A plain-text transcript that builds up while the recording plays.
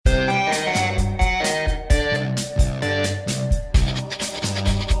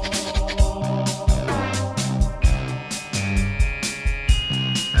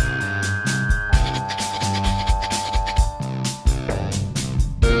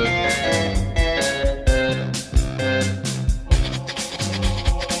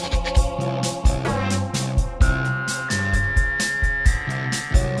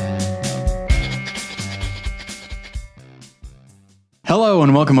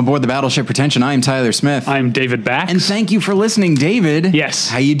welcome aboard the Battleship Pretension. I am Tyler Smith. I'm David Bax. And thank you for listening, David. Yes.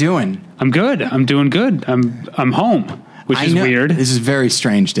 How you doing? I'm good. I'm doing good. I'm home, which is weird. This is very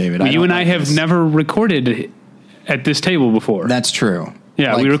strange, David. You and I have never recorded at this table before. That's true.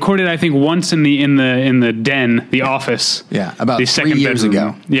 Yeah, we recorded, I think, once in the den, the office. Yeah, about the 3 years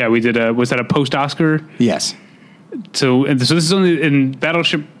ago. Yeah, we did was that a post-Oscar? Yes. So this is only in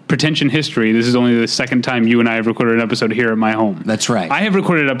Battleship Pretension history. This is only the second time you and I have recorded an episode here at my home. That's right. I have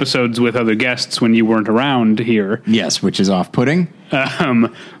recorded episodes with other guests when you weren't around here. Yes, which is off-putting.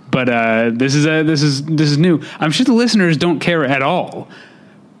 But this is new. I'm sure the listeners don't care at all.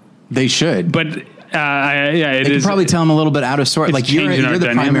 They should. But they can probably tell them a little bit out of sort. Like you're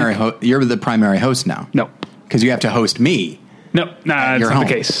the primary host now. No, because you have to host me. No, that's not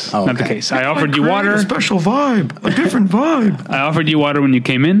the case. Oh, okay. Not the case. I offered you water. A special vibe, a different vibe. I offered you water when you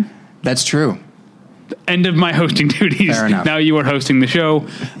came in. That's true. End of my hosting duties. Fair enough. Now you are hosting the show.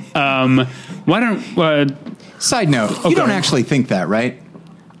 Why don't? Side note: You don't actually think that, right?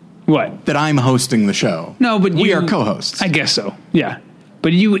 What? That I'm hosting the show? No, but we are co-hosts. I guess so. Yeah,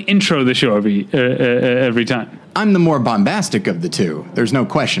 but you intro the show every time. I'm the more bombastic of the two. There's no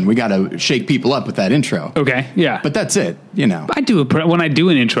question. We got to shake people up with that intro. Okay, yeah. But that's it, you know. When I do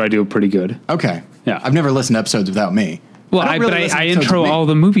an intro, I do it pretty good. Okay. Yeah. I've never listened to episodes without me. Well, I intro all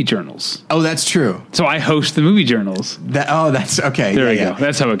the movie journals. Oh, that's true. So I host the movie journals. That's okay. There we go.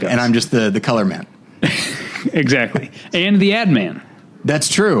 That's how it goes. And I'm just the color man. Exactly. And the ad man. That's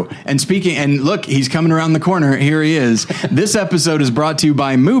true. And look, he's coming around the corner. Here he is. This episode is brought to you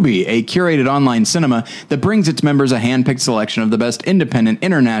by Mubi, a curated online cinema that brings its members a hand-picked selection of the best independent,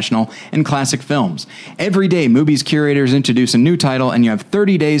 international, and classic films. Every day, Mubi's curators introduce a new title, and you have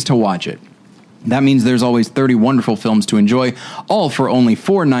 30 days to watch it. That means there's always 30 wonderful films to enjoy, all for only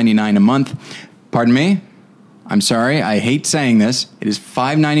 $4.99 a month. Pardon me? I'm sorry, I hate saying this. It is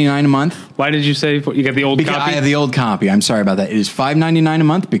 $5.99 a month. Why did you say you got the old copy? I have the old copy. I'm sorry about that. It is $5.99 a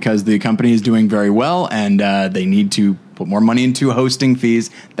month because the company is doing very well and they need to put more money into hosting fees,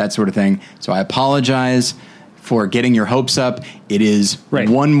 that sort of thing. So I apologize for getting your hopes up. It is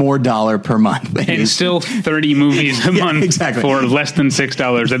 $1 more per month. And still 30 movies a month exactly. For less than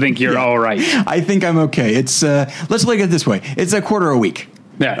 $6. I think you're all right. I think I'm okay. It's let's look at it this way. It's a quarter a week.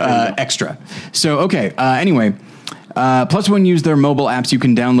 Yeah, extra. So, okay. Anyway, plus when you use their mobile apps, you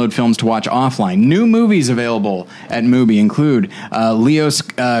can download films to watch offline. New movies available at Mubi include Leos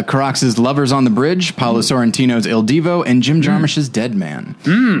Carax's Lovers on the Bridge, Paolo Sorrentino's Il Divo, and Jim Jarmusch's Dead Man.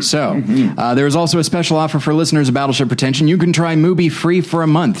 So, there is also a special offer for listeners of Battleship Pretension. You can try Mubi free for a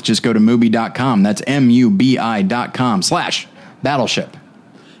month. Just go to Mubi.com. That's MUBI.com/Battleship.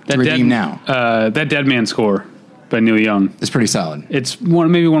 To redeem now. That Dead Man score by Neil Young. It's pretty solid. It's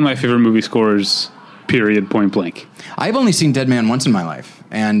maybe one of my favorite movie scores, period, point blank. I've only seen Dead Man once in my life,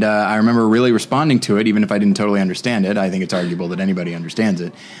 and I remember really responding to it, even if I didn't totally understand it. I think it's arguable that anybody understands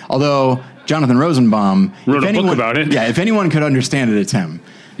it. Although Jonathan Rosenbaum wrote a book about it. Yeah, if anyone could understand it, it's him.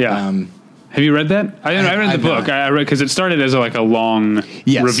 Yeah. Have you read that? I read the book. I read because it started as a long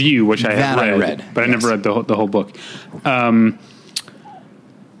review, which I have read, but I never read the whole book.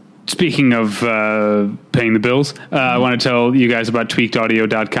 Speaking of paying the bills, I want to tell you guys about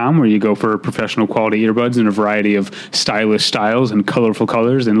tweakedaudio.com, where you go for professional quality earbuds in a variety of stylish styles and colorful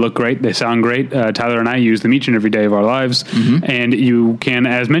colors and look great. They sound great. Tyler and I use them each and every day of our lives. And you can,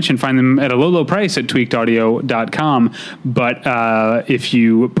 as mentioned, find them at a low price at tweakedaudio.com. But if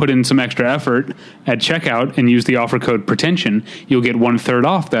you put in some extra effort at checkout and use the offer code PRETENSION, you'll get 1/3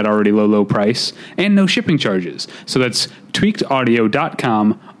 off that already low price and no shipping charges. So that's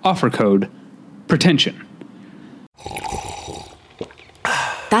tweakedaudio.com. Offer code PRETENSION.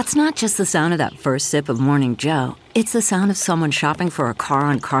 That's not just the sound of that first sip of Morning Joe. It's the sound of someone shopping for a car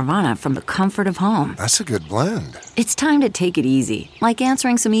on Carvana from the comfort of home. That's a good blend. It's time to take it easy, like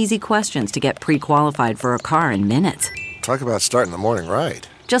answering some easy questions to get pre-qualified for a car in minutes. Talk about starting the morning right.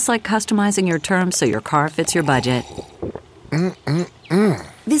 Just like customizing your terms so your car fits your budget.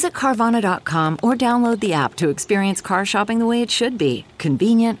 Visit Carvana.com or download the app to experience car shopping the way it should be.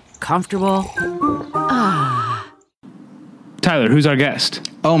 Convenient, comfortable. Tyler, who's our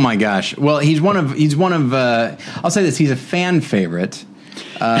guest? Oh my gosh. Well, he's one of I'll say this, he's a fan favorite.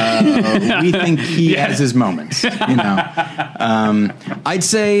 We think he has his moments, I'd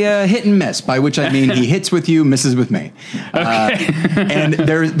say hit and miss, by which I mean he hits with you, misses with me. Okay. And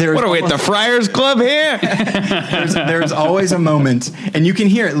there's what are we at the Friars Club here? there's always a moment, and you can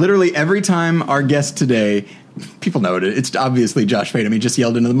hear it literally every time our guest today. People know it. It's obviously Josh Fadem. He just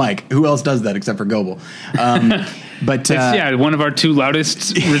yelled into the mic. Who else does that except for Goebel? But one of our two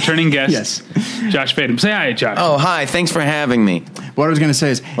loudest returning guests. Yes. Josh Fadem. Say hi, Josh. Oh, hi. Thanks for having me. What I was going to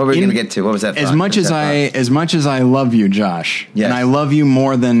say is, What were we going to get to? What was that? as much as I love you, Josh, Yes. and I love you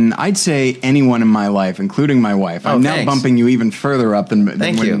more than I'd say anyone in my life, including my wife. I'm now thanks. bumping you even further up than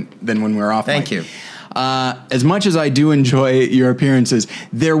Thank you. when we're off. Thank mic. you. As much as I do enjoy your appearances,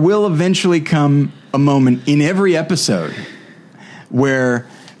 there will eventually come a moment in every episode where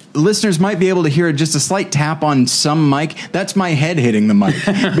listeners might be able to hear just a slight tap on some mic. That's my head hitting the mic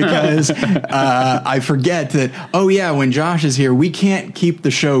because I forget that, oh yeah, when Josh is here, we can't keep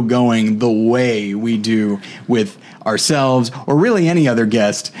the show going the way we do with ourselves or really any other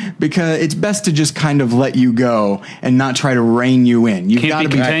guest, because it's best to just kind of let you go and not try to rein you in. You've got to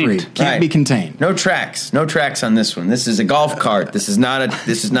be free. Can't be contained. No tracks on this one. This is a golf cart. This is not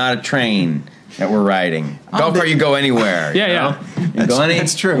a train that we're riding. Golf cart, you go anywhere. Yeah. You can go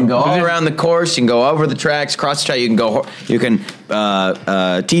that's true. You can go all around the course. You can go over the tracks, cross the track. You can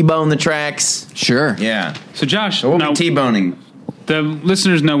T-bone the tracks. Sure. Yeah. So Josh, We'll now, be T-boning. the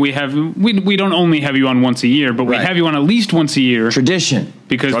listeners know we don't only have you on once a year, but we Right. have you on at least once a year Tradition.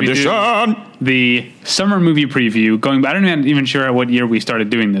 because we do the summer movie preview. I don't even sure what year we started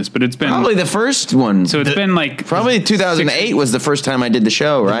doing this, but it's been Probably the first one. so it's been like Probably 2008 was the first time I did the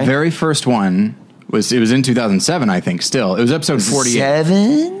show, right? Very first one was in 2007, I think. Still, it was episode 48.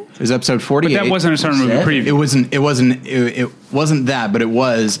 7? It was episode 48. But that wasn't a summer movie Seven? preview. It wasn't that, but it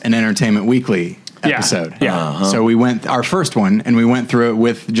was an Entertainment Weekly episode. Yeah. Uh-huh. So we went our first one, and we went through it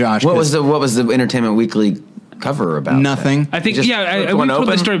with Josh. What was the Entertainment Weekly cover about? Nothing. I think Just we one told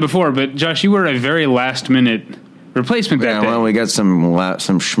open? this story before, but Josh, you were a very last minute replacement Yeah, that day. well, we got some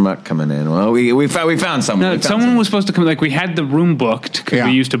schmuck coming in. Well, we found someone. No, We found someone was supposed to come. Like we had the room booked because Yeah.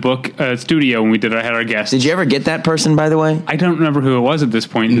 we used to book a studio when we had our guests. Did you ever get that person, by the way? I don't remember who it was at this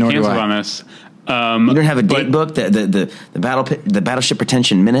point. Nor Who do canceled I. on us. You don't have a date book? The battleship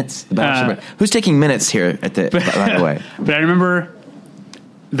retention minutes? The battleship, who's taking minutes here at the by the way? But I remember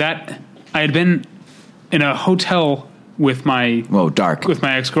that I had been in a hotel with my Whoa, dark. with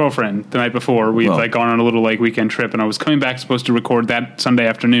my ex-girlfriend the night before. We'd Whoa. gone on a little weekend trip, and I was coming back supposed to record that Sunday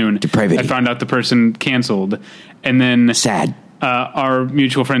afternoon. Depravity. I found out the person canceled, and then Sad. our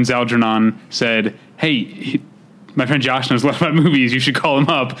mutual friend Algernon said, "Hey, my friend Josh knows a lot about movies. You should call him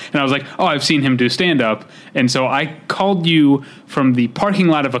up." And I was like, "Oh, I've seen him do stand-up." And so I called you from the parking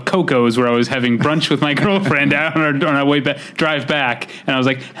lot of a Coco's where I was having brunch with my girlfriend on our way back, drive back. And I was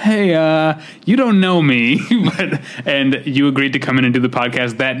like, "Hey, you don't know me," and you agreed to come in and do the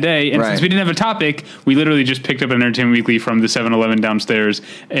podcast that day. And Right. since we didn't have a topic, we literally just picked up an Entertainment Weekly from the 7-Eleven downstairs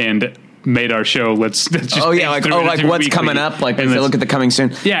and made our show. Let's just Oh yeah, page through Entertainment what's Weekly. coming up? Like, And if you let's- look at the coming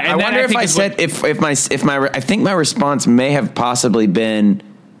soon. Yeah, and I that, wonder I if think, I is said if my I think my response may have possibly been,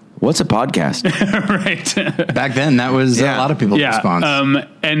 "What's a podcast?" right. Back then, that was Yeah. a lot of people's response.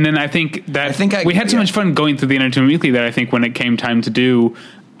 And then I think that I- we had so yeah. much fun going through the Entertainment Weekly that I think when it came time to do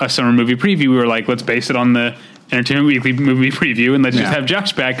a summer movie preview, we were like, let's base it on the Entertainment Weekly movie preview and let's just Yeah. have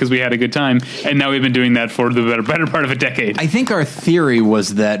Josh back because we had a good time. And now we've been doing that for the better part of a decade. I think our theory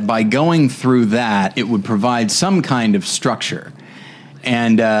was that by going through that, it would provide some kind of structure.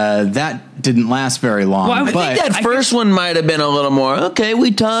 And that didn't last very long. Well, I but That first one might have been a little more, okay,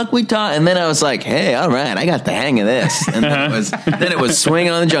 we talk, and then I was like, hey, all right, I got the hang of this. And then it was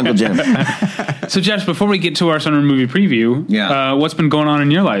swinging on the jungle gym. So Josh, before we get to our summer movie preview, Yeah. what's been going on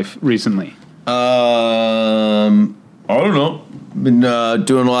in your life recently? I don't know. Been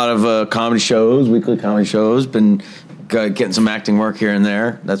doing a lot of comedy shows, weekly comedy shows. Been getting some acting work here and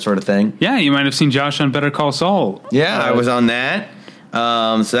there, that sort of thing. Yeah, you might have seen Josh on Better Call Saul. Yeah, I was on that.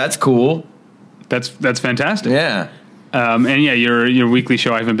 So that's cool. That's fantastic. Yeah. And yeah, your weekly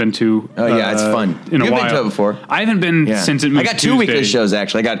show I haven't been to. Oh yeah, it's fun. In a You've while. been to it before. I haven't been Yeah. since it moved I got to two weekly Tuesday. shows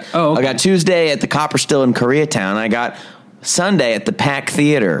actually. I got Tuesday at the Copper Still in Koreatown. I got Sunday at the Pack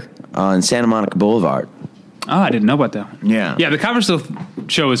Theater on Santa Monica Boulevard. Oh, I didn't know about that one. Yeah. Yeah, the Copperstill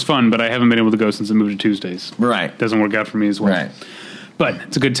show is fun, but I haven't been able to go since I moved to Tuesdays. Right. Doesn't work out for me as well. Right. But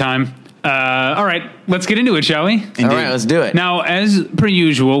it's a good time. All right, let's get into it, shall we? All right, let's do it. Now, as per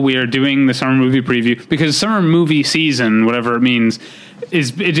usual, we are doing the summer movie preview because summer movie season, whatever it means,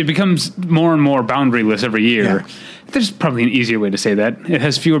 it becomes more and more boundaryless every year. Yeah. There's probably an easier way to say that. It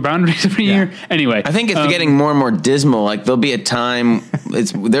has fewer boundaries every year. Anyway, I think it's getting more and more dismal. Like there'll be a time.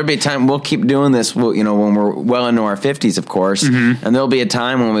 There'll be a time we'll keep doing this. When we're well into our 50s, of course, and there'll be a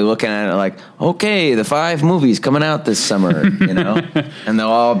time when we're looking at it like, okay, the 5 movies coming out this summer, and they'll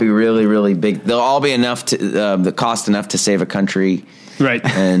all be really, really big. They'll all be enough to the cost enough to save a country, right.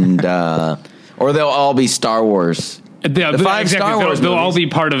 and or they'll all be Star Wars. The 5 exactly. Star Wars They'll all movies.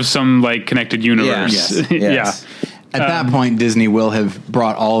 be part of some connected universe. Yes. Yes. Yeah. At that point, Disney will have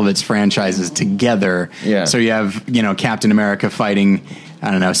brought all of its franchises together. Yeah. So you have, Captain America fighting,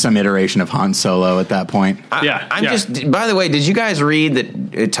 I don't know, some iteration of Han Solo at that point. I'm just. By the way, did you guys read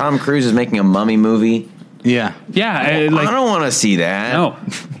that Tom Cruise is making a Mummy movie? Yeah. Yeah. I don't want to see that.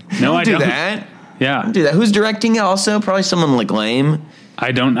 No, I don't. Do that. Yeah. Don't do that. Who's directing it? Also, probably someone like lame.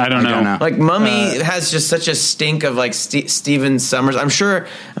 I don't know. Like Mummy has just such a stink of like Steven Summers. I'm sure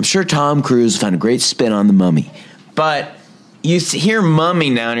Tom Cruise found a great spin on the Mummy, but you hear Mummy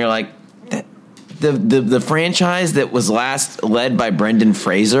now and you're like, the franchise that was last led by Brendan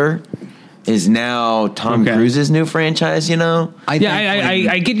Fraser is now Tom Cruise's new franchise.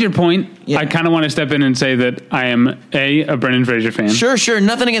 I get your point. Yeah. I kind of want to step in and say that I am a Brendan Fraser fan. Sure.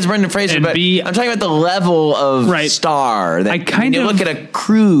 Nothing against Brendan Fraser, And but B, I'm talking about the level of star. That I kind when you of look at a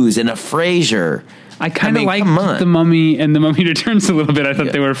Cruise and a Fraser. I kind of liked come on. The Mummy and The Mummy Returns a little bit. I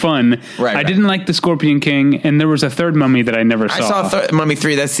thought they were fun. Right. I didn't like The Scorpion King, and there was a third Mummy that I never saw. I saw Mummy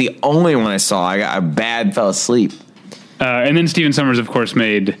 3. That's the only one I saw. I fell asleep. And then Steven Summers, of course,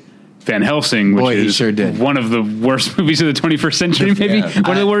 made Van Helsing, which He is sure did. one of the worst movies of the 21st century, maybe. Yeah.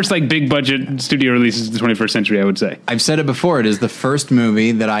 One of the worst big budget studio releases of the 21st century, I would say. I've said it before. It is the first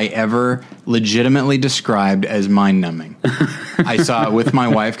movie that I ever legitimately described as mind-numbing. I saw it with my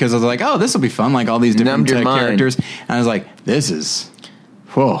wife because I was like, "Oh, this will be fun!" Like all these different Numbed your mind. characters, and I was like, "This is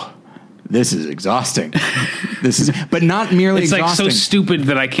exhausting." But not merely It's exhausting. like so stupid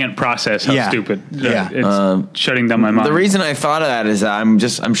that I can't process how stupid. Yeah. It's shutting down my mind. The reason I thought of that is I'm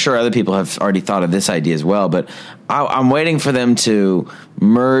sure other people have already thought of this idea as well, but I'm waiting for them to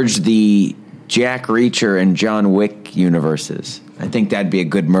merge the Jack Reacher and John Wick universes. I think that'd be a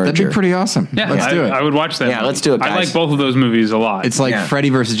good merger. That'd be pretty awesome. Yeah, Let's do it. I would watch that. Yeah, movie. let's do it, I guys. like both of those movies a lot. It's like Yeah. Freddy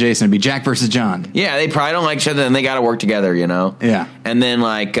versus Jason. It'd be Jack versus John. Yeah, they probably don't like each other, and they got to work together, Yeah. And then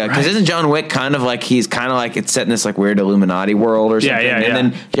because isn't John Wick kind of like it's set in this like weird Illuminati world or something? Yeah. And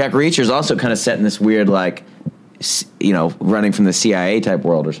then Jack Reacher's also kind of set in this weird running from the CIA type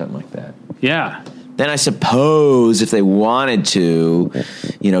world or something like that. yeah. Then I suppose if they wanted to,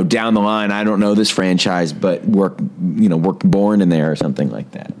 down the line, I don't know this franchise, but work Bourne in there or something like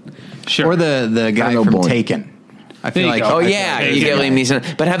that. Sure. Or the guy know from Bourne. Taken. I feel There you like. go. Oh I yeah, feel like you get Taken. Liam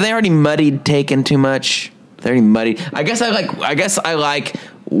Neeson. But have they already muddied Taken too much? They already muddied. I guess I like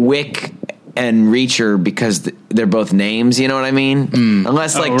Wick and Reacher because they're both names. You know what I mean?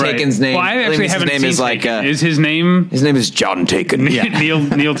 Unless Oh, right. Taken's name. Well, I actually Liam Neeson's haven't name seen is like Taken. Is his name his name is John Taken. Yeah.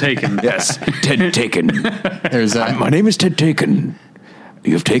 Neil Taken? Yes, Ted Taken. There's My name is Ted Taken.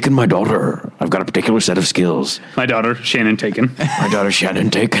 You've taken my daughter. I've got a particular set of skills. My daughter Shannon Taken. My daughter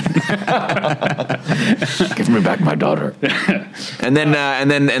Shannon Taken. Give me back my daughter. And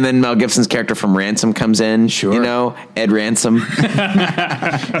then Mel Gibson's character from Ransom comes in. Sure. Ed Ransom.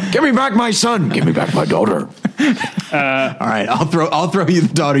 Give me back my son. Give me back my daughter. all right. I'll throw you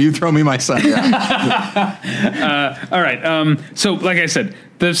the daughter. You throw me my son. All right. So, like I said,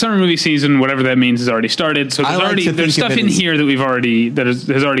 the summer movie season, whatever that means, has already started. So I like to there's think of stuff it in as- here that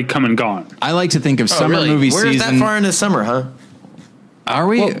has already come and gone. I like to think of summer Really? movie We're season. that far into summer, huh? Are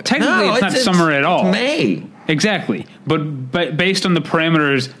we? Well, technically, it's not summer at all. May. Exactly, but based on the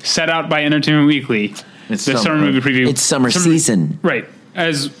parameters set out by Entertainment Weekly, It's the summer movie preview. It's summer season. Right.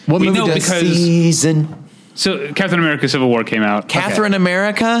 As What we movie know, does because Season. so Captain America: Civil War came out. Catherine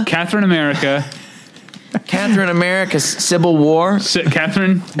America. Catherine America, Catherine America. Civil War.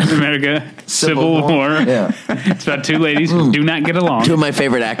 Catherine America, Civil War. Yeah. It's about two ladies who do not get along. Two of my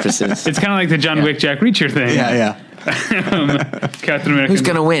favorite actresses. It's kind of like the John Wick Jack Reacher thing. yeah. Captain America. Who's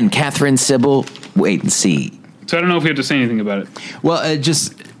gonna win? Catherine, Sybil. Wait and see. So I don't know if we have to say anything about it. Well,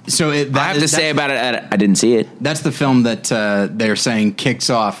 just so it, I have to say about it. I didn't see it. that's the film that they're saying kicks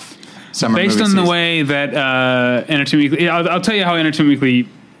off summer Based movie on the season. way that Entertainment Weekly, I'll tell you how Entertainment Weekly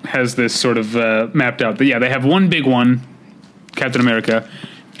has this sort of mapped out. They have one big one, Captain America,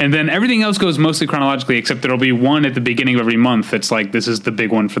 and then everything else goes mostly chronologically, except there'll be one at the beginning of every month that's like, this is the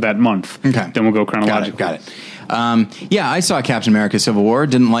big one for that month. Okay. Then we'll go chronologically. Got it. I saw Captain America: Civil War.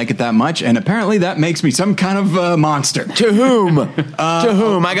 Didn't like it that much, and apparently that makes me some kind of monster. To whom? To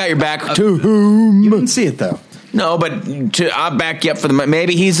whom? I got your back. To whom? You didn't see it though. No, but I'll back you up for the.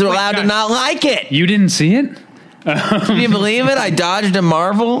 Maybe he's allowed to guys. not like it. You didn't see it? Can you believe it? I dodged a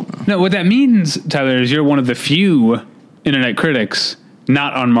Marvel. No, what that means, Tyler, is you're one of the few internet critics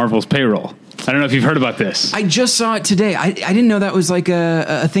not on Marvel's payroll. I don't know if you've heard about this. I just saw it today. I didn't know that was like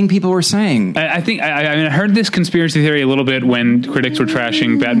a thing people were saying. I think I heard this conspiracy theory a little bit when critics were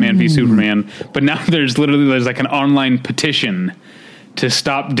trashing Batman v Superman, but now there's like an online petition to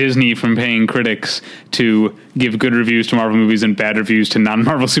stop Disney from paying critics to give good reviews to Marvel movies and bad reviews to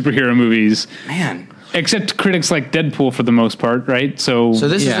non-Marvel superhero movies. Man, Except critics like Deadpool for the most part, right? So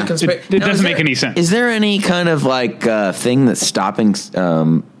this Yeah. is a conspiracy. it doesn't make any sense. Is there any kind of like thing that's stopping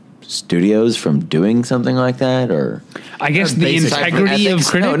studios from doing something like that, or I guess the basic integrity of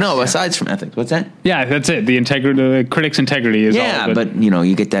critics. No, aside from ethics, what's that? Yeah, that's it. The integrity, the critics' integrity is all. Yeah, but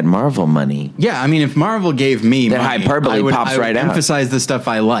you get that Marvel money. Yeah, I mean, if Marvel gave me That money, hyperbole pops I would right out. emphasize the stuff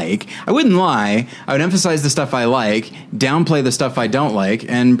I like. I wouldn't lie. I would emphasize the stuff I like, downplay the stuff I don't like,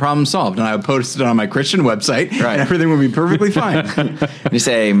 and problem solved. And I would post it on my Christian website, Right. and everything would be perfectly fine. You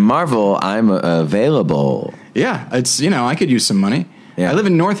say, Marvel, I'm available. Yeah, it's I could use some money. Yeah. I live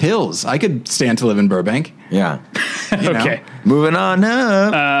in North Hills. I could stand to live in Burbank. Yeah. you know? Okay. Moving on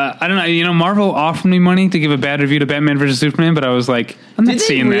up. I don't know. Marvel offered me money to give a bad review to Batman vs Superman, but I was like, I'm not Did they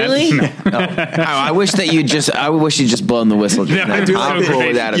seeing really? that. No. Oh, I wish that I wish you'd just blown the whistle. Just Yeah, now. I do I'm like cool that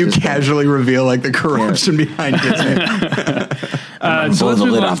with that. at You this point. casually reveal like the corruption behind Disney. So let's the move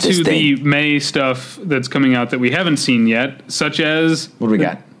lid on off this to the thing. May stuff that's coming out that we haven't seen yet, such as What do we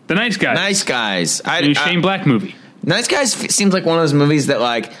got? The Nice Guys. Nice Guys. The new Shane Black movie. Nice Guys seems like one of those movies that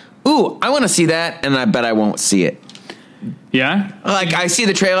ooh, I want to see that, and I bet I won't see it. Yeah. Like, I see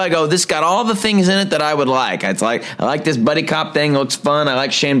the trailer, I go, this got all the things in it that I would like. It's like, I like this buddy cop thing, looks fun. I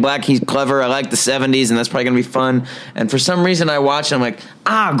like Shane Black, he's clever. I like the 70s, and that's probably going to be fun. And for some reason, I watch it, I'm like,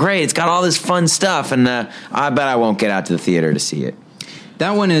 great, it's got all this fun stuff, and I bet I won't get out to the theater to see it.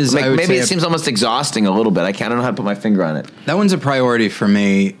 That one is, I would Maybe say, it seems almost exhausting a little bit. I don't know how to put my finger on it. that one's a priority for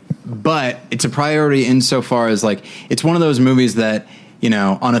me, but it's a priority insofar as, it's one of those movies that,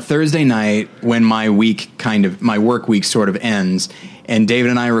 on a Thursday night when my work week sort of ends, and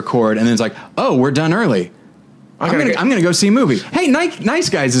David and I record, and then it's like, oh, we're done early. I'm gonna go see a movie. Hey, Nice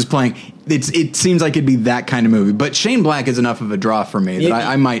Guys is playing. It seems like it'd be that kind of movie, but Shane Black is enough of a draw for me that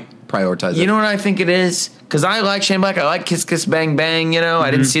I might prioritize it. You know what I think it is? Because I like Shane Black. I like Kiss Kiss Bang Bang.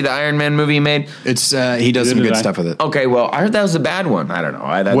 I didn't see the Iron Man movie he made. It's he does some Neither good did I. stuff with it. Okay, well, I heard that was a bad one. I don't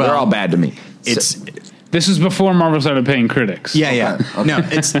know. They're all bad to me. This is before Marvel started paying critics. Yeah. Okay. No,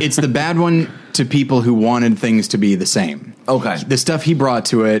 it's the bad one to people who wanted things to be the same. Okay. The stuff he brought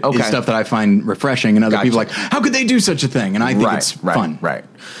to it is stuff that I find refreshing, and other Gotcha. people are like, how could they do such a thing? And I think it's fun. Right.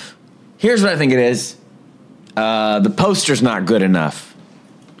 Here's what I think it is. The poster's not good enough.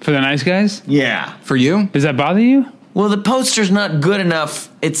 For The Nice Guys? Yeah. For you? Does that bother you? Well, the poster's not good enough.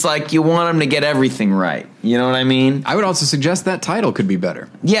 It's like you want them to get everything right. You know what I mean? I would also suggest that title could be better.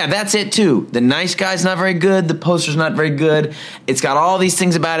 Yeah, that's it too. The Nice Guy's not very good. The poster's not very good. It's got all these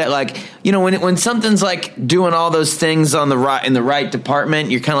things about it. Like, when something's like doing all those things on in the right department,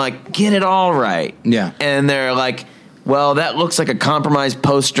 you're kind of like, get it all right. Yeah. And they're like, well, that looks like a compromised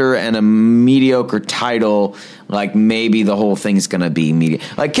poster and a mediocre title. Like, maybe the whole thing's going to be mediocre.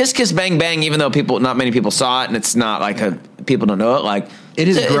 Like, Kiss Kiss Bang Bang, even though not many people saw it, and it's not like people don't know it. Like, It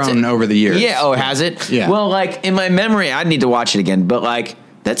has grown over the years. Yeah. Oh, has it? Yeah. Well, like, in my memory, I'd need to watch it again. But, like,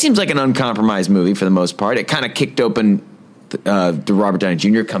 that seems like an uncompromised movie for the most part. It kind of kicked open the Robert Downey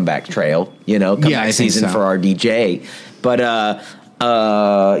Jr. comeback trail, comeback season for RDJ. But,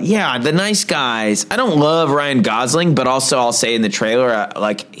 The Nice Guys. I don't love Ryan Gosling, but also I'll say in the trailer,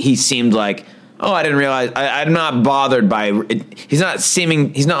 he seemed like, oh, I didn't realize. I'm not bothered by it. He's not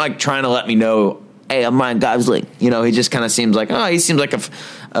like trying to let me know, hey, I'm Ryan Gosling. He just kind of seems like, he seems like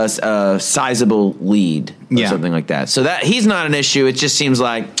a sizable lead or something like that. So that he's not an issue. It just seems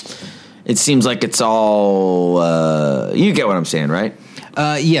like it's all. You get what I'm saying, right?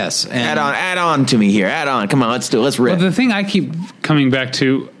 Yes. And Add on to me here. Add on. Come on, let's do it. Let's rip. Well, the thing I keep coming back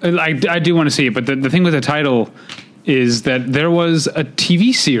to, I do want to see it, but the thing with the title is that there was a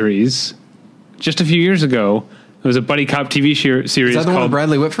TV series just a few years ago. It was a buddy cop TV series Is that the one with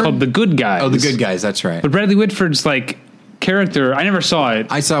Bradley Whitford? called The Good Guys. Oh, The Good Guys, that's right. But Bradley Whitford's character, I never saw it.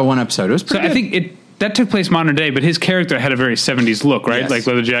 I saw one episode. It was pretty good. I think that took place modern day, but his character had a very 70s look, right? Yes. Like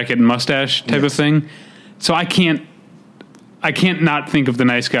leather jacket and mustache type of thing. So I can't not think of The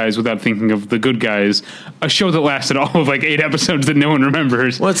Nice Guys without thinking of The Good Guys, a show that lasted all of 8 episodes that no one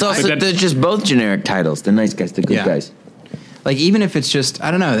remembers. Well, it's also they're just both generic titles. The Nice Guys, The Good Guys. Like, even if it's just,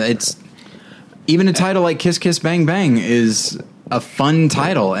 I don't know, it's even a title like Kiss Kiss Bang Bang is a fun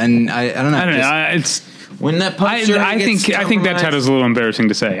title, and I don't know. I don't know. It's When that poster I think that title's a little embarrassing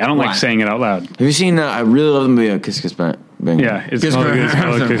to say. I don't like saying it out loud. Have you seen? I really love the movie Kiss Kiss Bang Bang. Yeah, it's called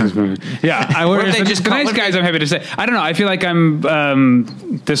Kiss Kiss Bang. Yeah, What if they the Nice Guys, I'm happy to say. I don't know. I feel like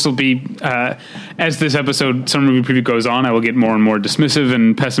this will be as this episode, some review preview goes on, I will get more and more dismissive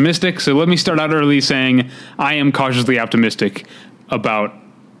and pessimistic. So let me start out early saying I am cautiously optimistic about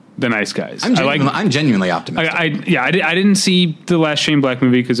The Nice Guys. I'm genuinely optimistic. I didn't see the last Shane Black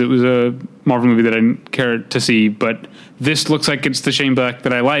movie because it was Marvel movie that I didn't care to see, but this looks like it's the Shane Black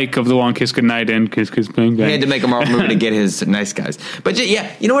that I like of The Long Kiss Goodnight and Kiss Kiss Bang Bang. He had to make a Marvel movie to get his nice guys. But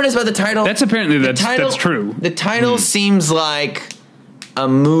yeah, you know what it is about the title? That's apparently that's true. The title seems like a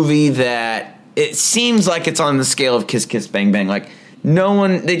movie that it seems like it's on the scale of Kiss Kiss Bang Bang. Like no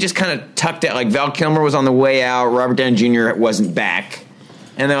one, they just kind of tucked it. Like Val Kilmer was on the way out, Robert Downey Jr. wasn't back,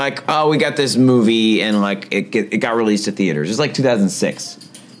 and they're like, oh, we got this movie, and like it got released to theaters. It's like 2006.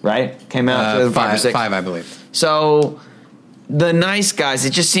 Right? Came out 5, I believe. So, The Nice Guys,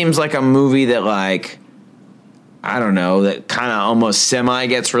 it just seems like a movie that, like, I don't know, that kind of almost semi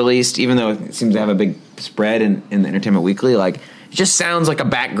gets released, even though it seems to have a big spread in the Entertainment Weekly. Like, it just sounds like a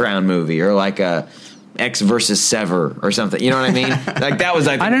background movie or like a X versus Sever or something. You know what I mean? Like, that was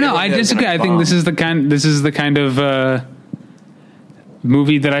like... I don't know. I disagree. I think this is the kind of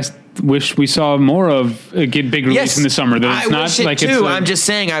movie that I wish we saw more of get big release in the summer. That it's I wish not like too. I'm just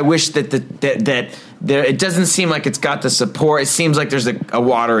saying I wish that there, it doesn't seem like it's got the support. It seems like there's a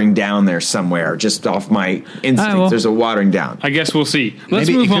watering down there somewhere. Just off my instincts, there's a watering down. I guess we'll see.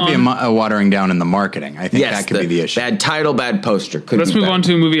 Maybe it could be a watering down in the marketing. I think that could be the issue. Bad title, bad poster. Let's move on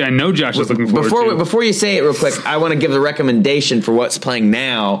to a movie I know Josh is looking forward to. Before you say it real quick, I want to give the recommendation for what's playing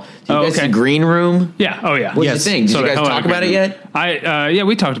now. Did you guys see Green Room? Yeah. Oh, yeah. What did you think? Did you guys talk about it yet? Yeah,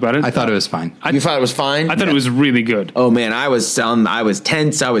 we talked about it. I thought it was fine. You thought it was fine? I thought it was really good. Oh man, I was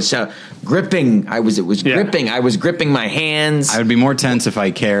tense. I was gripping. Gripping. I was gripping my hands. I would be more tense if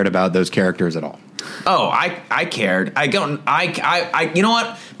I cared about those characters at all. Oh, I cared. You know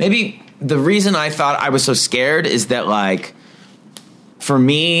what? Maybe the reason I thought I was so scared is that, like, for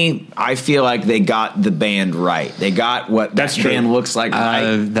me, I feel like they got the band right. They got what that band looks like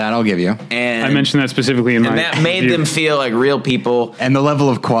right. That I'll give you. And I mentioned that specifically in my that made them feel like real people. And the level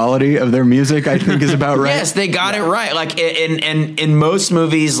of quality of their music, I think, is about right. Yes, they got it right. Like in most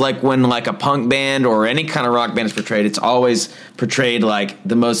movies, like when like a punk band or any kind of rock band is portrayed, it's always portrayed like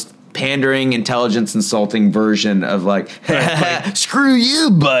the most pandering, intelligence insulting version of like, screw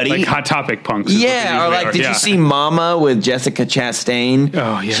you, buddy. Like Hot Topic punks. Yeah, or like, did you see Mama with Jessica Chastain?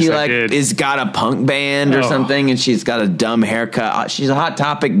 Oh, yes, she I like did. is got a punk band or something, and she's got a dumb haircut. She's a Hot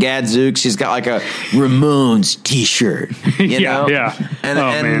Topic gadzooks. She's got like a Ramones t-shirt. You know? Yeah. And,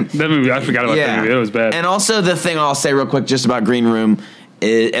 man, that movie, I forgot about that movie. That was bad. And also the thing I'll say real quick just about Green Room,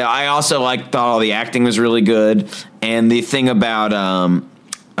 I also thought all the acting was really good, and the thing about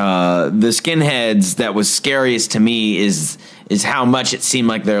the skinheads that was scariest to me is how much it seemed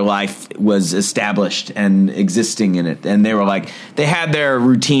like their life was established and existing in it. And they were like, they had their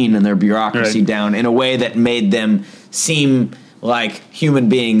routine and their bureaucracy down in a way that made them seem like human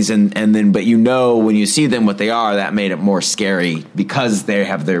beings, and then but when you see them what they are, that made it more scary because they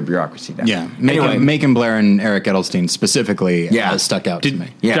have their bureaucracy down. Yeah, Macon Blair and Eric Edelstein specifically stuck out to me.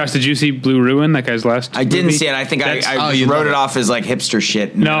 Yeah. Josh, did you see Blue Ruin, that guy's last I didn't see it. I think I wrote it off as like hipster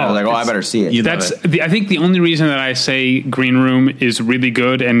shit. And I was like, I better see it. I think the only reason that I say Green Room is really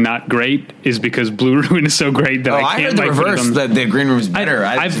good and not great is because Blue Ruin is so great that I can't. I heard the reverse, that the Green Room is better.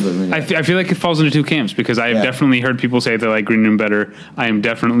 I feel like it falls into two camps because I have definitely heard people say they like Green Room better. I am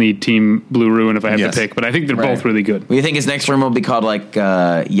definitely team Blue Ruin if I have to pick, but I think they're both really good. Well, you think his next room will be called like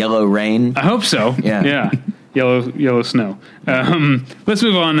Yellow Rain? I hope so. Yeah. Yellow Snow. Let's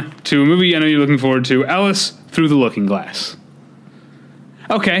move on to a movie I know you're looking forward to, Alice Through the Looking Glass.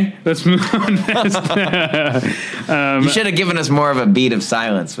 Okay, let's move on. You should have given us more of a beat of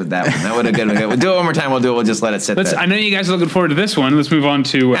silence with that one. That would have been good. We'll do it one more time. We'll just let it sit there. I know you guys are looking forward to this one. Let's move on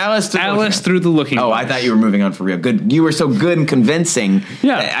to Alice Through the Looking Glass. Oh, I thought you were moving on for real. Good. You were so good and convincing.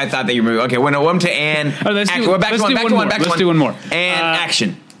 Yeah. I thought that you were moving. Okay, one to Anne. Let's do one more. And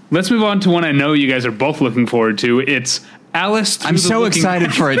action. Let's move on to one I know you guys are both looking forward to. It's Alice Through I'm so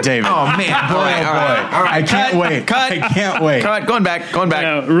excited for it, David. Oh, man. All right. I can't wait. Cut. I can't wait. Cut. Going back.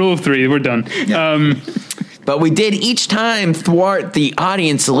 Rule of 3. We're done. Yeah. But we did each time thwart the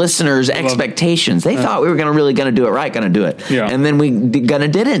audience, listeners' expectations. They thought we were really going to do it right, going to do it. Yeah. And then we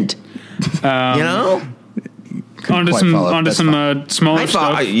didn't. You know? On to some smaller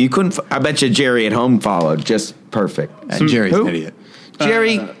stuff. You couldn't. I bet you Jerry at home followed just perfect. Jerry's an idiot.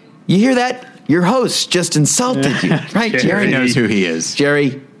 Jerry, you hear that? Your host just insulted you, right? Jerry knows who he is.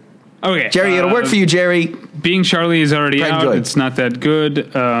 Jerry, it'll work for you, Jerry. Being Charlie is already out. Good. It's not that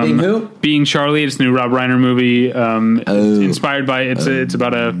good. Being who? Being Charlie. It's the new Rob Reiner movie. It's inspired by. It's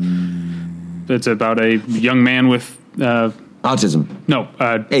about a young man with autism. No,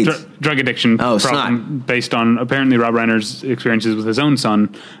 AIDS. Drug addiction. Problem based on apparently Rob Reiner's experiences with his own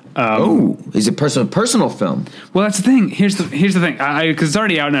son. Is it personal film? Well, that's the thing. Here's the thing. Because it's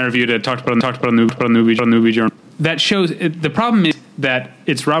already out in our review. Talked about on the movie journal. That shows the problem is that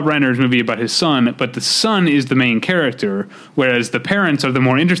it's Rob Reiner's movie about his son, but the son is the main character, whereas the parents are the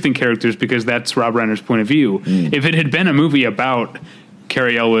more interesting characters because that's Rob Reiner's point of view. If it had been a movie about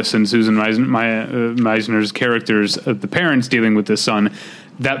Cary Elwes and Susan Meisner's characters, the parents dealing with the son,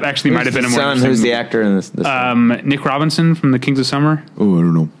 that actually might have been a more interesting Who's movie. the actor in this? Nick Robinson from The Kings of Summer. Oh, I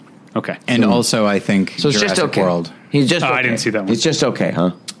don't know. Okay. And also, I think So it's Jurassic just okay. World. He's just. Oh, Okay. I didn't see that one. He's just okay,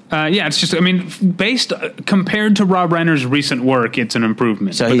 huh? Yeah, it's just, I mean, compared to Rob Reiner's recent work, it's an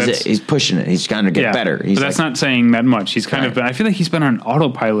improvement. So But he's pushing it. He's trying to get better. He's but that's not saying that much. He's kind of been, I feel like he's been on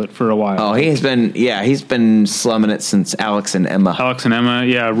autopilot for a while. Oh, he's been slumming it since Alex and Emma. Alex and Emma,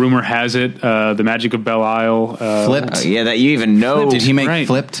 yeah. Rumor has it, The Magic of Belle Isle. Flipped. Yeah, that you even know. Did he make Right.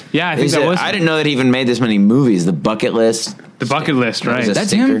 Flipped? Yeah, I think Is that it- was I didn't know that he even made this many movies. The Bucket List. The Bucket List, right? Was a That's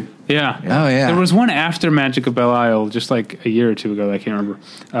stinker. him? Yeah. Oh, yeah. There was one after Magic of Belle Isle, just like a year or two ago. That I can't remember.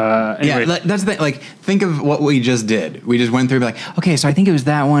 Anyway. Yeah, that's the thing. Like, think of what we just did. We just went through, like, okay, so I think it was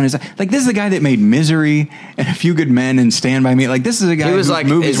that one. Is like, this is a guy that made Misery and A Few Good Men and Stand By Me. Like, this is a guy He was whose like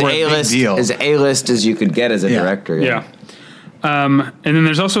movies as were a big A-list, deal. as A-list as you could get as a Yeah. director. Yeah. And then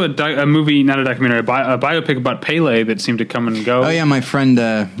there's also a movie, not a documentary, a biopic about Pele that seemed to come and go. Oh, yeah, my friend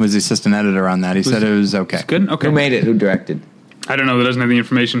was the assistant editor on that. He said it was okay. Good? Okay. Who made it? Who directed? I don't know. That doesn't have the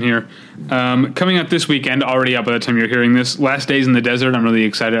information here. Coming out this weekend, already out by the time you're hearing this, Last Days in the Desert. I'm really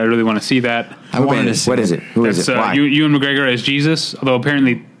excited. I really want to see that. I wanted to see What is it? Who is That's it? Why? Ewan McGregor as Jesus, although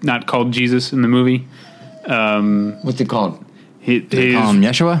apparently not called Jesus in the movie. What's it called? He's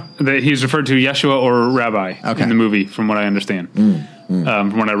Yeshua? he's referred to Yeshua or Rabbi Okay. in the movie, from what I understand.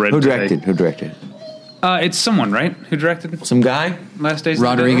 From what I read. Who today. directed? Who directed? It's someone, right? Who directed Some guy? Last Days? in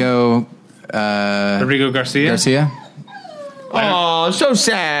the Desert? Rodrigo Garcia. Garcia? Oh, so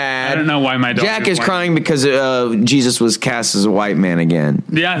sad. I don't know why my dog Jack is crying because Jesus was cast as a white man again.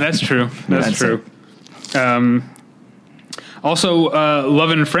 Yeah, that's true. That's That's true. Also,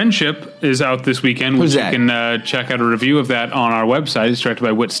 Love and Friendship is out this weekend, which Who's you that? can check out a review of that on our website. It's directed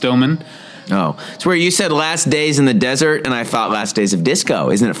by Whit Stillman. Oh, it's where you said Last Days in the Desert, and I thought Last Days of Disco.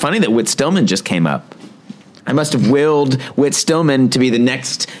 Isn't it funny that Whit Stillman just came up? I must have willed Whit Stillman to be the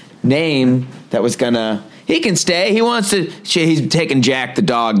next name that was gonna. He can stay. He wants to. He's taking Jack the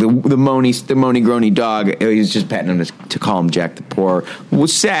dog, the moany groany dog. He's just petting him to call him Jack the poor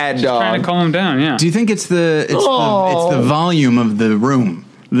sad dog. Trying to calm him down, yeah. Do you think it's the volume of the room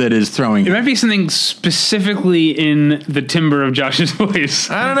that is throwing It you? might be something specifically in the timbre of Josh's voice.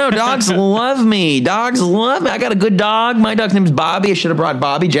 I don't know. Dogs love me. Dogs love me. I got a good dog. My dog's name's Bobby. I should have brought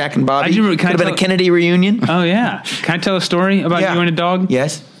Bobby, Jack and Bobby. Can I Could have been a tell- Kennedy reunion. Oh, yeah. Can I tell a story about Yeah. you and a dog?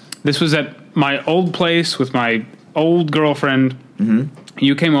 Yes. This was at my old place with my old girlfriend. Mm-hmm.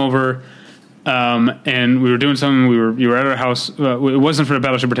 You came over, and we were doing something. You were at our house. It wasn't for the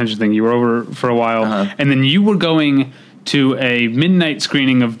Battleship Retention thing. You were over for a while, and then you were going to a midnight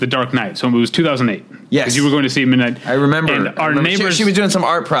screening of The Dark Knight. So it was 2008. Yes. 'Cause you were going to see midnight. I remember. And our neighbors. She was doing some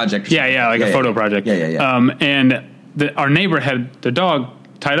art project. or Yeah, something. like a photo project. Yeah. And our neighbor had the dog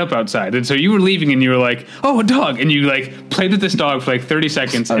tied up outside, and so you were leaving, and you were like, "Oh, a dog!" And you like played with this dog for like 30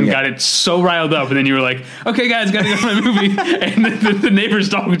 seconds, and got it so riled up, and then you were like, "Okay, guys, gotta go to my movie." And the neighbor's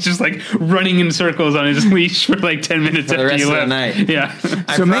dog was just like running in circles on his leash for like 10 minutes For the after rest you of the left. night. Yeah.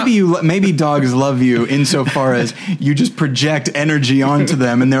 So maybe dogs love you insofar as you just project energy onto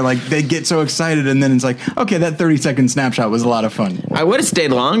them, and they're like they get so excited, and then it's like, okay, that 30-second snapshot was a lot of fun. I would have stayed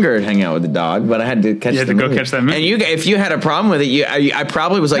longer and hang out with the dog, but I had to catch. You had the to go movie. catch that movie. And if you had a problem with it, I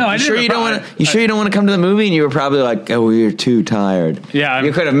probably was like, No, I "You didn't sure have a you don't problem. want to? You sure you don't want to come to the movie?" And you were probably like, "Oh, we're too tired." Yeah,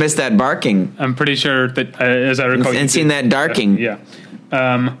 you could have missed that barking I'm pretty sure that, as I recall, you and seen did. that darking. Yeah.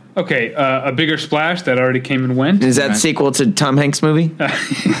 Okay, A Bigger Splash that already came and went. Is that the sequel to Tom Hanks' movie?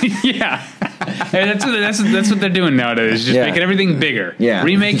 Yeah, and that's what they're doing nowadays. Just making everything bigger. Yeah,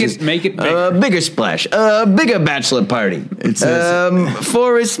 remake Just, it, make it bigger. Bigger splash, bigger bachelor party. It's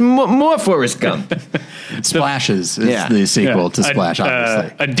more Forrest Gump. Splashes is Yeah. the sequel to Splash,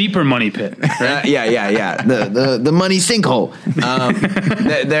 obviously. A deeper money pit. Yeah. The money sinkhole.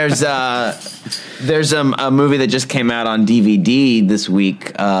 There's a movie that just came out on DVD this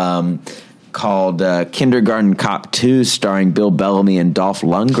week called Kindergarten Cop 2, starring Bill Bellamy and Dolph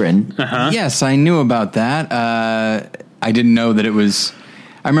Lundgren. Yes, I knew about that. I didn't know that it was.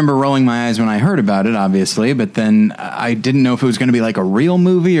 I remember rolling my eyes when I heard about it, obviously, but then I didn't know if it was going to be like a real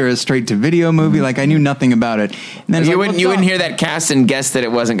movie or a straight-to-video movie. Like, I knew nothing about it. And then it's You like, wouldn't hear that cast and guess that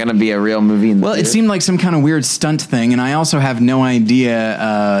it wasn't going to be a real movie. Well, it seemed like some kind of weird stunt thing, and I also have no idea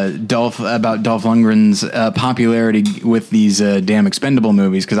about Dolph Lundgren's popularity with these damn Expendable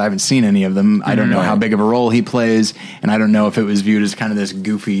movies because I haven't seen any of them. I don't know how big of a role he plays, and I don't know if it was viewed as kind of this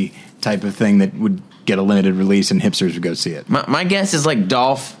goofy type of thing that would get a limited release and hipsters would go see it. My guess is like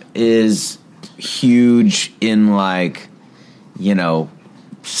Dolph is huge in like, you know,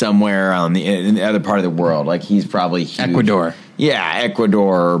 somewhere in the other part of the world. Like he's probably huge. Ecuador. Yeah,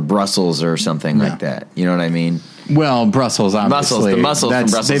 Ecuador or Brussels or something like that. You know what I mean? Well, Brussels, obviously. The muscles from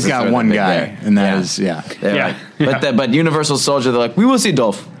Brussels. They've got one guy, and that is, Like, but Universal Soldier, they're like, we will see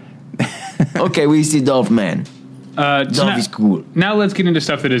Dolph. Okay, we see Dolph, man. Dolph is cool. Now let's get into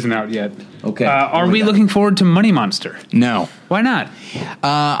stuff that isn't out yet. Okay. Are we looking forward to Money Monster? No. Why not?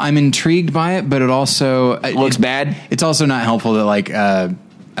 I'm intrigued by it, but it also... Looks bad? It's also not helpful that, like...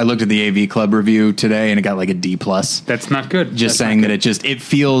 I looked at the AV Club review today, and it got like a D+. That's not good. Just saying that it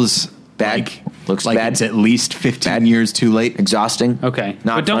feels bad. Looks like bad. It's at least 15 years too late. Exhausting. Okay.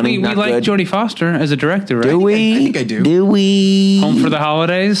 Not but don't funny, we not like good. Jodie Foster as a director, right? Do we? I think I do. Do we? Home for the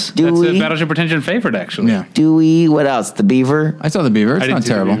Holidays? Do That's we? a Battleship Retention favorite, actually. Yeah. Do we? What else? The Beaver? I saw The Beaver. It's I didn't not see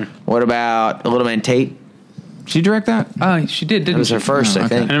The terrible. Beaver. What about A Little Man Tate? Did she direct that? She did, didn't That was she? her first, Oh, I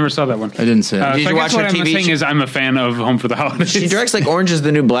okay. think. I never saw that one. I didn't see it. Did So you I watch guess what her I'm TV saying show? is I'm a fan of Home for the Holidays. She directs like Orange is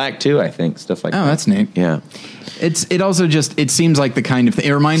the New Black too, I think. Stuff like that. Oh, that's neat. Yeah. It also just it seems like the kind of thing.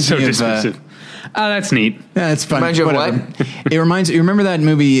 It reminds so me of. dismissive. That's neat. Yeah, it's fun. Reminds you of Whatever. It reminds you. Remember that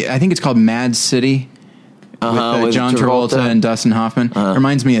movie? I think it's called Mad City with John Travolta and Dustin Hoffman. It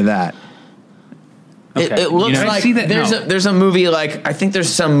reminds me of that. Okay. It looks You know, I like see that there's a movie like I think there's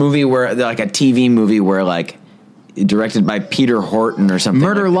some movie where like a TV movie where like directed by Peter Horton or something.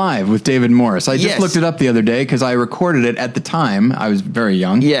 Murder like Live with David Morris. I just Yes. looked it up the other day because I recorded it at the time. I was very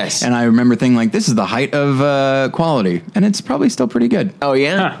young. Yes. And I remember thinking like, this is the height of quality. And it's probably still pretty good. Oh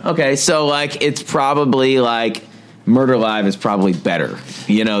yeah. Huh. Okay. So like it's probably like Murder Live is probably better,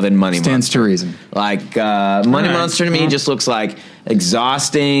 you know, than Money Stands Monster. to reason. Like Money right. Monster to me just looks like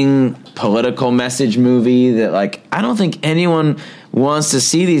exhausting political message movie that like I don't think anyone wants to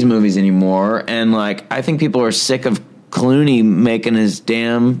see these movies anymore, and like I think people are sick of Clooney making his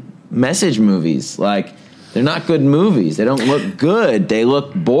damn message movies. Like they're not good movies. They don't look good. They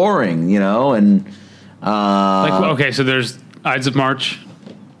look boring, you know. And okay, so there's Ides of March.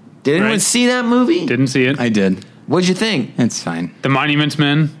 did anyone Right. see that movie? Didn't see it. I did. What'd you think? It's fine. The Monuments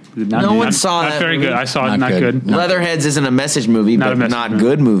Men. No one saw Not that very movie. good. I saw it. Not Not good. good. No. Leatherheads isn't a message movie, Not but a message not movie.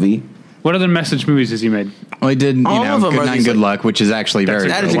 good movie. What other message movies has he made? Well, he did, All of them Good are Night these, and Good like- Luck, which is actually very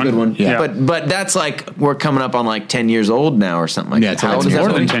That good. is a good one. Yeah. But that's like we're coming up on like 10 years old now or something like Yeah, that. it's How old is that More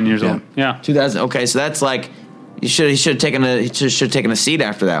movie? than 10 years Yeah. old. Yeah. 2000. Okay, so that's like he should have taken a seat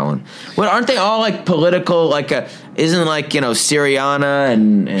after that one. What aren't they all like political? Like isn't like Syriana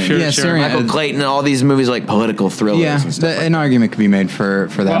and Sure, Yeah, sure. Syriana. Michael Clayton and all these movies are like political thrillers Yeah, and stuff. an argument could be made for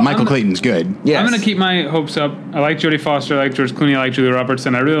that. Well, Michael I'm- Clayton's good. Yes. I'm going to keep my hopes up. I like Jodie Foster. I like George Clooney. I like Julia Roberts.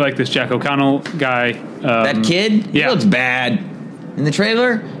 And I really like this Jack O'Connell guy. That kid. He yeah. looks bad in the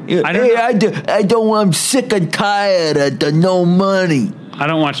trailer. I don't know. I don't. I'm sick and tired of the no money. I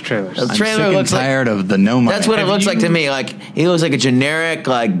don't watch trailers. The I'm trailer sick and looks like tired of the no money. That's what it looks like to me. Like he looks like a generic,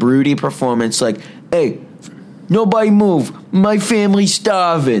 like broody performance. Like, hey, nobody move. My family's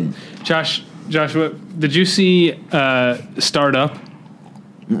starving. Josh, did you see Start Up?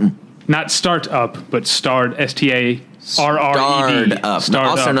 Not Start Up, but Starred, STARRED. Starred up. Starred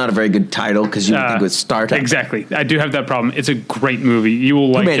Also Up. not a very good title because you would think it was start up. Exactly. I do have that problem. It's a great movie. You will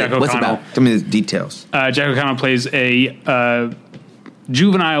Who like made Jack it? What's it O'Connell. about? Tell me the details. Jack O'Connell plays a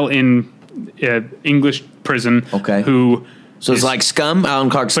juvenile in English prison. Okay. Who? So it's is- like Scum,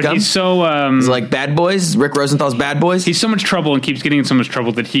 Alan Clark but Scum. he's so It's like Bad Boys, Rick Rosenthal's Bad Boys. he's so much trouble and keeps getting in so much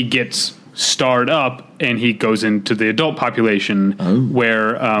trouble that he gets starred up and he goes into the adult population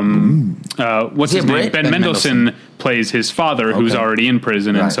where what's Is he his a name? Brit? Ben Ben Mendelsohn plays his father, who's Okay. already in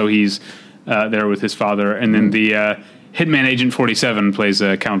prison, and Right. so he's there with his father. And then the Hitman Agent 47 plays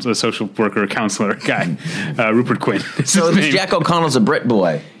a social worker counselor guy, Rupert Quinn. Is So his this name. Jack O'Connell's a Brit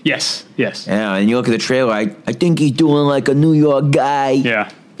boy. Yes. Yeah, and you look at the trailer. I think he's doing like a New York guy. Yeah.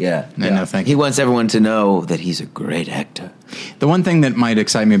 Yeah. No, thank He you. wants everyone to know that he's a great actor. The one thing that might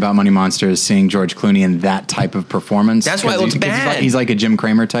excite me about Money Monster is seeing George Clooney in that type of performance. That's why it looks 'cause bad. He's like a Jim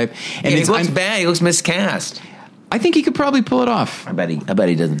Cramer type, and He looks I'm- bad. He looks miscast. I think he could probably pull it off. I bet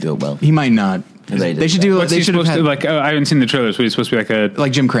he doesn't do it well. He might not. I bet he They does should that. do. What's They he should have supposed to had like? I haven't seen the trailer. So he's supposed to be like a.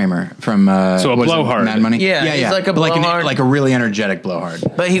 like Jim Cramer from So a what is it, blowhard. Mad Money. Yeah, he's like a But blowhard. like a really energetic blowhard.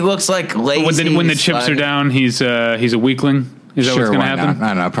 But he looks like lazy. When the chips are down, he's a weakling. Is that Sure, what's going to why happen? not?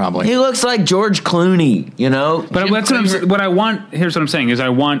 I don't know. Probably. He looks like George Clooney, you know? But Jim that's what Cramer- what I want. Here's what I'm saying: is I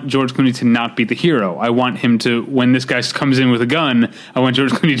want George Clooney to not be the hero. I want him to, when this guy comes in with a gun, I want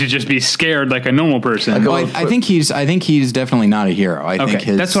George Clooney to just be scared like a normal person. Well, I think he's definitely not a hero. I think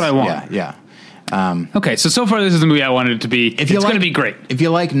Okay, that's what I want. Yeah. Okay, so far this is the movie I wanted it to be. It's going to be great. If you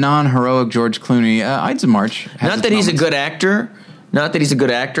like non-heroic George Clooney, Ides of March. Not that he's a good actor. Not that he's a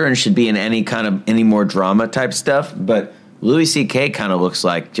good actor and should be in any more drama type stuff, but Louis C.K. kind of looks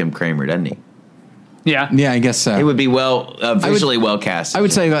like Jim Cramer, doesn't he? Yeah. Yeah, I guess so. He would be visually well cast. I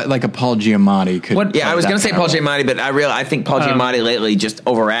would say like a Paul Giamatti could. Yeah, I was going to say Paul Giamatti, but I think Paul Giamatti lately just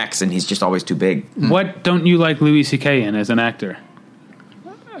overacts and he's just always too big. What don't you like Louis C.K. in as an actor?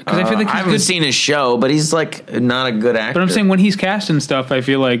 Because I feel like I haven't seen his show, but he's like not a good actor. But I'm saying when he's cast and stuff, I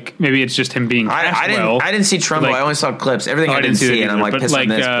feel like maybe it's just him being cast I didn't see Trumbo. Like, I only saw clips. Everything I didn't see, and I'm like pissed on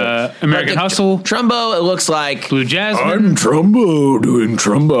this. American Hustle, Trumbo. It looks like Blue Jasmine. I'm Trumbo doing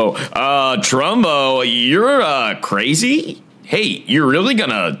Trumbo. Trumbo, you're crazy? Hey, you're really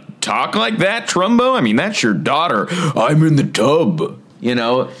gonna talk like that, Trumbo? I mean, that's your daughter. I'm in the tub. You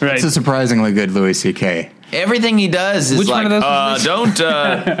know, Right. It's a surprisingly good Louis C.K. Everything he does is Which like, one of those don't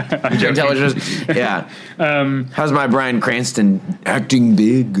intelligence. Yeah. How's my Bryan Cranston acting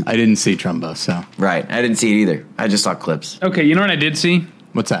big? I didn't see Trumbo, so. Right. I didn't see it either. I just saw clips. Okay, you know what I did see?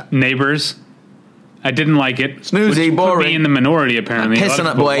 What's that? Neighbors. I didn't like it. Snoozy, which boring. Put me in the minority, apparently. Pissing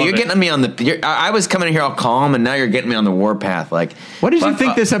up, boy. You're getting me on the. I was coming in here all calm, and now you're getting me on the warpath. Like, What did you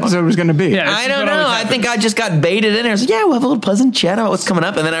think this episode was going to be? Yeah. I don't know. I think I just got baited in here. I was like, yeah, we'll have a little pleasant chat about what's coming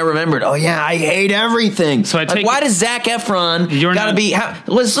up, and then I remembered. Oh yeah, I hate everything. So I take why does Zac Efron gotta be?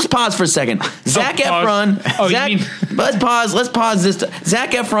 Let's pause for a second. Zac Efron. Oh, Zac, you mean? Let's pause this.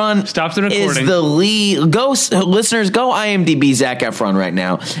 Zac Efron. Stop the recording. Is the lead? Listeners, go IMDb Zac Efron right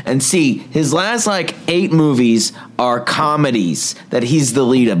now and see his last 8 movies are comedies that he's the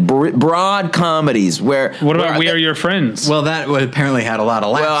lead of, broad comedies. What about We Are Your Friends? Well, that apparently had a lot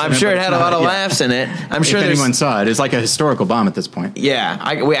of laughs. Well, I'm sure it had a lot of laughs in it. I'm sure if anyone saw it, it's like a historical bomb at this point.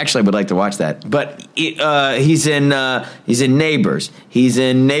 Yeah, we actually would like to watch that. But he's in Neighbors. He's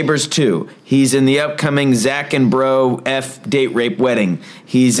in Neighbors 2. He's in the upcoming Zack and Bro F Date Rape Wedding.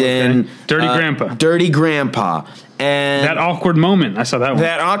 He's in Dirty Grandpa. Dirty Grandpa. And that awkward moment. I saw that one.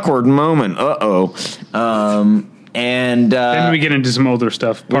 That awkward moment. Then we get into some older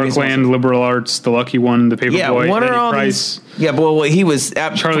stuff. Parkland, Liberal Arts, The Lucky One, The Paperboy, what are Betty all Price. these? Yeah, well, he was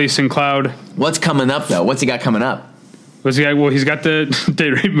Charlie Sinclair. What's coming up though? What's he got coming up? Well, he's got the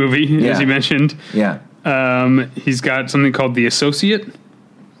date rape movie, as he mentioned. Yeah. He's got something called The Associate.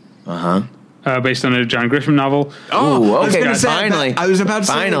 Based on a John Grisham novel. Oh, okay. Finally. I was about to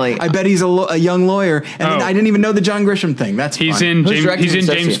say, finally. I bet he's a young lawyer, and then I didn't even know the John Grisham thing. That's he's fun. in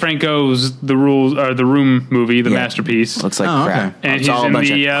James Franco's The Room movie, the masterpiece. Looks like crap. And he's in the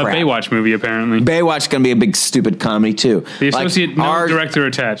Baywatch movie, apparently. Baywatch is going to be a big stupid comedy too. The Associate, no director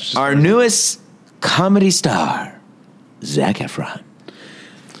attached. Our newest comedy star, Zac Efron.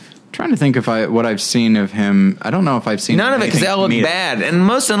 Trying to think what I've seen of him. I don't know if I've seen none of it because they all look bad, and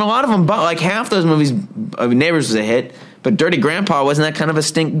a lot of them. Like half those movies, Neighbors was a hit, but Dirty Grandpa wasn't that kind of a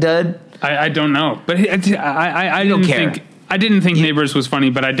stink dud. I don't know, but I don't care. I didn't think Neighbors was funny,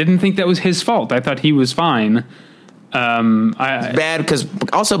 but I didn't think that was his fault. I thought he was fine. It's bad because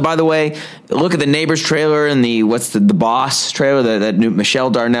also, by the way, look at the Neighbors trailer and the Boss trailer that new Michelle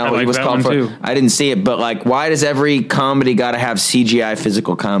Darnell was called for. Too. I didn't see it, but why does every comedy got to have CGI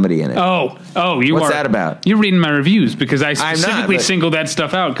physical comedy in it? What's that about? You're reading my reviews because I specifically singled that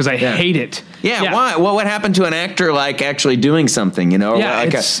stuff out because I hate it. Yeah, why? What happened to an actor actually doing something?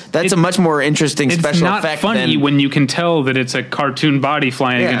 That's a much more interesting special effect. It's not funny when you can tell that it's a cartoon body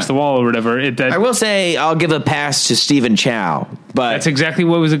flying against the wall or whatever. I will say I'll give a pass to Stephen Chow, but that's exactly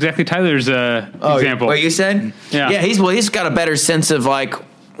what was Tyler's example. What you said? Yeah. He's got a better sense of I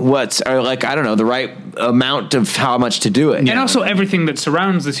don't know, the right amount of how much to do it. And also everything that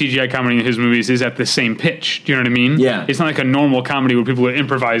surrounds the CGI comedy in his movies is at the same pitch. Do you know what I mean? Yeah. It's not like a normal comedy where people are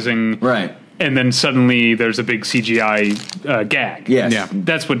improvising. Right. And then suddenly there's a big CGI gag. Yes. Yeah.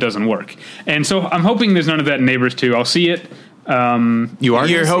 That's what doesn't work. And so I'm hoping there's none of that in Neighbors 2. I'll see it.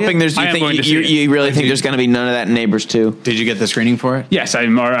 You're hoping there's. You really think there's going to be none of that in Neighbors 2? Did you get the screening for it? Yes, I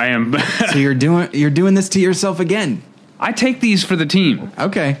am. So you're doing this to yourself again. I take these for the team.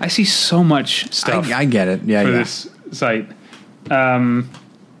 Okay. I see so much stuff. I get it. Yeah, for this site.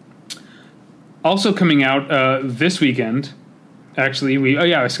 Also coming out this weekend. Actually,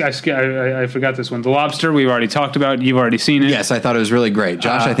 I forgot this one. The Lobster, we've already talked about. You've already seen it. Yes, I thought it was really great.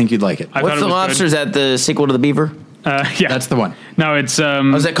 Josh, I think you'd like it. What's The Lobster? Is that the sequel to The Beaver? Yeah. That's the one. No, it's...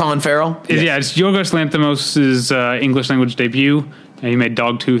 is that Colin Farrell? Yes. Yeah, it's Yorgos Lanthimos' English language debut. He made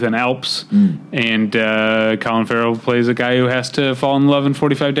Dogtooth and Alps. And Colin Farrell plays a guy who has to fall in love in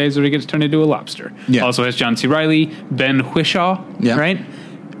 45 days or he gets turned into a lobster. Yeah. Also has John C. Reilly, Ben Whishaw, right?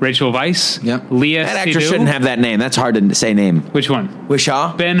 Rachel Weisz, Leah That actor Seydoux. shouldn't have that name. That's hard to say name. Which one?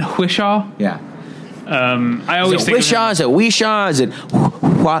 Whishaw? Ben Whishaw? Yeah. I always Is it think Wishaw? Is it Weeshaw? Is it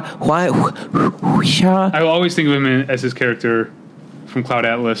why Weeshaw? I always think of him as his character from Cloud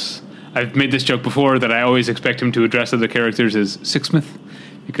Atlas. I've made this joke before that I always expect him to address other characters as Sixsmith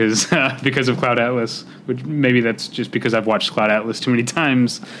because of Cloud Atlas. Which maybe that's just because I've watched Cloud Atlas too many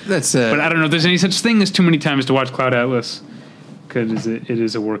times. But I don't know if there's any such thing as too many times to watch Cloud Atlas because it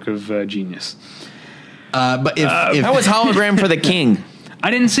is a work of genius. But if That was Hologram for the King. I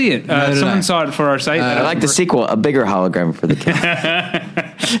didn't see it. Someone saw it for our site. I like the sequel, a bigger hologram for the King.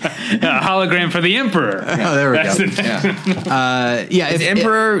 A hologram for the Emperor. Oh, there we That's go. Is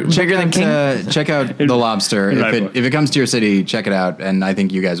Emperor bigger than King? Check out The Lobster. If it comes to your city, check it out, and I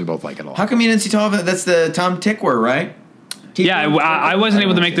think you guys would both like it a lot. How come you didn't see Tom? That's the Tom Tickwer, right? I wasn't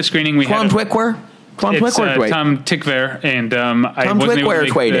able to make the screening. We Tom had Tickwer? Tom It's Tickwer. Tom Tickver, and I wasn't able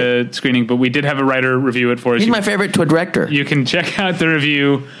to make the screening, but we did have a writer review it for us. He's my favorite director. You can check out the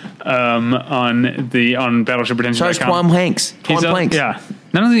review on Battleship Retention.com. Stars Tom Hanks. Yeah.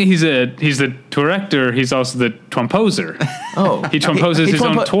 Not only he's the director, he's also the twomposer. Oh, he twomposes his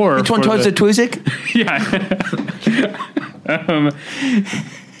own tour. He twomposes the Twizik? Yeah.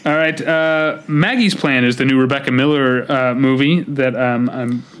 All right, Maggie's Plan is the new Rebecca Miller movie that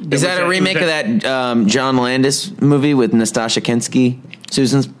Is that a remake of that John Landis movie with Nastasha Kinski?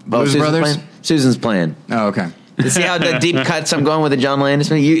 Susan's Brothers? Plan? Susan's Plan. Oh, okay. See how the deep cuts I'm going with the John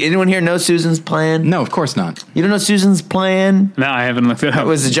Landis movie? Anyone here know Susan's Plan? No, of course not. You don't know Susan's Plan? No, I haven't looked it up. It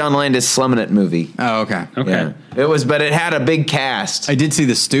was the John Landis Slumming It movie. Oh, okay. Okay. Yeah. It was, but it had a big cast. I did see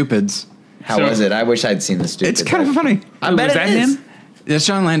The Stupids. How was it? I wish I'd seen The Stupids. It's kind of funny. I bet was it that is. him? It's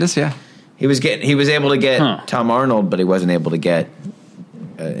John Landis, yeah. He was able to get Tom Arnold, but he wasn't able to get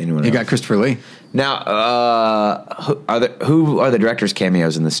anyone else. You got Christopher Lee. Now, who are the directors'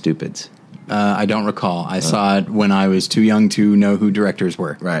 cameos in The Stupids? I don't recall. I saw it when I was too young to know who directors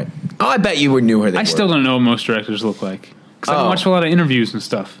were. Right. Oh, I bet you knew who they were. I still don't know what most directors look like because I watch a lot of interviews and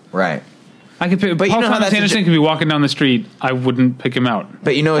stuff. Right. I could pick, But Paul you know how Thomas that's Anderson could be walking down the street. I wouldn't pick him out.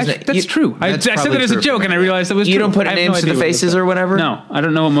 But you know, That's true. I said probably that as a true. joke, and I realized that was You true. don't put I have names no to the idea what it faces was. or whatever? No, I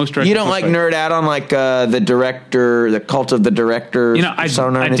don't know what most directors. You don't look like nerd out on like the director, the cult of the director. You know, I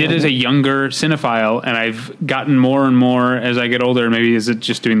did as a younger cinephile, and I've gotten more and more as I get older. Maybe is it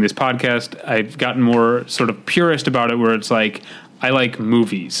just doing this podcast? I've gotten more sort of purist about it, where it's like I like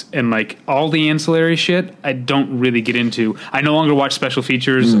movies and like all the ancillary shit. I don't really get into. I no longer watch special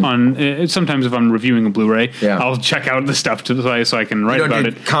features on. Sometimes if I'm reviewing a Blu-ray, I'll check out the stuff so I can write about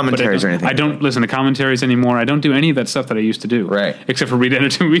it. Commentaries or anything. I don't listen to commentaries anymore. I don't do any of that stuff that I used to do. Right. Except for read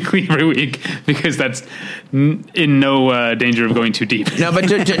Entertainment Weekly every week because that's in no danger of going too deep. No, but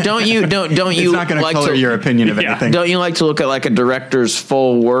don't you It's not going to color your opinion of anything. Don't you like to look at like a director's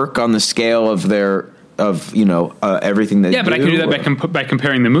full work on the scale of their everything they do? Yeah, but I can do that by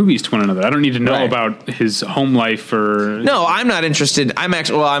comparing the movies to one another. I don't need to know about his home life or... No, I'm not interested.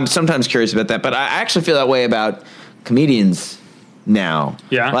 I'm sometimes curious about that, but I actually feel that way about comedians now.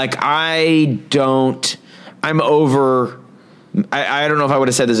 Yeah. Like, I'm over... I don't know if I would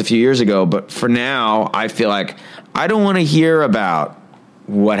have said this a few years ago, but for now, I feel like I don't want to hear about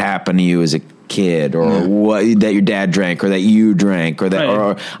what happened to you as a kid or what that your dad drank or that you drank or that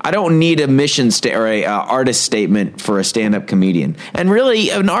or I don't need a mission or a artist statement for a stand-up comedian. And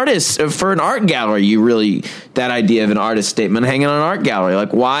really an artist for an art gallery, that idea of an artist statement hanging on an art gallery,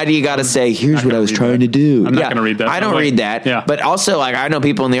 like why do you got to say here's what I was trying to do? I'm not going to read that. I don't read that. Yeah. But also like I know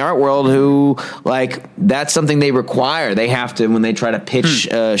people in the art world who like that's something they require. They have to when they try to pitch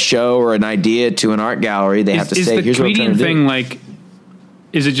a show or an idea to an art gallery, they have to say here's what I'm trying to do. Is the comedian thing like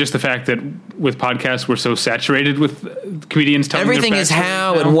is it just the fact that with podcasts we're so saturated with comedians telling everything their is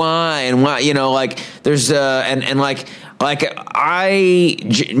how and why, you know, like there's and like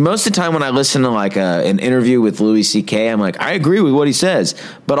most of the time when I listen to like an interview with Louis C.K., I'm like I agree with what he says,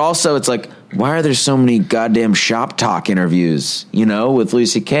 but also it's like why are there so many goddamn shop talk interviews, you know, with Louis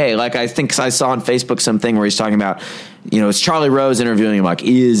C.K.? Like I think I saw on Facebook something where he's talking about, you know, it's Charlie Rose interviewing him like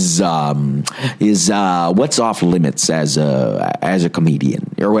is what's off limits as a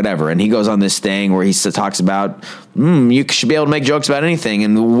comedian or whatever, and he goes on this thing where he talks about you should be able to make jokes about anything,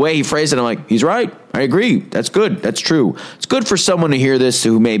 and the way he phrased it, I'm like he's right. I agree. That's good. That's true. It's good for someone to hear this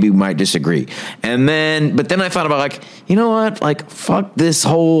who maybe might disagree. But then I thought about like, you know what? Like, fuck this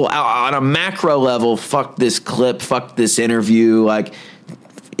whole, on a macro level, fuck this clip, fuck this interview. Like,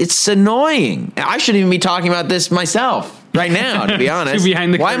 it's annoying. I shouldn't even be talking about this myself right now, to be honest.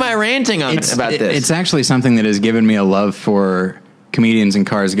 Why am I ranting about this? It's actually something that has given me a love for comedians in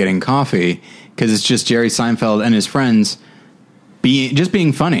cars getting coffee because it's just Jerry Seinfeld and his friends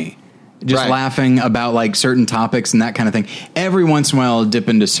being funny. just laughing about like certain topics and that kind of thing. Every once in a while, I'll dip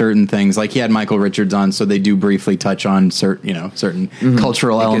into certain things. Like he had Michael Richards on, so they do briefly touch on certain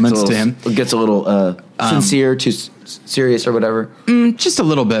cultural elements to him. It gets a little sincere, too serious or whatever. Just a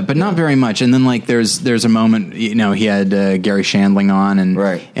little bit, but not very much. And then like there's a moment, he had Gary Shandling on,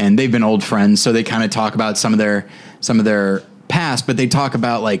 and they've been old friends, so they kind of talk about some of their past, but they talk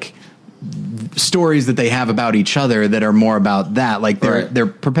about like stories that they have about each other that are more about that. Like they're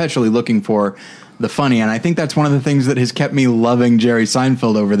perpetually looking for the funny. And I think that's one of the things that has kept me loving Jerry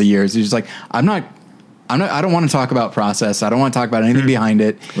Seinfeld over the years. He's just like, I don't want to talk about process. I don't want to talk about anything behind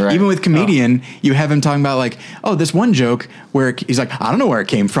it. Right. Even with comedian, you have him talking about like, this one joke where he's like, I don't know where it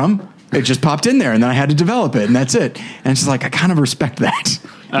came from. It just popped in there and then I had to develop it and that's it. And it's just like, I kind of respect that.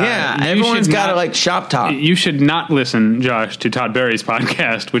 Everyone's got to like shop talk. You should not listen, Josh, to Todd Barry's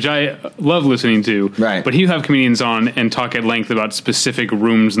podcast, which I love listening to. Right. But he'll have comedians on and talk at length about specific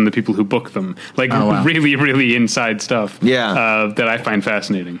rooms and the people who book them. Like really, really inside stuff. Yeah. That I find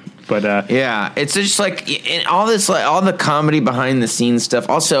fascinating. But it's just like all this, like all the comedy behind the scenes stuff.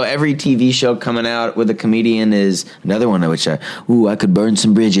 Also, every TV show coming out with a comedian is another one. Which I could burn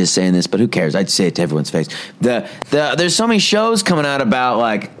some bridges saying this, but who cares? I'd say it to everyone's face. There's so many shows coming out about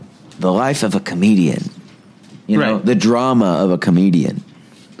like the life of a comedian. The drama of a comedian.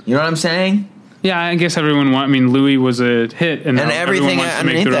 You know what I'm saying? Yeah, I guess everyone. Louis was a hit, and everything wants to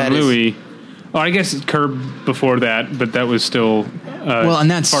make their own Louis. I guess Curb before that, but that was still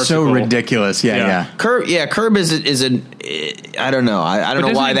and that's farcical. So ridiculous. Yeah. Curb is I don't know. I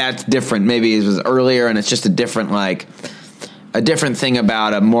don't know why that's different. Maybe it was earlier, and it's just a different thing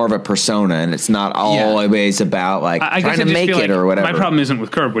about more of a persona, and it's not always about like trying to make it or whatever. My problem isn't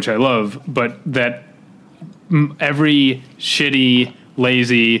with Curb, which I love, but that every shitty,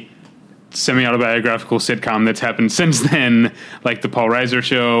 lazy, semi-autobiographical sitcom that's happened since then, like the Paul Reiser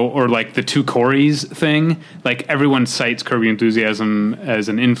Show or like the Two Coreys thing, like everyone cites Curb Your Enthusiasm as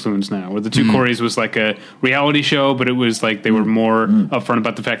an influence now, where the Two Coreys was like a reality show, but it was like they were more upfront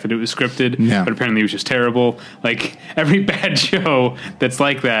about the fact that it was scripted, but apparently it was just terrible. Like every bad show that's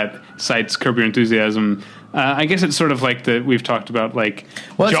like that cites Curb Your Enthusiasm. I guess it's sort of like we've talked about, like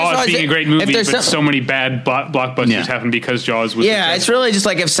Jaws being a great movie, but so many bad blockbusters happen because Jaws was. Yeah, it's really just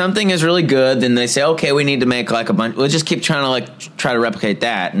like if something is really good, then they say, okay, we need to make like a bunch. We'll just keep trying to try to replicate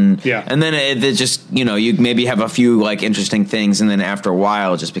that, and then it just you maybe have a few like interesting things, and then after a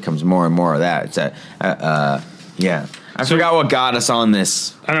while, it just becomes more and more of that. It's I forgot what got us on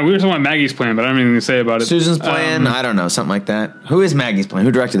this. I don't know. We were talking about Maggie's Plan, but I don't have anything to say about it. Susan's Plan. I don't know, something like that. Who is Maggie's Plan?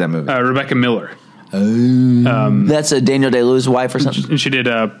 Who directed that movie? Rebecca Miller. That's a Daniel Day-Lewis wife or something. And she did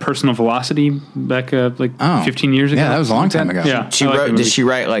Personal Velocity back 15 years ago. Yeah, that was a long time ago. Yeah, did she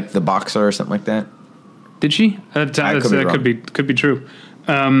write like The Boxer or something like that? Did she? That could be true.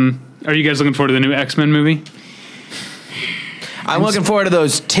 Are you guys looking forward to the new X-Men movie? I'm looking forward to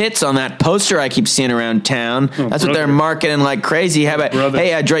those tits on that poster I keep seeing around town. That's what they're marketing like crazy. How about,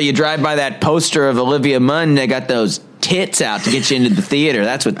 you drive by that poster of Olivia Munn, they got those tits out to get you into the theater.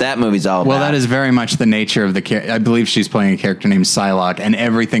 That's what that movie's all about. Well, that is very much the nature of the character. I believe she's playing a character named Psylocke, and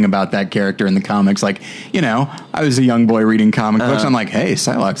everything about that character in the comics, like, I was a young boy reading comic books. I'm like, hey,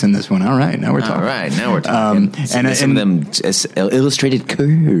 Psylocke's in this one. All right, now we're talking. And some of them illustrated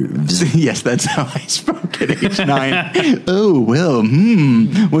curves. Yes, that's how I spoke at age 9. Oh, well,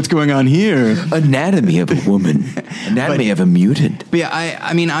 what's going on here? Anatomy of a woman. Anatomy of a mutant. But yeah,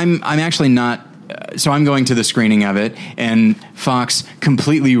 I'm actually not. So I'm going to the screening of it, and Fox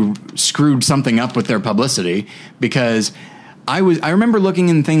completely screwed something up with their publicity, because I remember looking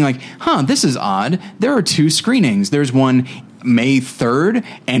and thinking like, this is odd. There are 2 screenings. There's one May 3rd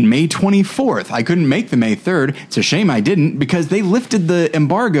and May 24th. I couldn't make the May 3rd. It's a shame I didn't, because they lifted the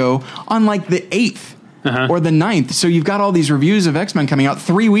embargo on like the 8th. Or the 9th. So you've got all these reviews of X-Men coming out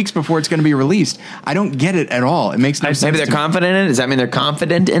 3 weeks before it's going to be released. I don't get it at all. It makes no sense. Maybe they're confident in it? Does that mean they're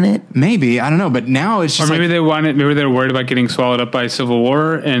confident in it? Maybe. I don't know. But now it's just maybe they wanted. Maybe they're worried about getting swallowed up by Civil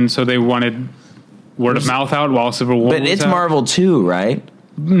War, and so they wanted word of mouth out while Civil War. But it's out. Marvel too, right?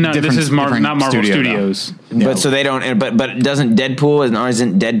 No, this is not Marvel Studios. But so they don't. But doesn't isn't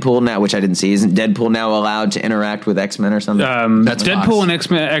Deadpool now? Which I didn't see. Isn't Deadpool now allowed to interact with X-Men or something? That's Deadpool Fox.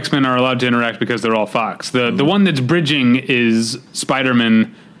 and X-Men are allowed to interact because they're all Fox. The one that's bridging is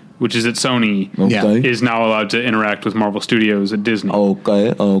Spider-Man, which is at Sony. Okay. Is now allowed to interact with Marvel Studios at Disney.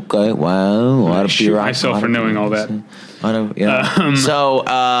 Okay. Wow. A lot of shoot myself for knowing all that.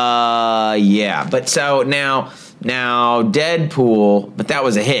 But so now Deadpool, but that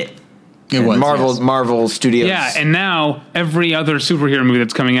was a hit. It was Marvel Studios. Yeah, and now every other superhero movie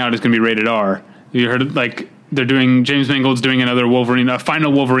that's coming out is going to be rated R. Have you heard of, like, James Mangold's doing another Wolverine, a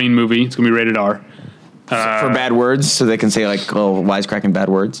final Wolverine movie. It's going to be rated R. For bad words, so they can say like wisecracking bad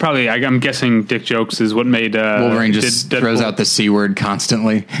words. Probably, I'm guessing dick jokes is what made Wolverine just throws out the C word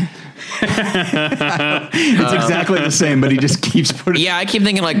constantly. It's exactly the same, but he just keeps putting. Yeah, I keep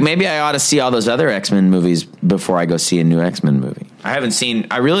thinking like maybe I ought to see all those other X-Men movies before I go see a new X-Men movie. I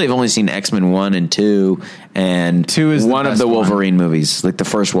really have only seen X-Men 1 and 2, and 2 is one of the Wolverine movies, like the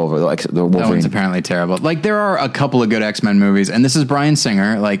first Wolverine. Like the Wolverine. That one's apparently terrible. Like there are a couple of good X-Men movies, and this is Bryan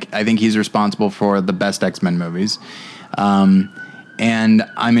Singer. Like I think he's responsible for the best X-Men movies, and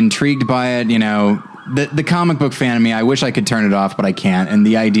I'm intrigued by it. You know, the comic book fan of me, I wish I could turn it off, but I can't. And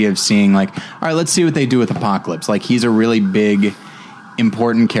the idea of seeing like, all right, let's see what they do with Apocalypse. Like he's a really big,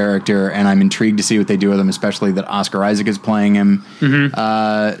 important character, and I'm intrigued to see what they do with him, especially that Oscar Isaac is playing him.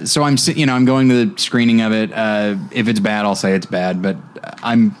 Mm-hmm. So I'm going to the screening of it. If it's bad, I'll say it's bad, but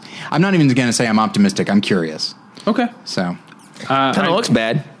I'm not even going to say I'm optimistic. I'm curious. Okay. So kind of looks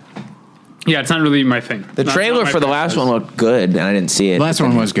bad. Yeah, it's not really my thing. The trailer for the last one looked good, and I didn't see it. The last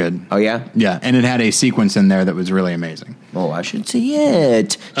one was good. Oh, yeah? Yeah, and it had a sequence in there that was really amazing. Oh, I should see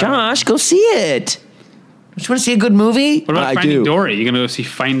it. Josh, go see it. Just want to see a good movie? What about Finding Dory? You going to go see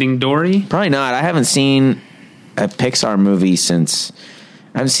Finding Dory? Probably not. I haven't seen a Pixar movie since...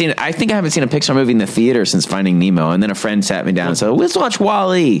 I think I haven't seen a Pixar movie in the theater since Finding Nemo, and then a friend sat me down and said, let's watch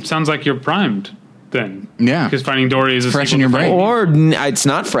WALL-E. Sounds like you're primed. Then, yeah, because Finding Dory is a fresh in your brain, or it's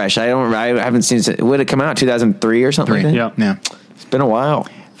not fresh. I haven't seen it. Would it come out 2003 or something? Like that? Yeah. It's been a while.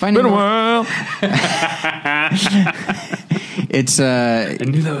 It's I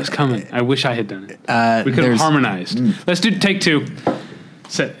knew that was coming. I wish I had done it. We could have harmonized. Let's do take two.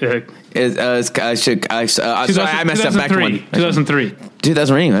 I messed up back to one. 2003.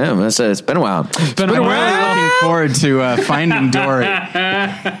 2003. Yeah, it's been a while. It's been a while. I'm really looking forward to Finding Dory.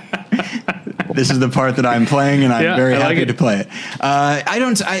 This is the part that I'm playing, and I'm very happy to play it.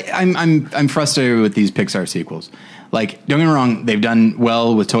 I'm frustrated with these Pixar sequels. Like, don't get me wrong, they've done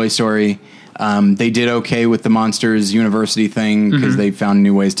well with Toy Story. They did okay with the Monsters University thing because they found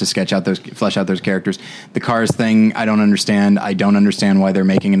new ways to flesh out those characters. The Cars thing, I don't understand. I don't understand why they're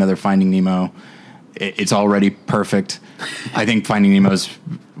making another Finding Nemo. It's already perfect. I think Finding Nemo is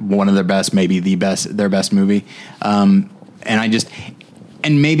one of their best, maybe their best movie.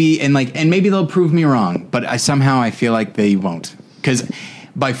 Maybe they'll prove me wrong, but I feel like they won't, because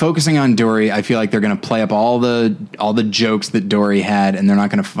by focusing on Dory, I feel like they're going to play up all the jokes that Dory had, and they're not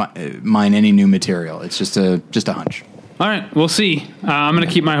going to mine any new material. It's just a hunch. All right, we'll see. I'm going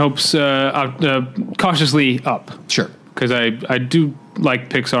to keep my hopes cautiously up. Sure, because I do like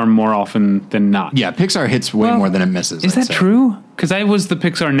Pixar more often than not. Yeah, Pixar hits way more than it misses. Is that true? Because I was the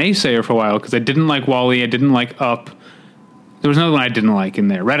Pixar naysayer for a while, because I didn't like WALL-E, I didn't like Up. There was another one I didn't like in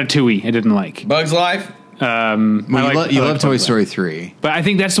there. Ratatouille, I didn't like. Bugs Life? You love Toy Story 3. But I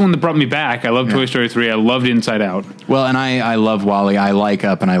think that's the one that brought me back. I love Toy Story 3. I loved Inside Out. Well, and I love WALL-E. I like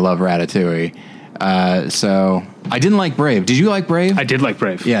Up, and I love Ratatouille. So I didn't like Brave. Did you like Brave? I did like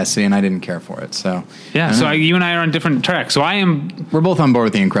Brave. Yeah, see, and I didn't care for it. So yeah, so you and I are on different tracks. So we're both on board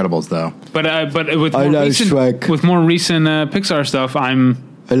with The Incredibles, though. But with more recent Pixar stuff, I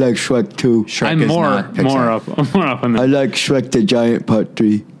like Shrek 2. I'm more up on that. I like Shrek the Giant Part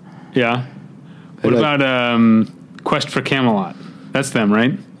 3. Yeah. What about Quest for Camelot? That's them,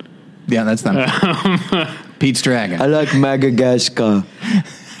 right? Yeah, that's them. Pete's Dragon. I like Madagascar.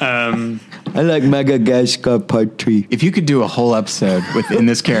 I like Madagascar Part 3. If you could do a whole episode within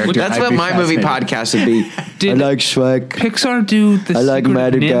this character, that's what my movie podcast would be. I like Shrek. Pixar do the I like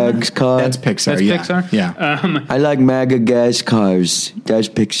Madagascar. That's Pixar. That's Pixar? Yeah. I like Madagascars. That's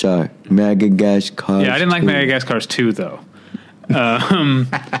Pixar. Madagascar. Yeah, I didn't like Madagascar's 2, though.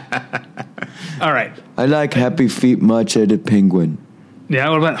 All right. I like Happy Feet Matcha the Penguin. Yeah,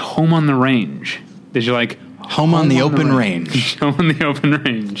 what about Home on the Range? Did you like Home on the Open Range? Home on the Open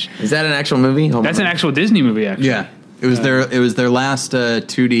Range. Is that an actual movie? That's an actual Disney movie, actually. Yeah. It was their last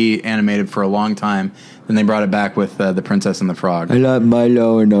 2D animated for a long time. Then they brought it back with The Princess and the Frog. I like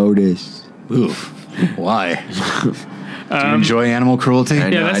Milo and Otis. Oof. Why? Do you enjoy animal cruelty?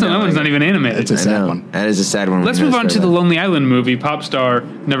 Yeah, that one's not even animated. It's a sad one. That is a sad one. Let's move on to the Lonely Island movie, Pop Star,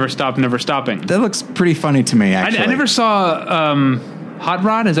 Never Stop, Never Stopping. That looks pretty funny to me, actually. I never saw Hot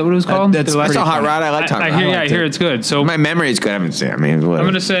Rod. Is that what it was called? I saw Hot Rod. I liked Hot Rod. I hear it's good. So my memory is good. I haven't seen it. I mean, whatever. I'm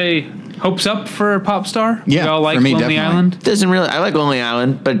going to say hopes up for Pop Star. Yeah, y'all like for me, Lonely definitely. Island? Doesn't really. I like Lonely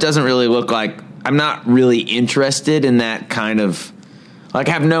Island, but it doesn't really look like. I'm not really interested in that kind of. Like,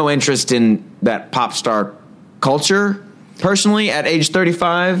 I have no interest in that pop star culture. personally at age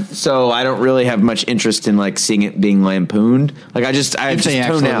 35, so I don't really have much interest in like seeing it being lampooned. Like I If just they tune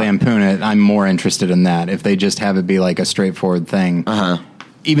actually out. lampoon it, I'm more interested in that. If they just have it be like a straightforward thing,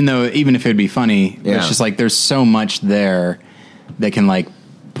 even if it'd be funny, it's just like there's so much there that can like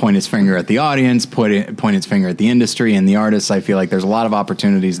point its finger at the audience, point its finger at the industry and the artists. I feel like there's a lot of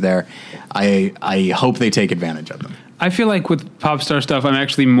opportunities there. I hope they take advantage of them. I feel like with pop star stuff, I'm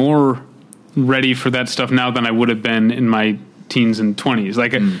actually more ready for that stuff now than I would have been in my teens and 20s.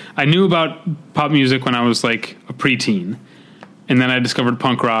 Like I knew about pop music when I was like a preteen, and then I discovered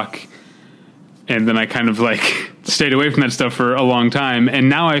punk rock, and then I kind of like stayed away from that stuff for a long time. And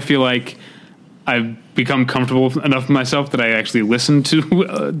now I feel like I've become comfortable enough with myself that I actually listen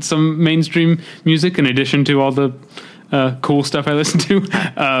to some mainstream music in addition to all the cool stuff I listen to.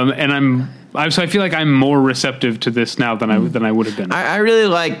 So I feel like I'm more receptive to this now than I would have been. I really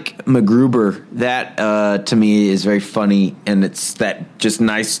like MacGruber. That to me is very funny, and it's that just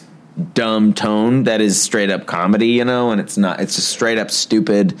nice dumb tone that is straight up comedy, you know, and it's not. It's a straight up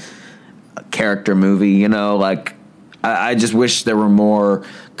stupid character movie, you know. Like I just wish there were more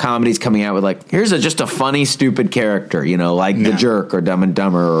comedies coming out with like here's just a funny stupid character, you know, like The Jerk or Dumb and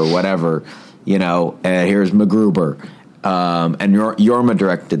Dumber or whatever, you know. Here's MacGruber. And Yorma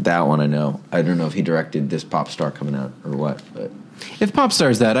directed that one. I don't know if he directed this Pop Star coming out or what, but If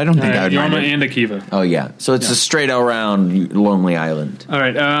Popstar's that, I don't think I would mind Yorma it. and Akiva. oh yeah, so it's a straight around Lonely Island. All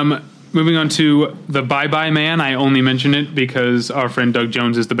right. Moving on to the Bye Bye Man. I only mention it because our friend Doug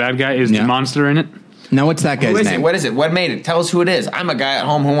Jones is the bad guy. Is the monster in it? Now, what's that guy's Who is name? it? What is it? What made it? Tell us who it is. I'm a guy at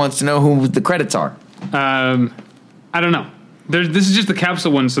home who wants to know who the credits are. I don't know. This is just the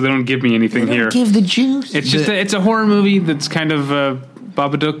capsule one, so they don't give me anything here. Give the juice. It's just it's a horror movie that's kind of a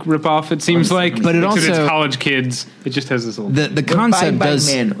Babadook ripoff. It seems like, But it except also- it's college kids. It just has this little. The concept does.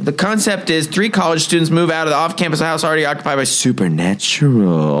 The concept is 3 college students move out of the off-campus house already occupied by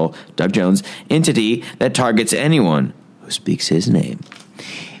supernatural Doug Jones entity that targets anyone who speaks his name.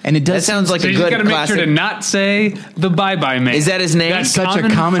 And it That does sounds like so a you just good got to make classic. sure to not say the Bye Bye Man. Is that his name? That's Such a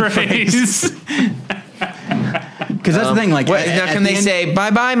common phrase. because that's the thing. Like, What, now can they say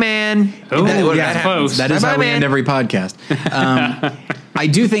 "bye bye, man"? Oh, That- yeah, that close. That is Bye-bye, how we man. end every podcast. I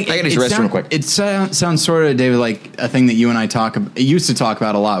do think I gotta use the restroom real quick. It sounds sort of, David, like a thing that you and I used to talk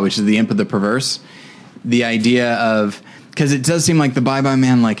about a lot, which is the imp of the perverse. The idea of, because it does seem like the Bye Bye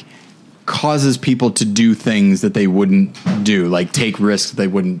Man like causes people to do things that they wouldn't do, like take risks they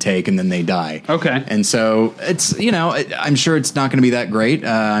wouldn't take, and then they die. Okay. And so it's, I'm sure it's not going to be that great.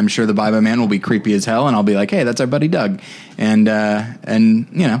 I'm sure the Bye Bye Man will be creepy as hell, and I'll be like, hey, that's our buddy Doug. And I'm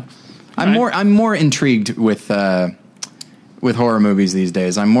more intrigued with horror movies these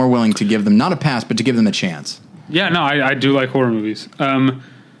days. I'm more willing to give them not a pass, but to give them a chance. Yeah, no, I do like horror movies.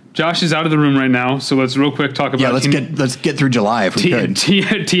 Josh is out of the room right now, so let's real quick talk about. Yeah, let's get through July if we could.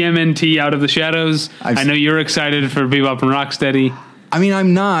 TMNT Out of the Shadows. I know you're excited for Bebop and Rocksteady. I mean,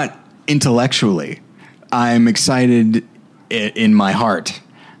 I'm not intellectually. I'm excited in my heart,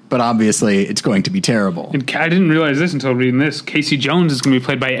 but obviously it's going to be terrible. And I didn't realize this until reading this. Casey Jones is going to be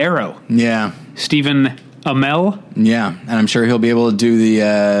played by Arrow. Yeah. Stephen Amell. Yeah, and I'm sure he'll be able to do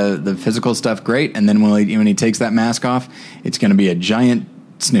the physical stuff great, and then when he takes that mask off, it's going to be a giant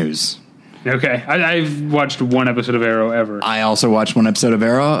snooze. Okay, I've watched one episode of Arrow ever. I also watched one episode of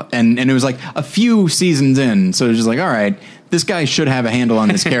Arrow, and it was like a few seasons in, so it was just like, all right, this guy should have a handle on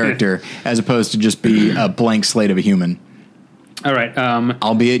this character, as opposed to just be a blank slate of a human. All right.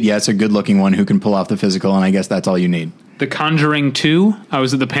 Albeit, yes, a good-looking one who can pull off the physical, and I guess that's all you need. The Conjuring 2. I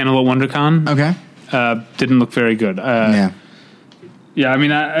was at the panel at WonderCon. Okay. Didn't look very good. Yeah. Yeah, I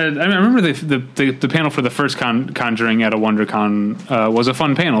mean, I remember the panel for the first Conjuring at a WonderCon was a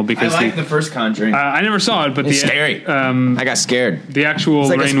fun panel because the first Conjuring. I never saw it, but It's scary. I got scared. The actual It's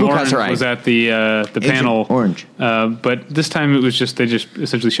like a Lorraine spook Warren house ride. was at the panel. Orange. But this time it was they just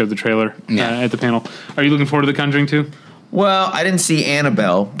essentially showed the trailer at the panel. Are you looking forward to the Conjuring 2? Well, I didn't see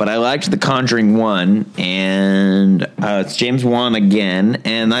Annabelle, but I liked The Conjuring 1, and it's James Wan again,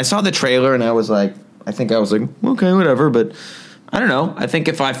 and I saw the trailer, and I was like, okay, whatever, but I don't know. I think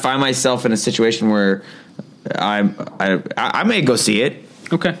if I find myself in a situation where I may go see it.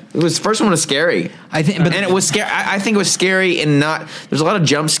 Okay. It was, first one was scary. I think, And it was scary. I think it was scary and not, there's a lot of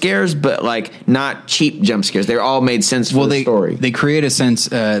jump scares, but like not cheap jump scares. They all made sense for the story. They create a sense,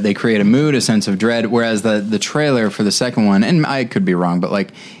 they create a mood, a sense of dread, whereas the trailer for the second one, and I could be wrong, but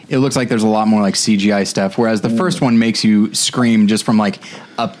like it looks like there's a lot more like CGI stuff, whereas the first one makes you scream just from like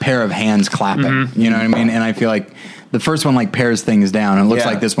a pair of hands clapping. Mm-hmm. You know what I mean? And I feel like the first one like pares things down, and it looks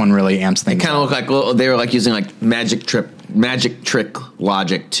Yeah. like this one really amps things Kind up. of looked like they were like using like magic trick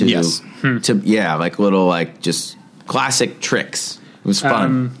logic to Yes. to like little like just classic tricks. It was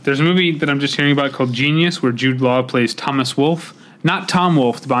fun. There's a movie that I'm just hearing about called Genius, where Jude Law plays Thomas Wolfe. Not Tom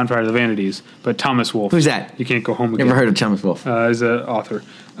Wolfe, the Bonfire of the Vanities, but Thomas Wolfe. Who's that? You Can't Go Home Again. Never heard of Thomas Wolfe. As an author.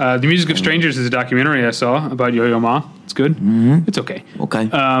 The Music of Strangers is a documentary I saw about Yo-Yo Ma. It's good. Mm-hmm. It's okay.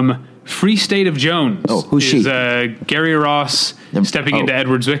 Okay. Free State of Jones. Oh, who's is, she? Gary Ross stepping into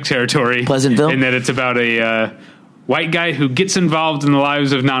Edward Zwick territory. Pleasantville? In that it's about a white guy who gets involved in the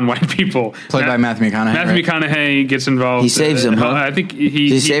lives of non-white people. Played by Matthew McConaughey. Matthew McConaughey gets involved. He saves him, huh? I think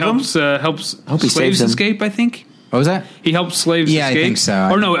he save helps, helps slaves escape, I think. What was that? He helps slaves escape. Yeah, I think so.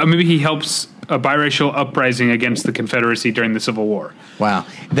 Or no, maybe he helps a biracial uprising against the Confederacy during the Civil War. Wow.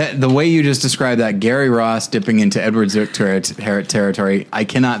 The way you just described that, Gary Ross dipping into Edward Zwick territory, I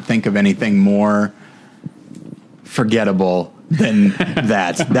cannot think of anything more forgettable than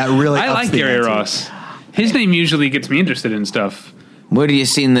that. That really I like Gary Ross. His name usually gets me interested in stuff. What have you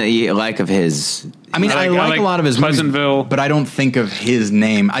seen that you like of his? I mean, I like a lot of his Pleasantville, movies, but I don't think of his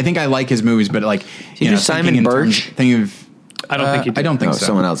name. I think I like his movies, but like, Simon Birch? I don't think he did. I don't think so.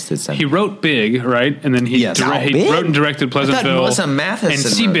 Someone else did Simon. He wrote Big, right? And then he, Yes. he wrote and directed Pleasantville. Melissa Matheson and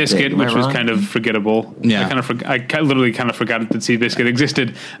wrote Big. Seabiscuit, Am I which was wrong? kind of forgettable. Yeah. I literally kind of forgot that Seabiscuit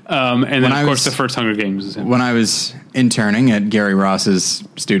existed. And then, of course, the first Hunger Games is him. When I was interning at Gary Ross's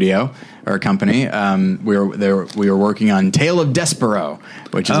studio or company, we were working on Tale of Despero,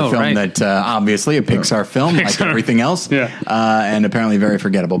 which is a film that obviously a Pixar film, like everything else, and apparently very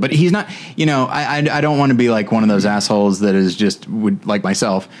forgettable. But he's not, I don't want to be like one of those assholes that is just like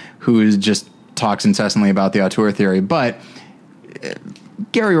myself, who is just talks incessantly about the auteur theory. But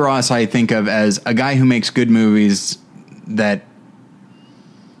Gary Ross, I think of as a guy who makes good movies that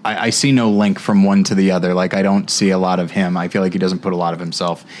I see no link from one to the other. Like, I don't see a lot of him. I feel like he doesn't put a lot of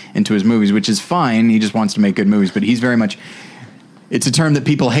himself into his movies, which is fine. He just wants to make good movies. But he's very much... It's a term that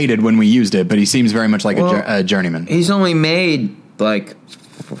people hated when we used it, but he seems very much like a journeyman. He's only made, like,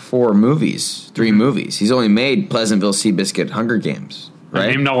 3 movies. He's only made Pleasantville, Seabiscuit, Hunger Games, right?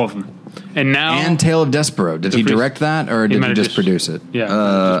 I named all of them. And now... And Tale of Despero. Did he direct that, or did he just produce it? Yeah.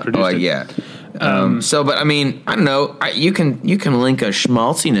 Just produced it. Yeah. But I mean, I don't know. You can link a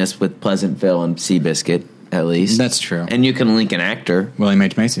schmaltziness with Pleasantville and Seabiscuit, at least. That's true. And you can link an actor. William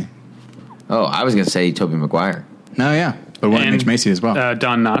H. Macy. Oh, I was going to say Tobey Maguire. No, yeah. But William H. Macy as well.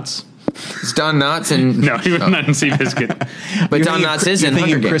 Don Knotts. It's Don Knotts and... No, he was not in Seabiscuit. But Don Knotts is in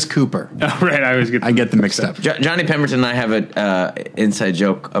Hunger Games. Chris Cooper. Oh, right. I get them mixed up. Johnny Pemberton and I have an inside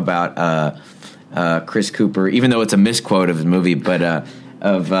joke about Chris Cooper, even though it's a misquote of his movie, but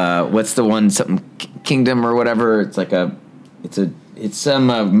what's the one, something Kingdom or whatever? It's like it's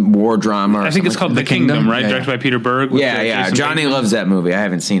some war drama. Or I think it's called The Kingdom, right? Directed by Peter Berg. Yeah. Johnny loves that movie. I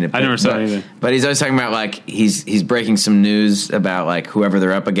haven't seen it. I never saw it either. But he's always talking about, like, he's breaking some news about, like, whoever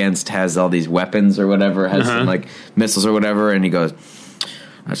they're up against has all these weapons or whatever, has some, like, missiles or whatever, and he goes,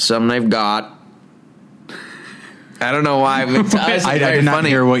 that's something they've got. I don't know why. I did not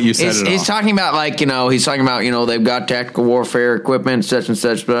hear what you said at all. He's talking about, like, they've got tactical warfare equipment, such and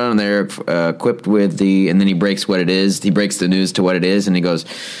such, and they're equipped with and then he breaks what it is. He breaks the news to what it is, and he goes,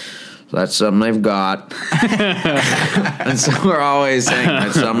 that's something they've got. And so we're always saying,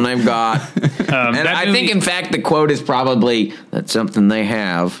 that's something they've got. And I think, in fact, the quote is probably, that's something they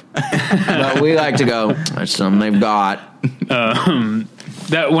have. But we like to go, that's something they've got.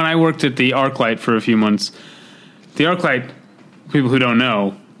 That when I worked at the ArcLight for a few months, the ArcLight, people who don't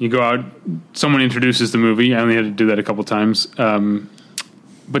know, you go out, someone introduces the movie. I only had to do that a couple times.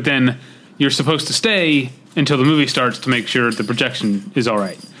 But then you're supposed to stay until the movie starts to make sure the projection is all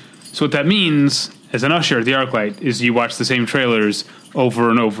right. So what that means, as an usher at the ArcLight, is you watch the same trailers over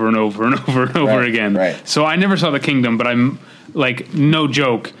and over and over and over and over again. Right. So I never saw The Kingdom, but I'm, like, no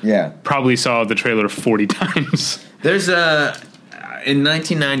joke, probably saw the trailer 40 times. There's in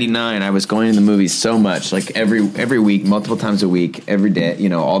 1999, I was going to the movies so much, like every week, multiple times a week, every day,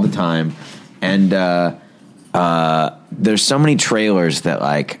 all the time. And there's so many trailers that,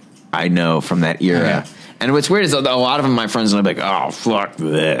 like, I know from that era. Yeah. And what's weird is a lot of them, my friends, will be like, oh, fuck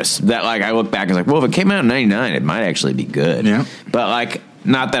this. That, like, I look back and it's like, well, if it came out in 99, it might actually be good. Yeah. But, like,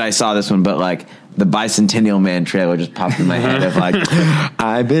 not that I saw this one, but, like, the Bicentennial Man trailer just popped in my head of, like,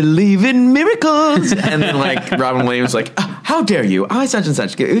 I believe in miracles. And then, like, Robin Williams, like, how dare you? I such and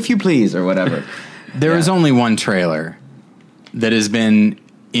such, if you please, or whatever. There is only one trailer that has been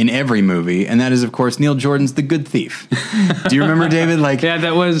in every movie, and that is, of course, Neil Jordan's The Good Thief. Do you remember, David? Like, yeah,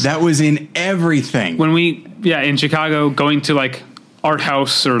 that was in everything. When we, in Chicago, going to, like, art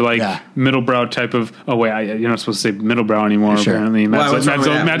house or like middlebrow type of. Oh wait, you're not supposed to say middlebrow anymore. Sure. Apparently, Matt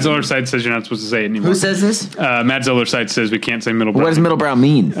Zoller's site says you're not supposed to say it anymore. Who says this? Matt Zoller's site says we can't say middlebrow. What does middlebrow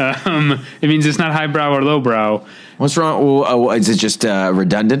mean? It means it's not highbrow or lowbrow. What's wrong? Is it just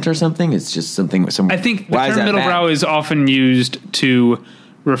redundant or something? It's just something. I think the term middlebrow is often used to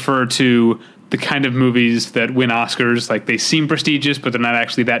refer to the kind of movies that win Oscars. Like they seem prestigious, but they're not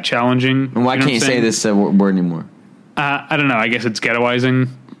actually that challenging. And why can't you say this word anymore? I don't know. I guess it's ghettoizing.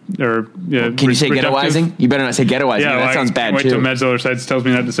 Or can you say ghettoizing? You better not say ghettoizing. Yeah, that sounds bad wait too. Till Matt Zoller Sites tells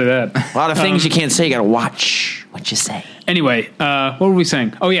me not to say that. A lot of things you can't say. You got to watch what you say. Anyway, what were we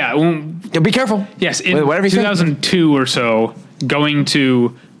saying? Oh yeah, be careful. Yes, in 2002 or so, going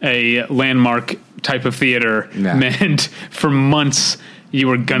to a landmark type of theater meant for months you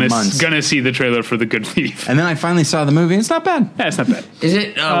were gonna see the trailer for The Good Thief. And then I finally saw the movie. It's not bad. Yeah, it's not bad. Is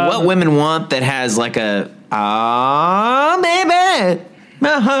it What Women Want that has like a baby,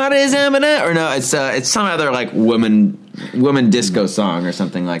 my heart is imminent, or no? It's some other like woman disco song or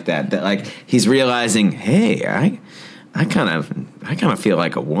something like that. That like he's realizing, hey, I kind of feel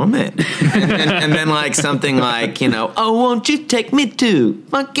like a woman, and then like something like oh, won't you take me to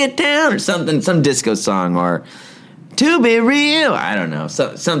Funky Town or something, some disco song or To Be Real. I don't know,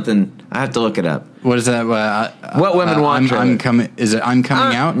 something. I have to look it up. What is that? What Women Want? I'm coming. Is it I'm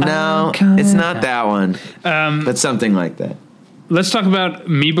coming out? No, it's not that one. But something like that. Let's talk about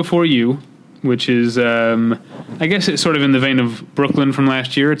Me Before You, which is, I guess it's sort of in the vein of Brooklyn from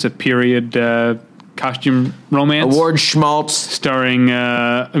last year. It's a period costume romance. Award schmaltz. Starring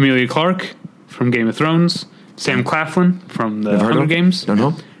Emilia Clarke from Game of Thrones, Sam Claflin from the Hunger Games. Don't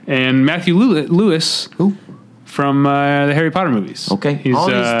know. And Matthew Lewis. Who? From the Harry Potter movies. Okay. He's all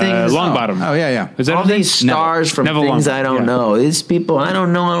these things. Longbottom. Oh, yeah. Is that all these stars from things I don't know. These people, I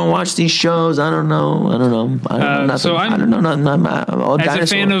don't know. I don't watch these shows. I don't know. I don't know nothing. So I don't know nothing. I'm as a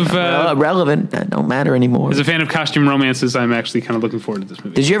fan of... irrelevant. That don't matter anymore. As a fan of costume romances, I'm actually kind of looking forward to this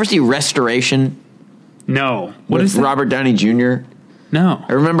movie. Did you ever see Restoration? No. What is that? Robert Downey Jr.? No.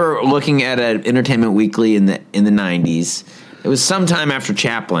 I remember looking at an Entertainment Weekly in the 90s. It was sometime after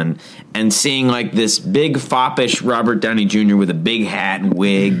Chaplin, and seeing like this big foppish Robert Downey Jr. with a big hat and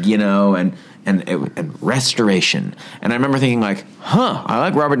wig, and Restoration. And I remember thinking like, I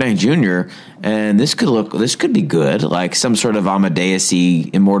like Robert Downey Jr. and this could be good, like some sort of Amadeus-y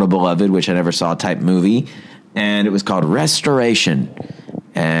Immortal Beloved, which I never saw type movie. And it was called Restoration.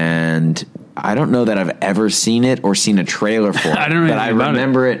 And I don't know that I've ever seen it or seen a trailer for it. I don't know, but I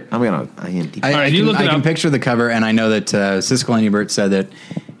remember it. I'm gonna IMDb. I can picture the cover, and I know that Siskel and Ebert said that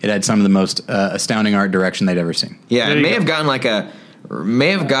it had some of the most astounding art direction they'd ever seen. Yeah, it may have gotten like a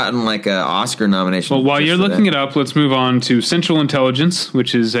Oscar nomination. Well, while you're looking it up, let's move on to Central Intelligence,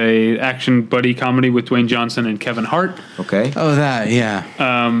 which is a action buddy comedy with Dwayne Johnson and Kevin Hart. Okay. Oh, that, yeah.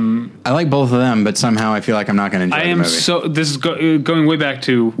 I like both of them, but somehow I feel like I'm not going to enjoy the movie. This is going way back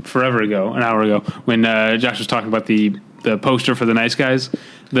to forever ago, an hour ago, when Josh was talking about the poster for The Nice Guys.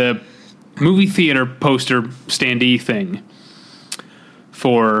 The movie theater poster standee thing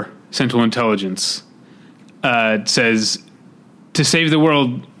for Central Intelligence says, to save the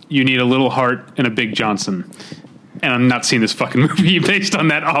world, you need a little heart and a big Johnson. And I'm not seeing this fucking movie based on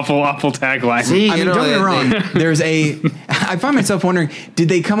that awful, awful tagline. See, I mean, don't get me wrong. I find myself wondering, did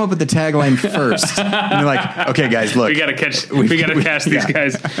they come up with the tagline first? And they're like, okay, guys, look. We got to cast these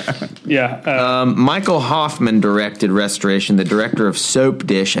guys. Yeah. Michael Hoffman directed Restoration, the director of Soap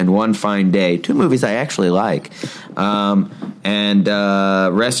Dish and One Fine Day, two movies I actually like. And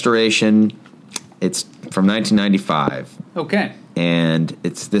Restoration, it's from 1995. Okay. And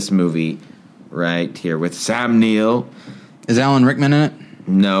it's this movie right here with Sam Neill. Is Alan Rickman in it?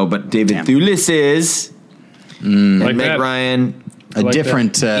 No, but David Thewlis is. And like Meg that. Ryan.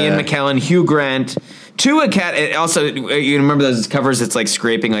 Different. Ian McKellen, Hugh Grant. Also, you remember those covers? It's like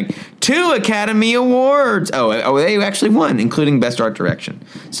scraping like 2 Academy Awards. Oh, they actually won, including Best Art Direction.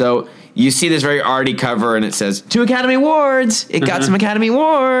 So you see this very arty cover, and it says 2 Academy Awards. It got some Academy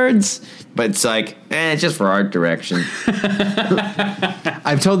Awards. But it's like, it's just for art direction.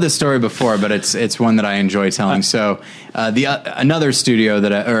 I've told this story before, but it's one that I enjoy telling. So another studio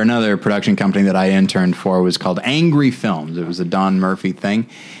another production company that I interned for was called Angry Films. It was a Don Murphy thing,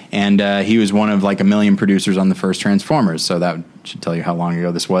 and he was one of like a million producers on the first Transformers. So that should tell you how long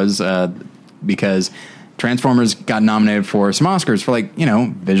ago this was, because Transformers got nominated for some Oscars for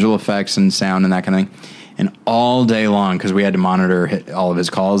visual effects and sound and that kind of thing. And all day long, because we had to monitor all of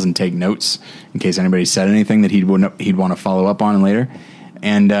his calls and take notes in case anybody said anything that he'd want to follow up on later.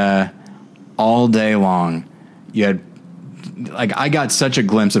 And all day long, you had I got such a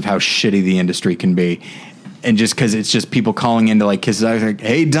glimpse of how shitty the industry can be. And just because it's just people calling in to like kiss his eyes, like,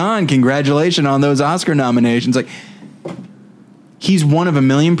 hey, Don, congratulations on those Oscar nominations. Like, he's one of a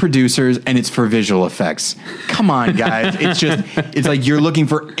million producers, and it's for visual effects. Come on, guys. It's like you're looking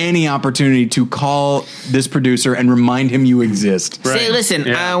for any opportunity to call this producer and remind him you exist. Right. Say, listen,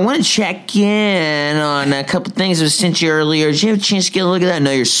 I want to check in on a couple things that was sent you earlier. Did you have a chance to get a look at that? I know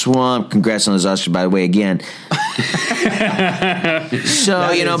you're swamped. Congrats on those Oscars, by the way, again.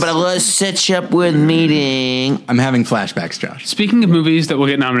 But let's set you up with a meeting. I'm having flashbacks, Josh. Speaking of movies that will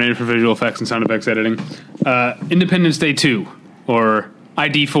get nominated for visual effects and sound effects editing, Independence Day 2. Or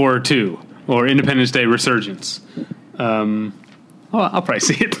ID4 2, or Independence Day Resurgence. I'll probably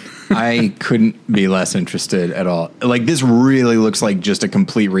see it. I couldn't be less interested at all. Like, this really looks like just a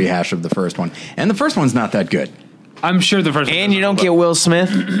complete rehash of the first one. And the first one's not that good. I'm sure the first one. And you don't get Will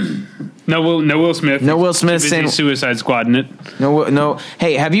Smith? No Will Smith. No Will Smith saying Suicide Squad in it. No.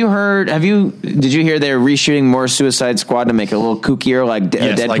 Hey, did you hear they're reshooting more Suicide Squad to make it a little kookier like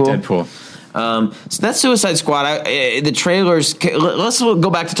Deadpool? Like Deadpool. So that's Suicide Squad. The trailers. Let's go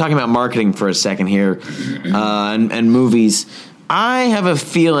back to talking about marketing for a second here, and movies. I have a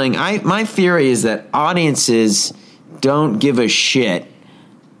feeling. My theory is that audiences don't give a shit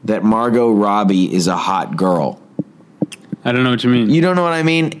that Margot Robbie is a hot girl. I don't know what you mean. You don't know what I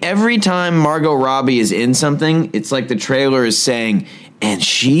mean? Every time Margot Robbie is in something, it's like the trailer is saying, and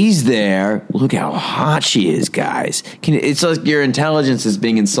she's there. Look how hot she is, guys. It's like your intelligence is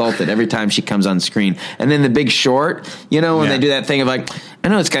being insulted every time she comes on screen. And then The Big Short, when they do that thing of like, I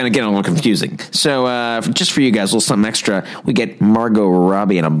know it's kind of getting a little confusing. So just for you guys, a little something extra, we get Margot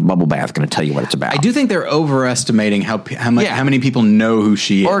Robbie in a bubble bath going to tell you what it's about. I do think they're overestimating how many people know who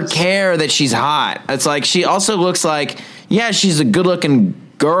she is. Or care that she's hot. It's like she also looks like, she's a good-looking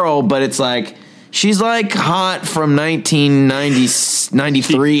girl, but it's like, she's like hot from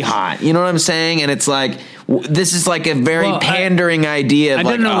 1993 hot. You know what I'm saying? And it's like, this is like a very pandering idea of I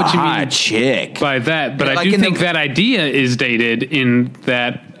like don't know what you mean chick. By that, but I like do think that idea is dated in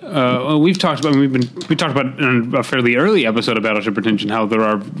that we talked about in a fairly early episode of Battleship Pretension how there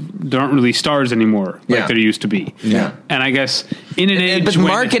aren't really stars anymore like there used to be. Yeah. And I guess in an age but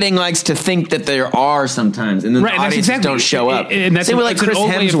marketing likes to think that there are sometimes, and then the audiences don't show up. And that's Same with like Chris an old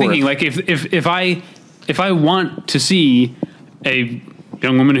way of Hemsworth. thinking. Like if I want to see a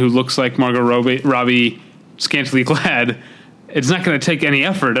young woman who looks like Margot Robbie scantily clad, it's not going to take any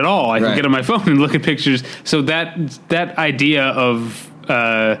effort at all. I can get on my phone and look at pictures. So that idea of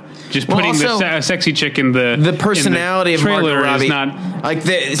just putting the sexy chick in the personality of trailer Margot Robbie is not like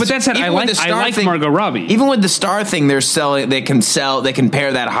the. But that's I like thing, Margot Robbie. Even with the star thing, they can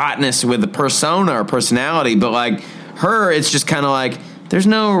pair that hotness with the persona or personality. But like her, it's just kind of like there's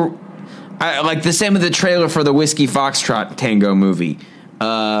no. Like the same with the trailer for the Whiskey Foxtrot Tango movie,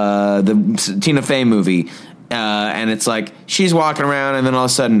 the Tina Fey movie, and it's like she's walking around, and then all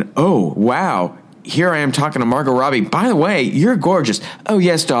of a sudden, oh wow. Here I am talking to Margot Robbie. By the way, you're gorgeous. Oh,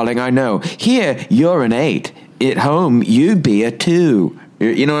 yes, darling, I know. Here, you're an 8. At home, you'd be a 2.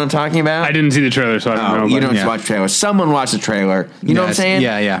 You know what I'm talking about? I didn't see the trailer, so I don't know. You don't watch the trailer. Someone watch the trailer. You know what I'm saying?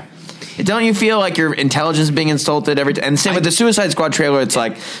 Yeah. Don't you feel like your intelligence is being insulted every time? And same with the Suicide Squad trailer. It's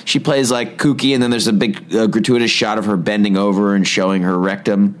like she plays like kooky, and then there's a big gratuitous shot of her bending over and showing her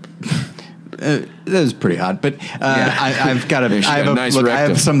rectum. That was pretty hot, but I've got I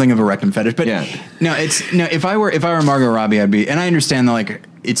have something of a rectum fetish, but if I were Margot Robbie, I'd be, and I understand that like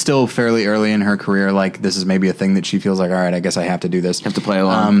it's still fairly early in her career, like this is maybe a thing that she feels like, all right, I guess I have to do this, have to play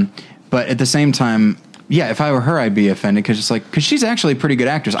along. But at the same time, if I were her, I'd be offended because she's actually a pretty good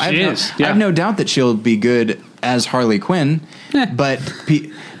actress. I have no doubt that she'll be good as Harley Quinn, but.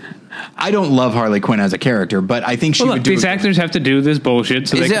 I don't love Harley Quinn as a character, but I think she would do. These actors have to do this bullshit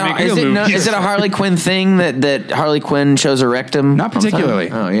so they can make real movies. Is it a Harley Quinn thing that Harley Quinn shows her rectum? Not particularly.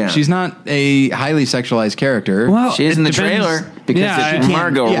 Oh yeah, she's not a highly sexualized character. Well, she is in the trailer because it's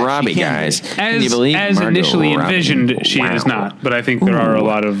Margot Robbie, guys. Can you believe as Margot initially Robbie? Envisioned, she is not. But I think there are a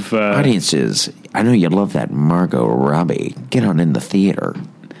lot of audiences. I know you love that Margot Robbie. Get on in the theater.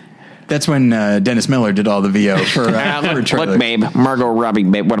 That's when Dennis Miller did all the VO for look, babe, Margot Robbie,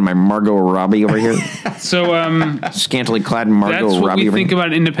 babe. What am I, Margot Robbie over here? So, scantily clad Margot Robbie. That's what we think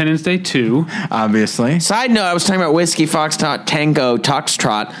about Independence Day 2. Obviously. Side note, I was talking about Whiskey Foxtrot Tango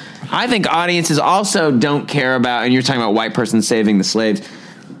Toxtrot. I think audiences also don't care about, and you're talking about white person saving the slaves.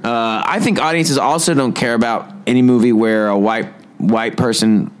 I think audiences also don't care about any movie where a white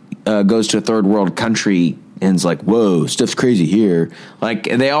person goes to a third world country and it's like, whoa, stuff's crazy here. Like,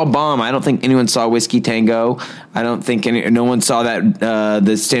 they all bomb. I don't think anyone saw Whiskey Tango. I don't think no one saw that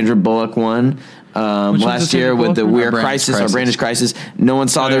the Sandra Bullock one. last year with the Weird Crisis or Brandish Crisis. No one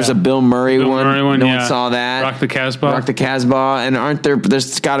saw. There's a Bill Murray one. No one saw that. Rock the Casbah. And aren't there?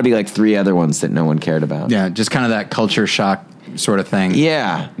 There's got to be like 3 other ones that no one cared about. Yeah, just kind of that culture shock sort of thing.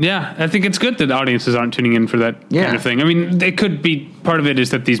 Yeah. I think it's good that audiences aren't tuning in for that kind of thing. I mean, it could be part of it is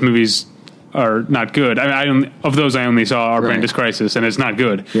that these movies are not good. I of those I only saw Our Brandish Crisis, and it's not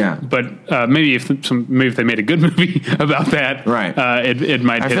good. Yeah, but maybe if they made a good movie about that, it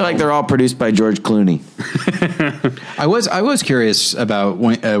might. I feel like they're all produced by George Clooney. I was curious about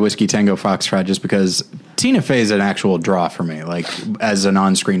Whiskey Tango Foxtrot just because Tina Fey is an actual draw for me. Like as an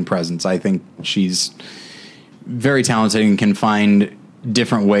on-screen presence, I think she's very talented and can find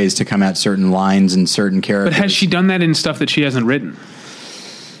different ways to come at certain lines and certain characters. But has she done that in stuff that she hasn't written?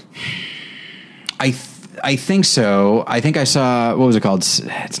 I think so. I think I saw, what was it called?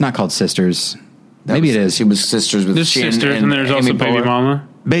 It's not called Sisters. Maybe it is. She was sisters with Sisters, and there's Amy also Poehler. Baby Mama.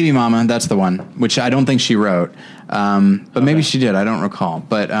 Baby Mama, that's the one, which I don't think she wrote. But maybe she did. I don't recall.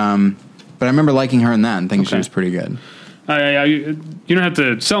 But I remember liking her in that and thinking she was pretty good. You don't have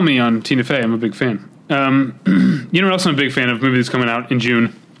to sell me on Tina Fey. I'm a big fan. You know what else I'm a big fan of? A movie that's coming out in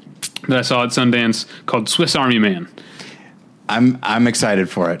June that I saw at Sundance called Swiss Army Man. I'm excited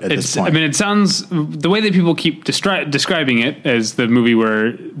for it at this point. I mean, it sounds, the way that people keep describing it as the movie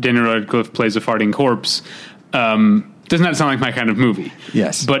where Daniel Radcliffe plays a farting corpse, does not sound like my kind of movie.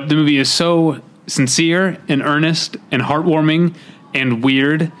 Yes. But the movie is so sincere and earnest and heartwarming and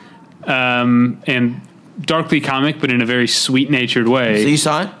weird, and darkly comic, but in a very sweet-natured way. So you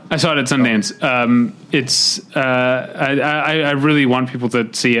saw it? I saw it at Sundance. I really want people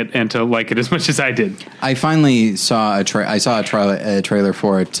to see it and to like it as much as I did. I finally saw a trailer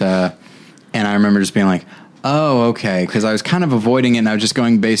for it, and I remember just being like, "Oh, okay," because I was kind of avoiding it, and I was just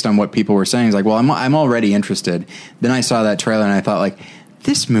going based on what people were saying. It's like, well, I'm already interested. Then I saw that trailer, and I thought, like,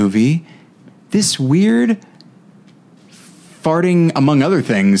 this movie, this weird farting, among other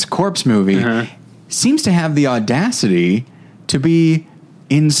things, corpse movie. Seems to have the audacity to be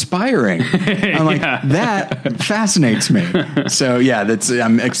inspiring. I'm like, that fascinates me. So yeah,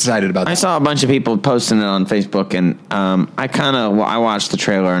 I'm excited about that. I saw a bunch of people posting it on Facebook, and I watched the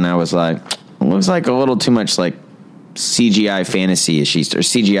trailer and I was like, it looks like a little too much like CGI fantasy-ish or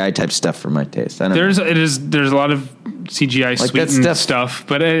CGI type stuff for my taste. There's a lot of CGI like sweetened stuff,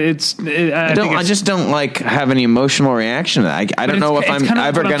 but I just don't like have any emotional reaction to that. I don't know if I'm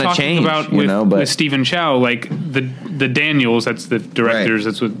ever going to change. With Stephen Chow, like the Daniels, that's the directors,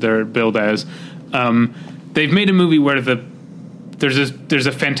 that's what they're billed as. They've made a movie where there's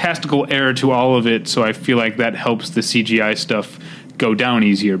a fantastical air to all of it, so I feel like that helps the CGI stuff go down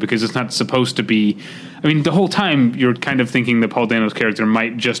easier because it's not supposed to be. I mean, the whole time you're kind of thinking that Paul Dano's character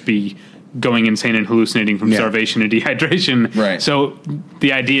might just be going insane and hallucinating from starvation and dehydration. Right. So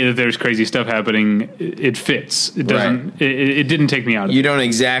the idea that there's crazy stuff happening, it fits. It doesn't. Right. It didn't take me out of it. You don't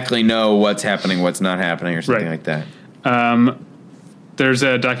exactly know what's happening, what's not happening, or something like that. There's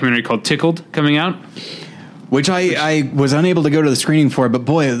a documentary called Tickled coming out. Which I was unable to go to the screening for, but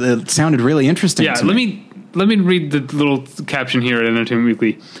boy, it sounded really interesting to me. Let me read the little caption here at Entertainment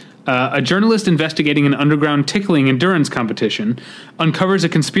Weekly. A journalist investigating an underground tickling endurance competition uncovers a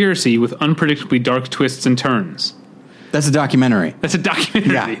conspiracy with unpredictably dark twists and turns. That's a documentary.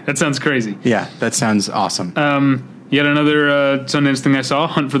 Yeah. That sounds crazy. Yeah, that sounds awesome. Yet another Sundance thing I saw,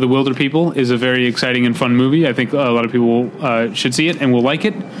 Hunt for the Wilder People, is a very exciting and fun movie. I think a lot of people should see it and will like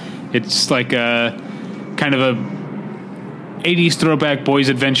it. It's like a kind of a 80s throwback boys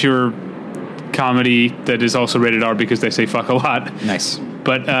adventure comedy that is also rated R because they say fuck a lot. Nice.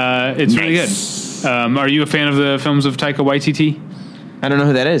 But it's really good. Are you a fan of the films of Taika Waititi? I don't know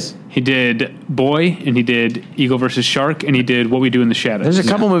who that is. He did Boy, and he did Eagle vs. Shark, and he did What We Do in the Shadows. There's a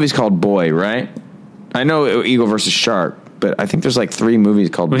couple movies called Boy, right? I know Eagle vs. Shark, but I think there's like 3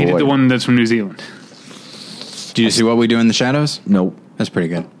 movies called Boy. He did the one that's from New Zealand. Did you see What We Do in the Shadows? Nope. That's pretty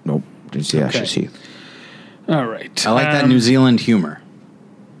good. Nope. Didn't see that. I should see. All right. I like that New Zealand humor.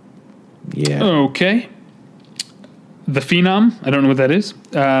 Yeah. Okay. The Phenom. I don't know what that is.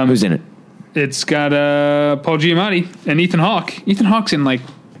 Who's in it? It's got Paul Giamatti and Ethan Hawke. Ethan Hawke's in, like,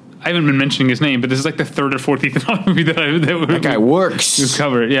 I haven't been mentioning his name, but this is like the 3rd or 4th Ethan Hawke movie that guy works. We've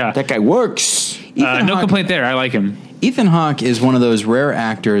covered, yeah. That guy works. No complaint there. I like him. Ethan Hawke is one of those rare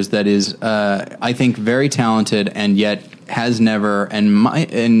actors that is, I think, very talented and yet has never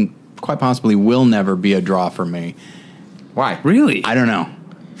and quite possibly will never be a draw for me. Why? Really? I don't know.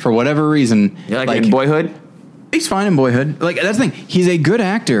 For whatever reason. You like in Boyhood? He's fine in Boyhood. Like, that's the thing. He's a good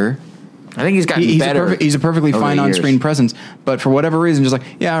actor. I think he's gotten better. He's a perfectly fine on-screen presence, but for whatever reason, just like,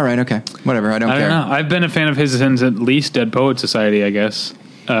 yeah, all right, okay, whatever, I don't care. I don't know. I've been a fan of his since at least Dead Poet Society, I guess.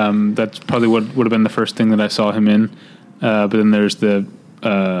 That's probably what would have been the first thing that I saw him in. But then there's the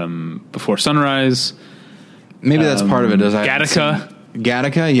Before Sunrise. Maybe that's part of it.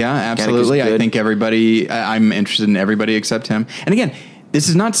 Gattaca. Yeah, absolutely. I think I'm interested in everybody except him. And again, this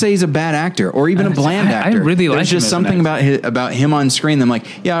is not to say he's a bad actor or even a bland actor. I really like him. There's just something about him on screen that I'm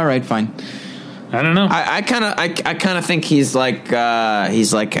like, yeah, all right, fine. I don't know. I kind of think he's like a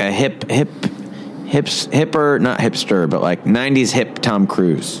hipper, not hipster, but like 90s hip Tom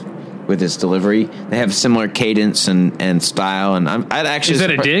Cruise with his delivery. They have similar cadence and style. And I'd actually, is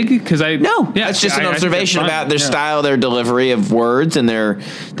that a dig? Because it's just an observation about their style, their delivery of words, and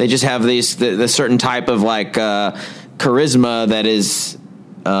they just have the certain type of like charisma that is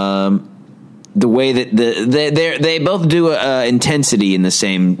the way that they both do intensity in the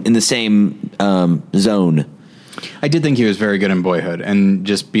same zone. I did think he was very good in Boyhood, and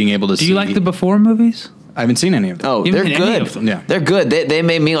just being able to see. Do you like the Before movies? I haven't seen any of them. Oh, they're good. Yeah. They're good. They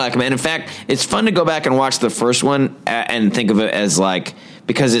made me like them. And in fact, it's fun to go back and watch the first one and think of it as like,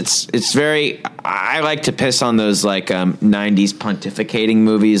 because it's very, I like to piss on those like 90s pontificating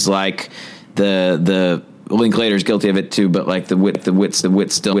movies, like the Linklater's guilty of it too, but like the wit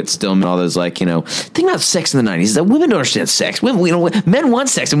still, and all those, like, thing about sex in the 90s is that women don't understand sex. Women, men want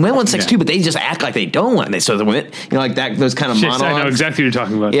sex, and women want sex too, but they just act like they don't want it. So the women, like that, those kind of monologues. I know exactly what you're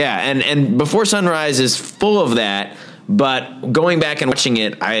talking about. Yeah, and Before Sunrise is full of that. But going back and watching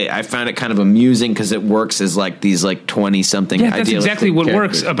it, I found it kind of amusing because it works as like these like 20-something. Yeah, that's exactly what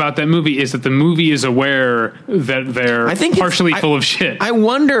works about that movie, is that the movie is aware that they're partially full of shit. I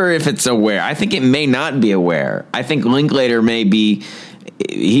wonder if it's aware. I think it may not be aware. I think Linklater may be.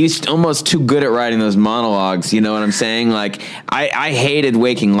 He's almost too good at writing those monologues. You know what I'm saying? Like, I hated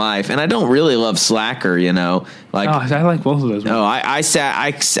Waking Life, and I don't really love Slacker. Like, I like both of those. No, I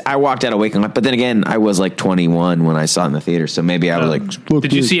walked out of Waking Life, but then again, I was like 21 when I saw it in the theater, so maybe I was like.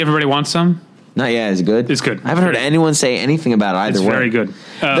 Did you see Everybody Wants Some? Not yet. Is it good? It's good. I haven't heard anyone say anything about either. It's way. very good.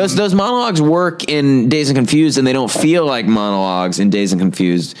 Those monologues work in Dazed and Confused, and they don't feel like monologues in Dazed and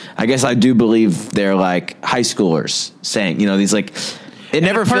Confused. I guess I do believe they're like high schoolers saying, these like. It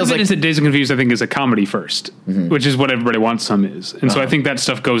never feels like. Part of it is that Dazed and Confused, I think, is a comedy first, which is what Everybody Wants Some is, and so I think that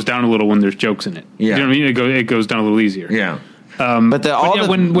stuff goes down a little when there's jokes in it. Yeah, you know what I mean? It goes down a little easier. Yeah. But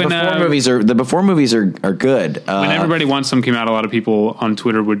the before movies are good. When Everybody Wants Some came out, a lot of people on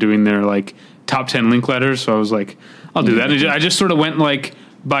Twitter were doing their like top 10 link letters. So I was like, I'll do that. And I just sort of went like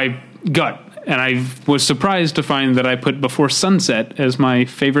by gut, and I was surprised to find that I put Before Sunset as my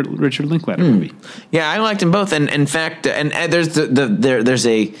favorite Richard Linklater movie. Yeah, I liked them both, and in fact, and there's there's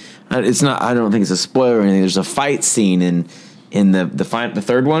a it's not, I don't think it's a spoiler or anything. There's a fight scene in the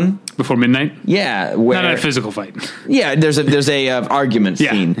third one, Before Midnight. Yeah, not a physical fight. Yeah, there's a argument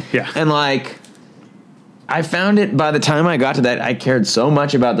scene. Yeah, and like I found it, by the time I got to that, I cared so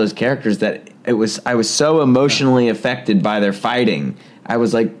much about those characters that I was so emotionally affected by their fighting. I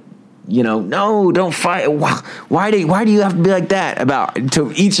was like, no, don't fight. Why do you have to be like that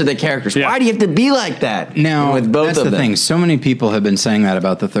to each of the characters? Yeah. Why do you have to be like that? Now, with both that's of the them? thing. So many people have been saying that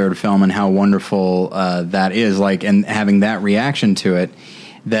about the third film and how wonderful that is, like, and having that reaction to it,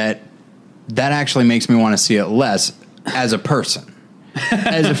 that actually makes me want to see it less as a person.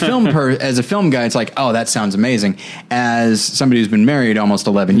 As a film guy, it's like, oh, that sounds amazing. As somebody who's been married almost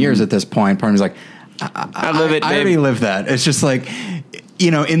 11 years at this point, part of me's like, I live it. I already live that. It's just like,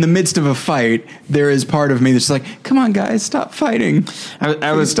 in the midst of a fight, there is part of me that's like, come on, guys, stop fighting.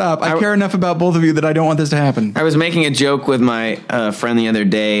 Stop. I care enough about both of you that I don't want this to happen. I was making a joke with my friend the other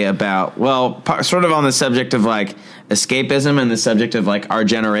day about, sort of on the subject of like escapism and the subject of like our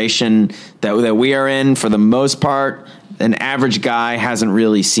generation that we are in. For the most part, an average guy hasn't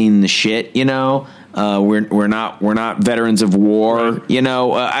really seen the shit, we're not veterans of war,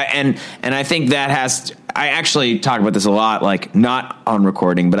 and I think that has. I actually talk about this a lot, like not on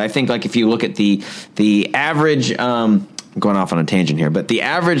recording, but I think like if you look at the average, I'm going off on a tangent here, but the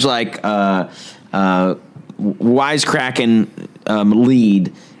average like wisecracking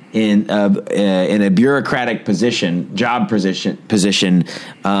lead in a bureaucratic job position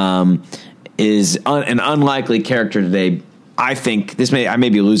is an unlikely character today. I think I may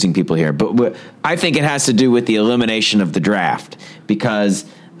be losing people here, but I think it has to do with the elimination of the draft, because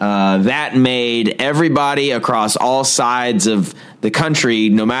that made everybody across all sides of the country,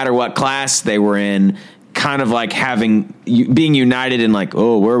 no matter what class they were in, kind of like being united in like,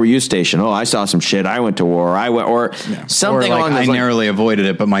 oh, where were you stationed? Oh, I saw some shit. I went to war. Something or like, along those I narrowly avoided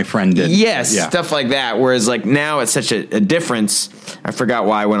it, but my friend did. Yes, stuff like that. Whereas like now it's such a difference. I forgot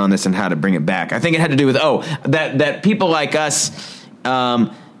why I went on this and how to bring it back. I think it had to do with that people like us.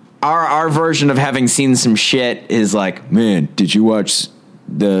 Our version of having seen some shit is like, man, did you watch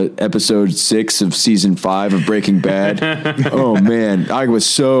the episode 6 of season 5 of Breaking Bad. Oh man, I was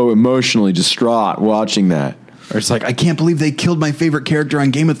so emotionally distraught watching that. Or it's like, I can't believe they killed my favorite character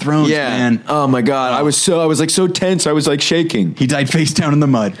on Game of Thrones, man. Oh my God. I was so tense. I was like shaking. He died face down in the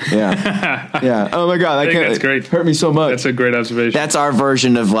mud. Yeah. Yeah. Oh my God. That's great. It hurt me so much. That's a great observation. That's our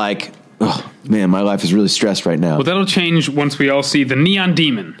version of like, Oh man, my life is really stressed right now. Well, that'll change once we all see The Neon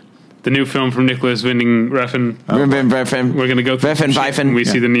Demon, the new film from Nicholas Winding Refn. We're going to go through Refn, shit when we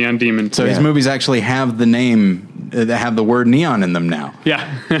see The Neon Demon. So his movies actually have the name, that have the word neon in them now.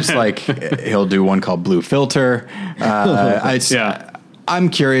 Yeah. Just like he'll do one called Blue Filter. Yeah. I'm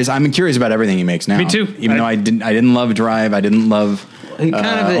curious. I'm curious about everything he makes now. Me too. Even though I didn't love Drive. I didn't love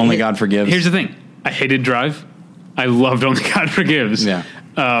Only God Forgives. Here's the thing. I hated Drive. I loved Only God Forgives. Yeah.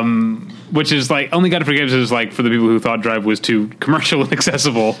 Which is like, Only God Forgives is like for the people who thought Drive was too commercial and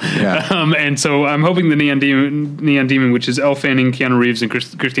accessible. Yeah. And so I'm hoping the Neon Demon, which is Elle Fanning, Keanu Reeves, and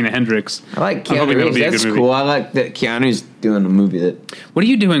Christina Hendricks. I like I'm hoping Keanu that'll Reeves. be a good That's movie. cool. I like that Keanu's doing a movie that What are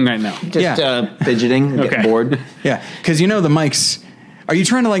you doing right now? just fidgeting, Okay. getting bored. Yeah. Because the mics. Are you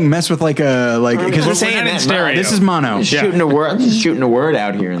trying to like mess with like a like? Because I'm we're saying not in that, stereo. this is mono. Just Yeah. shooting a word. I'm just shooting a word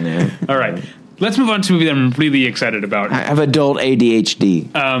out here and there. All right. Let's move on to a movie that I'm really excited about. I have adult ADHD.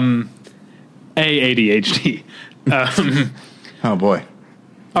 ADHD. Oh boy.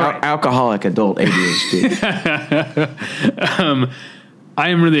 Alcoholic adult ADHD. I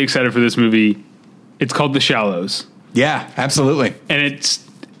am really excited for this movie. It's called The Shallows. Yeah. Absolutely. And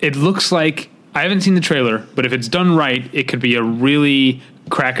it looks like, I haven't seen the trailer, but if it's done right, it could be a really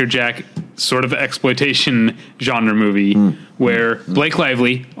crackerjack sort of exploitation genre movie where Blake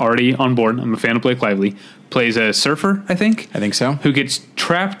Lively, already on board, I'm a fan of Blake Lively, plays a surfer, I think so. who gets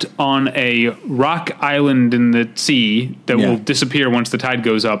trapped on a rock island in the sea that will disappear once the tide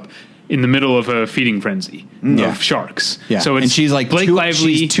goes up in the middle of a feeding frenzy of sharks. Yeah. So it's and she's like Blake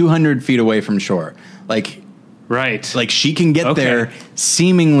Lively. She's 200 feet away from shore. Right. Like she can get Okay. there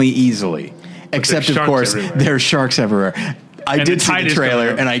seemingly easily. Except of sharks course everywhere. there are sharks everywhere. I And did the see tide the is trailer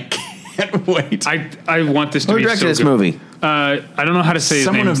coming up. and I can't wait. I want this to Who be directed so this good. movie? I don't know how to say his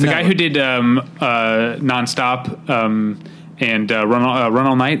Someone name. of It's the guy note. who did Nonstop and Run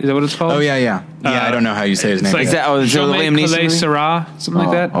All Night. Is that what it's called? Oh yeah. I don't know how you say his name. It's like Is that- oh, is it Jamais Liam Neeson Collé movie? Sera, something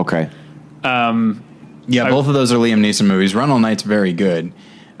like that. Okay. Yeah, both of those are Liam Neeson movies. Run All Night's very good.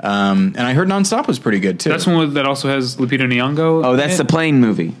 And I heard Nonstop was pretty good too. That's one that also has Lupita Nyong'o. Oh, that's the plane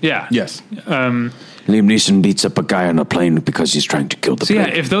movie. Yeah. Yes. Liam Neeson beats up a guy on a plane because he's trying to kill the So plane.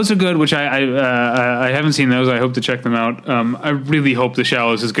 yeah, if those are good, which I haven't seen those, I hope to check them out. I really hope The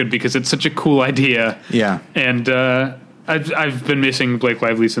Shallows is good because it's such a cool idea. Yeah. And I've been missing Blake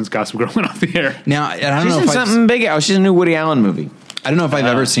Lively since Gossip Girl went off the air. Now I don't She's know in if I've, something big. Oh, she's in a new Woody Allen movie. I don't know if I've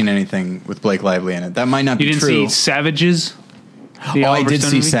ever seen anything with Blake Lively in it. That might not You be didn't true. see Savages? The I Oliver did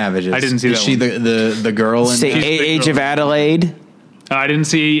Stone see movie? Savages. I didn't see Is that she one. the girl in Say, that? Age of Adelaide. I didn't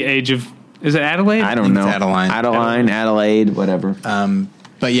see Age of... Is it Adelaide? I don't know. It's Adeline. Adelaide, whatever.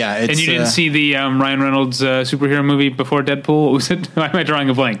 But yeah, it's And you didn't see the Ryan Reynolds superhero movie before Deadpool? What was it? Why am I drawing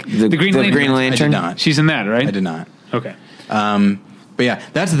a blank? The Green Lantern. Green I Lantern. did not. She's in that, right? I did not. Okay. But yeah,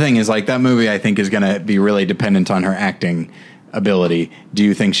 that's the thing is like that movie I think is going to be really dependent on her acting ability. Do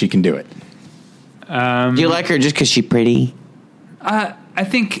you think she can do it? Do you like her just because she's pretty? I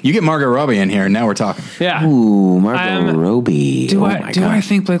think... You get Margot Robbie in here and now we're talking. Yeah. Ooh, Margot Robbie. Do oh I my do God. I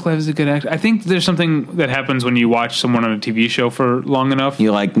think Blake Lively is a good actor? I think there's something that happens when you watch someone on a TV show for long enough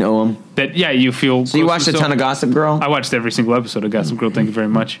You like know him? that you feel. So you watched a ton of Gossip Girl? I watched every single episode of Gossip Girl. Thank you very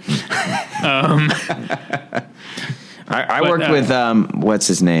much. I worked with what's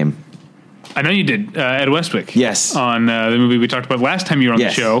his name? I know you did Ed Westwick. Yes. on the movie we talked about last time you were on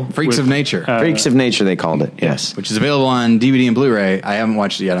Yes. the show, Freaks of Nature, Freaks of Nature, they called it. Yes. which is available on DVD and Blu-ray. I haven't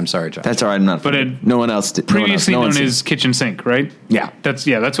watched it yet. I'm sorry, Josh. That's all right. I'm not. But it- no one else did. previously no one known else as Kitchen Sink, right? Yeah. That's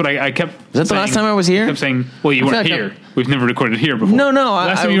what I kept. Was that the last time I was here? I kept saying, well, you I feel weren't like here. We've never recorded here before. No.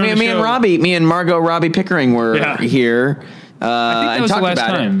 Last time you were on the Me and show- Robbie, me and Margot Robbie Pickering were Yeah. here. that and was the talked last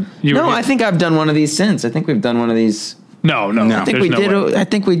about time it. you were No, here. I think I've done one of these since. I think we've done one of these. No. I think there's we no did. way. I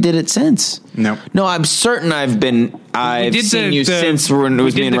think we did it since. No. No, I'm certain I've We seen did you since when it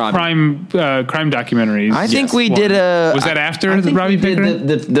was we me did and the Robbie. crime documentaries. I think Yes. we did a. Was that after I the think Robbie we did Pickering?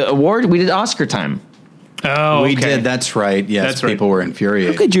 the award? We did Oscar time. Oh, We okay. did. That's right. Yes, That's right. people were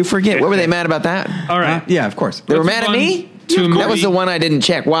infuriated. How could you forget? What were they mad about that? All right. Yeah, of course. They were Let's mad at move me. on to a That was movie. the one I didn't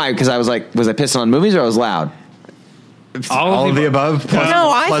check. Why? Because I was like, was I pissing on movies or I was loud? All of the above. Plus, No,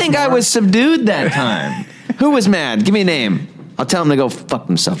 I plus think I more. was subdued that time. Who was mad? Give me a name. I'll tell them to go fuck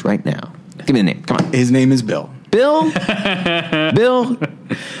themselves right now. Give me a name. Come on. His name is Bill. Bill,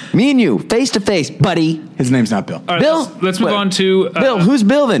 me and you, face to face, buddy. His name's not Bill. All right, Bill, let's move on to Bill. Who's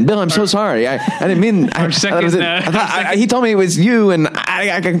Bill then? Bill, I'm so sorry. I didn't mean. He told me it was you, and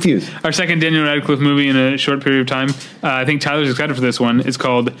I got confused. Our second Daniel Radcliffe movie in a short period of time. I think Tyler's excited for this one. It's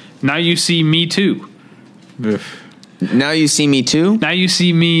called Now You See Me Too. Now You See Me Too? Now You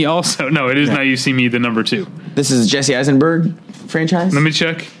See Me Also. No, it is Now You See Me, the number 2. This is Jesse Eisenberg franchise? Let me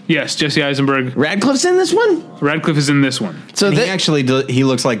check. Yes, Jesse Eisenberg. Radcliffe's in this one? Radcliffe is in this one. So he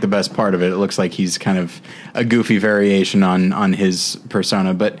looks like the best part of it. It looks like he's kind of a goofy variation on his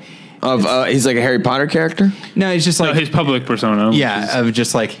persona, but he's like a Harry Potter character? No, he's just like his public persona. Yeah, of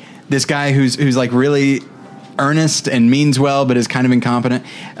just like this guy who's like really earnest and means well, but is kind of incompetent.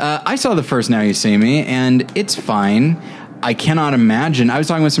 I saw the first Now You See Me, and it's fine. I cannot imagine. I was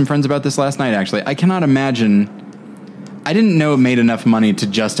talking with some friends about this last night, actually. I cannot imagine. I didn't know it made enough money to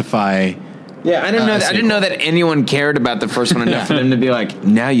justify. Yeah, I didn't know that anyone cared about the first one enough for them to be like,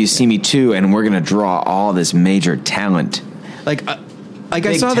 Now You See Me Too, and we're going to draw all this major talent. Like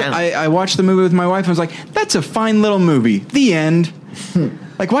I saw that. I watched the movie with my wife and was like, that's a fine little movie. The end.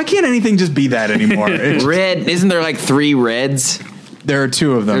 Like, why can't anything just be that anymore? Red. Isn't there like 3 reds? There are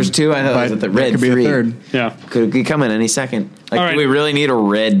 2 of them. There's 2. I thought it was the red. Could be 3. a third. Yeah. Could come in any second. Like, all right. Do we really need a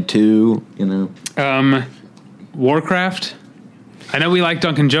red 2? You know. Warcraft. I know we like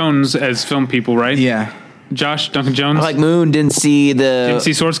Duncan Jones as film people, right? Yeah. Josh, Duncan Jones. I like Moon. Didn't see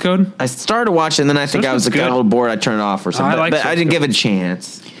Source Code? I started watching, and then I think I got a little bored. I turned it off or something. But I didn't give it a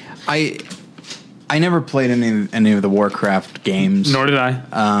chance. I never played any of the Warcraft games. Nor did I.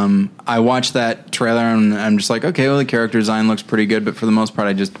 I watched that trailer and I'm just like, okay, well, the character design looks pretty good, but for the most part,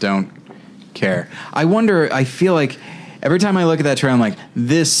 I just don't care. I feel like every time I look at that trailer, I'm like,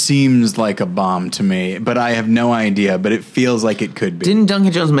 this seems like a bomb to me, but I have no idea, but it feels like it could be. Didn't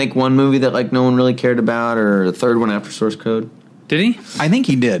Duncan Jones make one movie that like no one really cared about, or the third one after Source Code? Did he? I think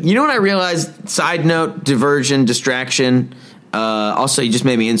he did. You know what I realized? Side note, diversion, distraction. Also, you just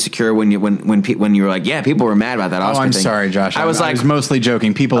made me insecure when you were like, yeah, people were mad about that Oscar I'm thing. sorry, Josh. I was mostly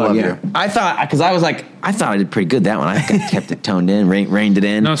joking. People love you. I thought, because I was like, I thought I did pretty good that one. I kept it toned in, reined it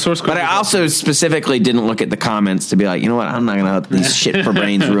in. No, Source Code. But I also specifically didn't look at the comments to be like, you know what, I'm not going to let these shit for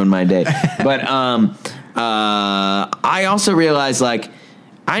brains ruin my day. But I also realized, like,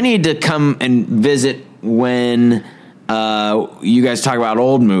 I need to come and visit when you guys talk about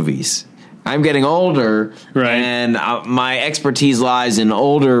old movies. I'm getting older, right? And my expertise lies in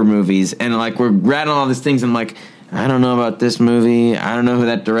older movies. And like we're rattling all these things, and I'm like, I don't know about this movie. I don't know who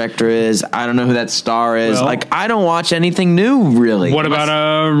that director is. I don't know who that star is. Well, like, I don't watch anything new, really. What about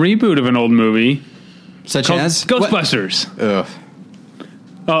a reboot of an old movie, such as Ghostbusters? Ugh.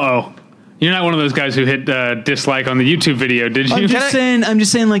 Uh-oh. You're not one of those guys who hit dislike on the YouTube video, did you? I'm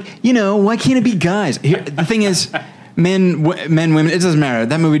just saying, like, why can't it be guys? The thing is, men, women, it doesn't matter.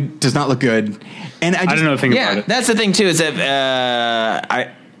 That movie does not look good. And I don't know a thing about it. Yeah, that's the thing, too, is that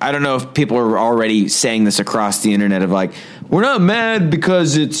I don't know if people are already saying this across the internet of like, we're not mad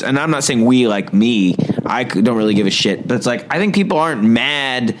because it's, and I'm not saying we like me, I don't really give a shit, but it's like, I think people aren't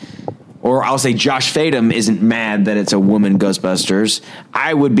mad, or I'll say Josh Fadem isn't mad that it's a woman Ghostbusters.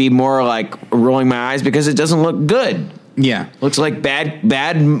 I would be more like rolling my eyes because it doesn't look good. Yeah. Looks like bad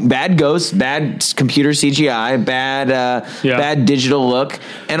ghosts, bad computer CGI, bad digital look.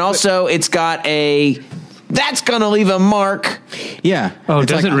 And also it's got that's going to leave a mark. Yeah. Oh,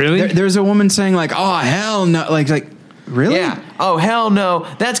 it's does like, it really? There's a woman saying like, oh, hell no. Like, really? Yeah. Oh, hell no.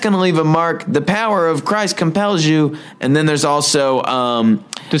 That's going to leave a mark. The power of Christ compels you. And then there's also...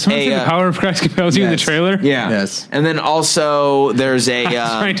 Does someone say the power of Christ compels you in the trailer? Yeah. Yes. And then also there's a... I'm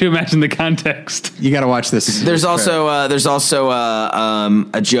trying to imagine the context. You got to watch this. There's also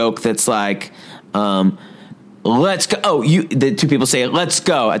a joke that's like... let's go. Oh, the two people say, let's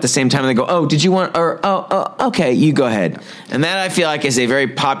go at the same time. And they go, oh, did you want, or, okay, you go ahead. And that I feel like is a very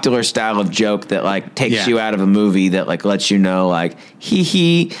popular style of joke that like takes you out of a movie, that like lets you know like,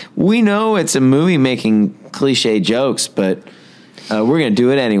 we know it's a movie making cliche jokes, but we're going to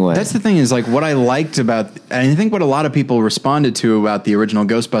do it anyway. That's the thing is like what I liked about, and I think what a lot of people responded to about the original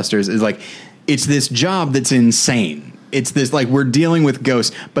Ghostbusters is like, it's this job that's insane. It's this like we're dealing with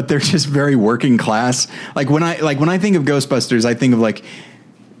ghosts, but they're just very working class. Like when I think of Ghostbusters, I think of like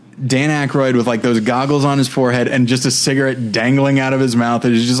Dan Aykroyd with like those goggles on his forehead and just a cigarette dangling out of his mouth.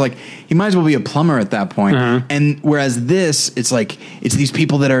 It's just like he might as well be a plumber at that point. Uh-huh. And whereas this, it's like it's these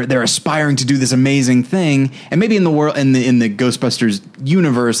people that they're aspiring to do this amazing thing, and maybe in the world in the Ghostbusters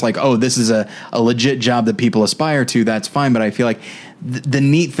universe, like this is a legit job that people aspire to. That's fine, but I feel like the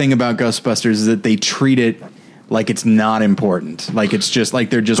neat thing about Ghostbusters is that they treat it like it's not important. Like it's just like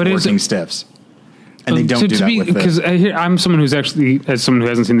they're just working stiffs. And they don't do that with because I'm someone who's actually, as someone who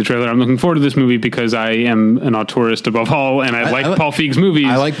hasn't seen the trailer, I'm looking forward to this movie because I am an auteurist above all, and I like Paul Feig's movies.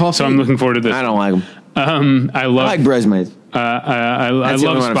 I like Paul Feig. So I'm looking forward to this. I don't like him. I like Bridesmaids. I That's the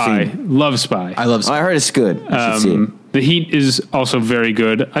love only one I've Spy. seen. Love Spy. I love I heard it's good. I should see it. The Heat is also very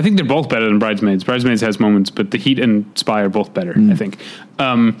good. I think they're both better than Bridesmaids. Bridesmaids has moments, but The Heat and Spy are both better, I think.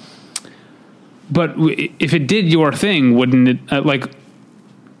 But if it did your thing, wouldn't it,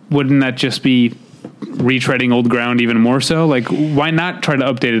 wouldn't that just be retreading old ground even more so? Like, why not try to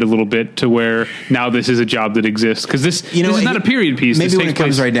update it a little bit to where now this is a job that exists? Because this is not a period piece. Maybe when it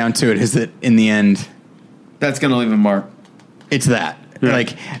comes right down to it, is that in the end, That's going to leave a mark. it's that. Yeah.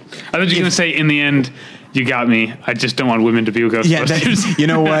 Like, I thought you were going to say, in the end, you got me. I just don't want women to be Ghostbusters. yeah, you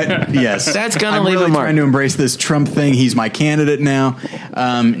know what? Yes, That's gonna I'm leave really a mark. trying to embrace this Trump thing. He's my candidate now.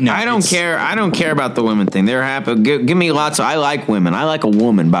 No, I don't care. I don't care about the women thing. They're happy. Give me lots of. I like women. I like a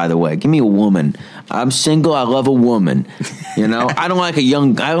woman. By the way, give me a woman. I'm single. I love a woman. You know, I don't like I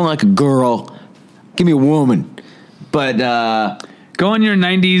don't like a girl. Give me a woman. But Go on your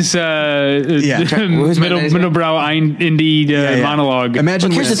 90s middlebrow indie monologue.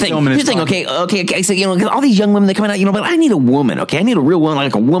 Imagine here's the this thing. film and Here's the it's thing. Okay. So, all these young women that come out, but I need a woman. Okay, I need a real woman,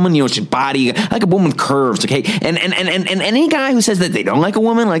 like a woman. She's body, like a woman with curves. Okay, and any guy who says that they don't like a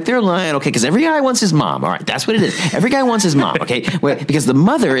woman, like they're lying. Okay, because every guy wants his mom. All right, that's what it is. Every guy wants his mom. Okay, because the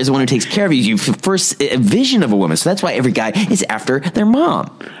mother is the one who takes care of you. You first a vision of a woman, so that's why every guy is after their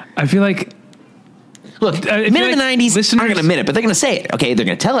mom. I feel like. Look, men in the 90s aren't going to admit it, but they're going to say it. Okay, they're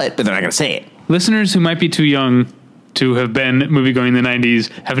going to tell it, but they're not going to say it. Listeners who might be too young to have been movie going in the 90s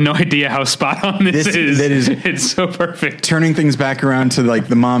have no idea how spot on this is. That is it's so perfect. Turning things back around to like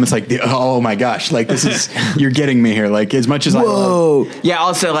the mom, it's like, oh my gosh, like this is, you're getting me here. Like as much as I love. Yeah,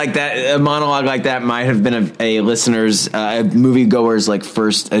 also like that, a monologue like that might have been a listener's, moviegoer's like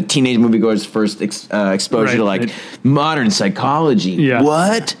first, a teenage moviegoer's first exposure to like modern psychology. Yeah.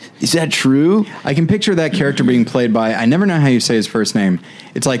 What? Is that true? I can picture that character being played by, I never know how you say his first name.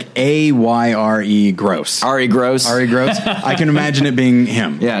 It's like Ayre Gross. Ari Gross. Ari Gross. I can imagine it being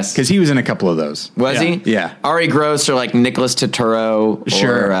him. Yes. Because he was in a couple of those. Was he? Yeah. Ari Gross or like Nicholas Turturro.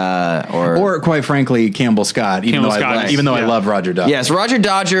 Sure. Or quite frankly, Campbell Scott. Even though I love Roger Dodger. yes, Roger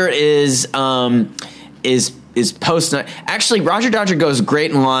Dodger is post. Actually, Roger Dodger goes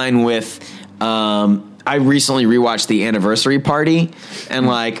great in line with. I recently rewatched The Anniversary Party, and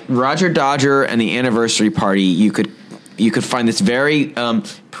like Roger Dodger and The Anniversary Party, you could find this very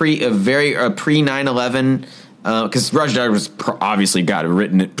pre 9/11. Because Roger Dodger was obviously got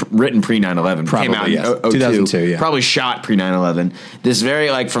written pre 9/11. Probably, came out in yes. 2002. 2002, yeah. Probably shot pre 9/11. This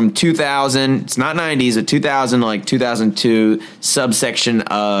very like from 2000. It's not 90s. But 2000 to like 2002 subsection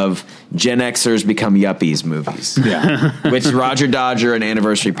of Gen Xers become yuppies movies. Yeah. Which Roger Dodger and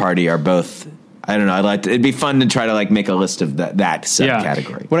Anniversary Party are both. I don't know. It'd be fun to try to like make a list of that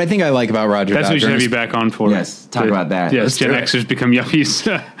subcategory. What I think I like about Roger That's Dodger. what we should have you back on for. Yes, talk about that. Yes, Let's Gen do it. Xers become yuppies.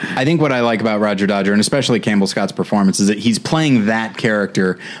 I think what I like about Roger Dodger, and especially Campbell Scott's performance, is that he's playing that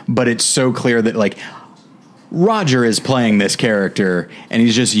character, but it's so clear that like Roger is playing this character, and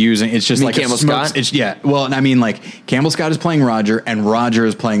he's just using. It's just You mean like Campbell Scott? Well, I mean, like Campbell Scott is playing Roger, and Roger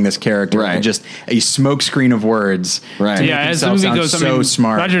is playing this character. Right. And just a smoke screen of words. Right. To Yeah, make as the himself movie sound goes,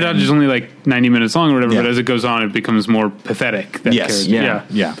 smart. Roger Dodger's only like 90 minutes long or whatever, Yeah. but as it goes on, it becomes more pathetic. That Yes. character.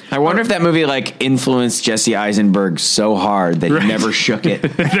 Yeah. I wonder if that movie like influenced Jesse Eisenberg so hard that Right. he never shook it.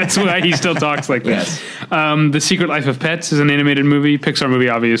 That's why he still talks like that. Yes. The Secret Life of Pets is an animated movie, Pixar movie,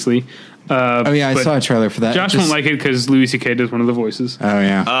 obviously. Oh yeah, I but saw a trailer for that. Josh won't like it because Louis C.K. does one of the voices. Oh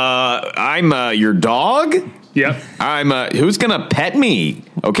yeah. I'm your dog. Yep. I'm who's gonna pet me?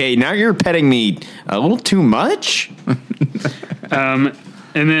 Okay, now you're petting me a little too much. And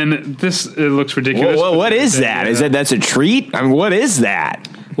then this looks ridiculous. What is that? Is that's a treat? I mean, what is that?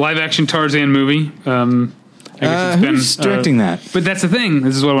 Live action Tarzan movie. I guess it's who's directing that? But that's the thing.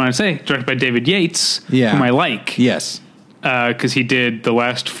 This is what I want to say. Directed by David Yates, Yeah. whom I like. Yes. Because he did the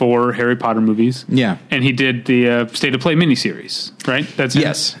last 4 Harry Potter movies. Yeah. And he did the State of Play miniseries, right? That's him?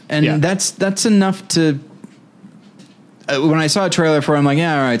 Yes, and Yeah. that's enough to. When I saw a trailer for it, I'm like,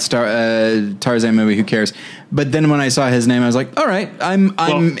 yeah, all right, Tarzan movie, who cares? But then when I saw his name, I was like, all right, I'm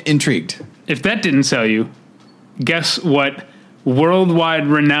intrigued. If that didn't sell you, guess what worldwide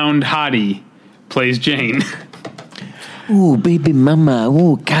renowned hottie plays Jane? Ooh, baby mama.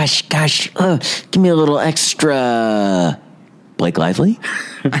 Ooh, gosh. Give me a little extra. Blake Lively?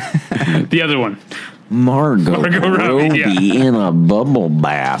 The other one. Margot Robbie, Robbie in a bubble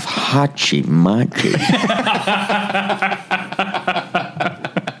bath. Hachi machi.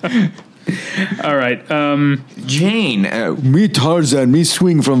 All right. Jane. Me Tarzan, me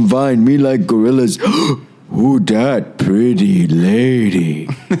swing from vine, me like gorillas. Who that pretty lady?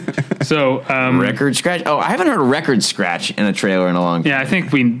 So Record scratch. Oh, I haven't heard a record scratch in a trailer in a long time. yeah,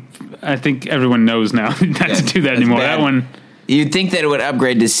 I think everyone knows now not to do that anymore. bad. That one. You'd think that it would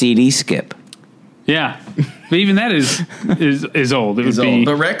upgrade to CD skip. Yeah, but even that is old. It would be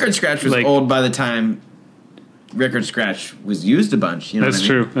The record scratch was like- old by the time record scratch was used a bunch. You know That's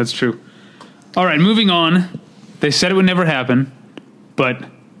what I mean? true. That's true. All right, moving on. They said it would never happen, but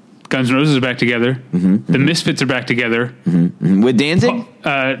Guns N' Roses are back together. The Misfits are back together. With Danzig?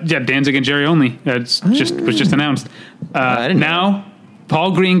 Yeah, Danzig and Jerry Only. It's was just announced. I didn't know. Now,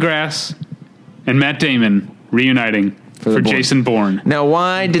 Paul Greengrass and Matt Damon reuniting for Bourne. Jason Bourne. Now,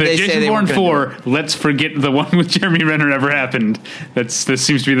 why did they Jason say they Bourne weren't gonna do 4, let's forget the one with Jeremy Renner ever happened. This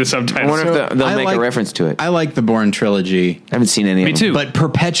seems to be the it? subtitle. I wonder if they'll I make like- a reference to it. I like the Bourne trilogy, I haven't seen any Me of them. too. but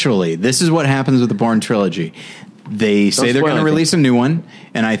perpetually, this is what happens with the Bourne trilogy. They say they're spoil going to anything. release a new one,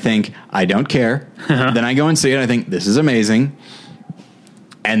 and I think, I don't care. Then I go and see it, I think, this is amazing.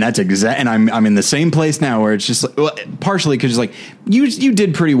 And that's and I'm in the same place now where it's just like, well, partially because like you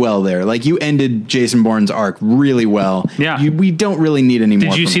did pretty well there. Like you ended Jason Bourne's arc really well. Yeah. We don't really need any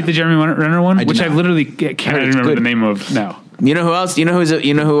more. Did you from see him. the Jeremy Renner one? I did Which I not. literally can't it's remember good. the name of now. You know who else? You know who's a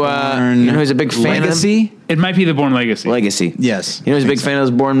big fan Legacy? It might be the Bourne Legacy. of them? Legacy. Yes. You know who's a big fan of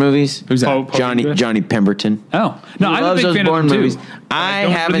those Bourne movies? Who's that? Paul Greengrass? Johnny Pemberton. Oh no, He I'm a loves big those fan Bourne of them movies. too. I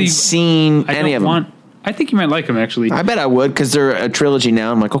don't haven't really- seen I any don't of them. want. I think you might like them actually, I bet I would because they're a trilogy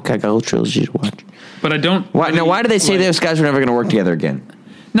now. I'm like, okay, I got a little trilogy to watch. but I don't. Why? really Now, why do they say like- those guys were never going to work together again?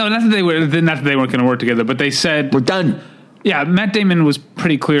 No, not that they were. Not that they weren't going to work together, but they said, We're done. yeah, Matt Damon was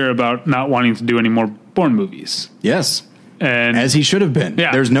pretty clear about not wanting to do any more Bourne movies, Yes. and As he should have been.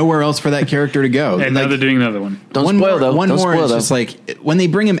 Yeah. There's nowhere else for that character to go. and now Like, they're doing another one. Don't one spoil more, though. One Don't more spoil is though. just like when they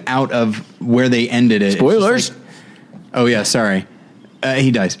bring him out of where they ended it. it's just Spoilers. like- oh yeah, sorry.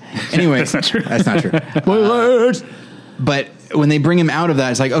 He dies. Anyway, That's not true. That's not true. Spoilers. But when they bring him out of that,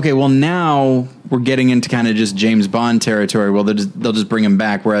 it's like, okay, well now we're getting into kind of just James Bond territory. Well, they'll just bring him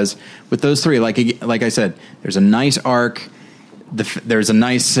back. Whereas with those three, like I said, there's a nice arc. There's a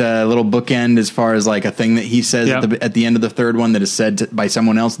nice little bookend as far as like a thing that he says Yeah. at the end of the third one that is said by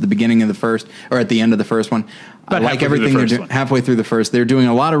someone else at the beginning of the first or at the end of the first one. About I like halfway through the everything they're first doing one. halfway through the first. They're doing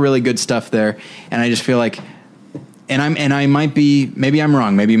a lot of really good stuff there, and I just feel like. And I might be, maybe I'm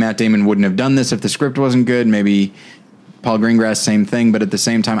wrong. Maybe Matt Damon wouldn't have done this if the script wasn't good. Maybe Paul Greengrass, same thing. But at the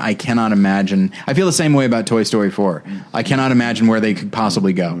same time, I cannot imagine. I feel the same way about Toy Story 4. I cannot imagine where they could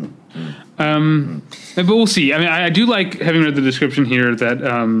possibly go. But we'll see. I mean, I do like having read the description here that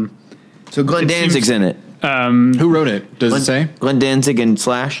So Glenn It Danzig's seems- in it. Who wrote it? Does it say? Glenn Danzig and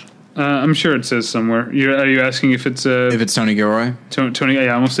Slash. I'm sure it says somewhere. Are you asking if it's If it's Tony Gilroy, Tony? Yeah, I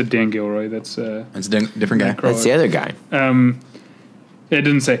almost said Dan Gilroy. That's it's a different guy. That's the other guy. It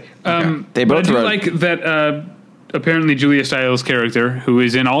didn't say. They but both I do wrote- like that. Apparently, Julia Stiles' character, who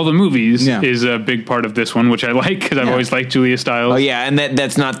is in all the movies, Yeah. is a big part of this one, which I like because I've Yeah. always liked Julia Stiles. Oh yeah, and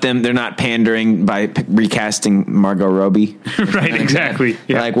that's not them. They're not pandering by recasting Margot Robbie. Right, exactly.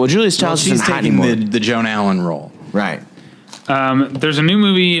 Yeah. Like, well, Julia Well, Stiles she's isn't hot taking anymore. the Joan Allen role. Right. There's a new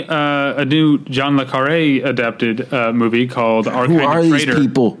movie, a new John le Carré adapted movie called Our Who Kind are of these Traitor.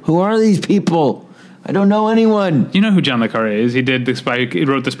 people? Who are these people? I don't know anyone. You know who John le Carré is? He did the spy. He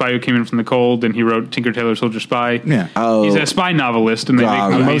wrote The Spy Who Came In From the Cold, and he wrote Tinker Tailor Soldier Spy. Yeah. Oh. He's a spy novelist, and they God,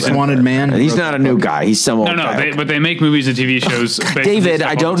 make A movies. Most Wanted Man. He's not a new guy. He's some old No, guy. but they make movies and TV shows. based on this David,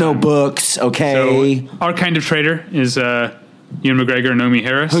 stuff I all don't the know time. books. Okay. So, Our Kind of Traitor is Ewan McGregor and Naomi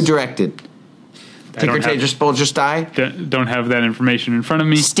Harris. Who directed? Tinker don't have- Tailor Soldier Spy? Don't have that information in front of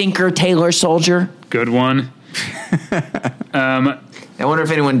me. Stinker Tailor Soldier? Good one. I wonder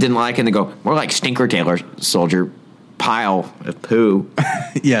if anyone didn't like it and they go, more like Stinker Tailor Soldier pile of poo.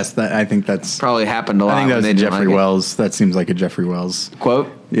 Yes, I think that's. Probably happened a lot. I think when that's they didn't Jeffrey like it. Wells. That seems like a Jeffrey Wells Quote?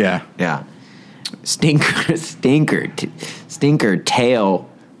 Yeah. Yeah. Stinker tail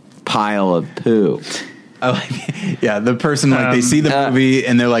pile of poo. Yeah, the person like they see the movie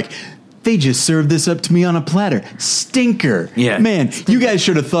and they're like, they just served this up to me on a platter. Stinker. Yeah. Man, you guys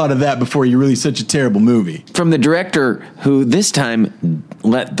should have thought of that before you released such a terrible movie. From the director who this time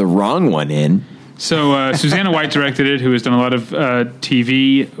let the wrong one in. So Susanna White directed it, who has done a lot of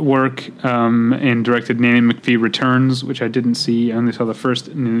TV work and directed Nanny McPhee Returns, which I didn't see. I only saw the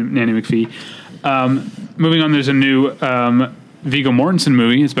first Nanny McPhee. Moving on, there's a new Viggo Mortensen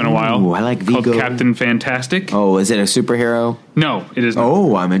movie. It's been a while. Ooh, I like Called Viggo. Captain Fantastic. Oh, is it a superhero? No, it is not.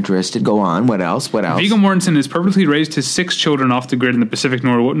 Oh, I'm interested. Go on. What else? Viggo Mortensen has purposely raised his 6 children off the grid in the Pacific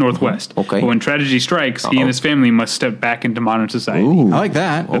Northwest. Okay. But when tragedy strikes, he and his family must step back into modern society. Ooh. I like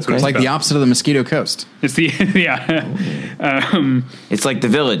that. That's what It's it's like the about. opposite of the Mosquito Coast. It's the It's like The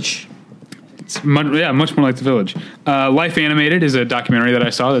Village. much more like The Village. Life Animated is a documentary that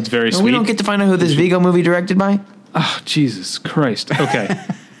I saw that's very sweet. We don't get to find out who this Viggo movie directed by? Oh, Jesus Christ. Okay.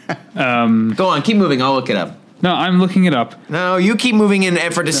 Go on. Keep moving. I'll look it up. No, I'm looking it up. No, you keep moving in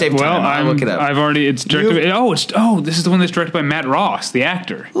effort to save Well, time. I'll look it up. I've already. It's directed. This is the one that's directed by Matt Ross, the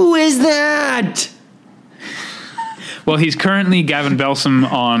actor. Who is that? Well, he's currently Gavin Belsom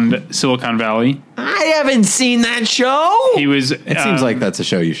on Silicon Valley. I haven't seen that show. He was. It seems like that's a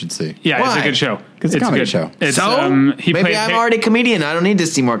show you should see. Yeah, it's Why? a good show. 'Cause it's a comedy show. It's, So he maybe played, I'm already a comedian. I don't need to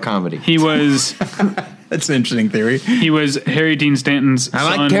see more comedy. He was. That's an interesting theory. He was Harry Dean Stanton's I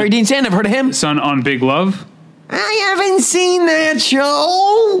son. like Harry Dean Stanton. I've heard of him. Son on Big Love. I haven't seen that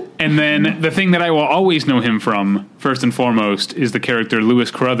show. And then the thing that I will always know him from, first and foremost, is the character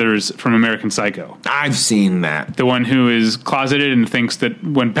Lewis Carruthers from American Psycho. I've seen that. The one who is closeted and thinks that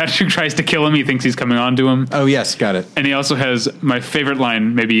when Patrick tries to kill him, he thinks he's coming on to him. Oh, yes, got it. And he also has my favorite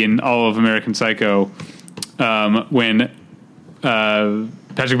line, maybe in all of American Psycho, when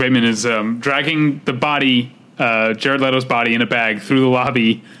Patrick Bateman is dragging the body, Jared Leto's body, in a bag through the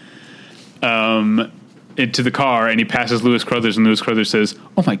lobby into the car, and he passes Lewis Carruthers, and Lewis Carruthers says,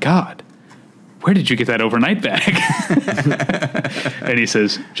 "Oh my God, where did you get that overnight bag?" And he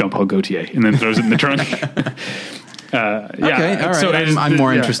says, "Jean-Paul Gaultier," and then throws it in the trunk. Okay, all right. So I'm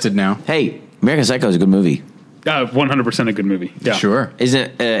more interested now. Hey, American Psycho is a good movie. 100% a good movie. Yeah, Sure. Isn't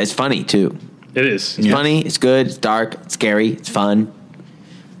it? It's funny too. it is. It's funny. It's good. It's dark. It's scary. It's fun,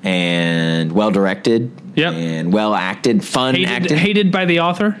 and well directed. Yep. And well acted. Fun acted. Hated by the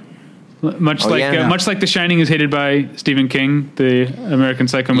author. Much like The Shining is hated by Stephen King, the American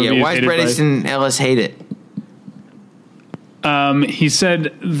Psycho movie. Yeah. Why is does hated Bret Easton Ellis hate it? He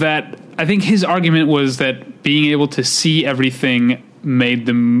said that I think his argument was that being able to see everything made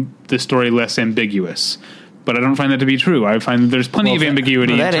the story less ambiguous. But I don't find that to be true. I find that there's plenty of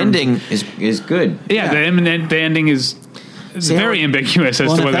ambiguity. That in terms ending is good. Yeah, the ending is very ambiguous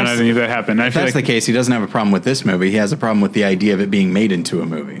as to whether or not any of that happened. I If feel that's like, the case, he doesn't have a problem with this movie. He has a problem with the idea of it being made into a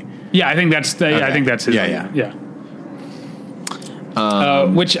movie. yeah, I think that's his. Yeah.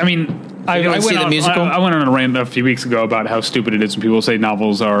 Which I mean, I wanna went see the on. musical? I went on a rant a few weeks ago about how stupid it is when people say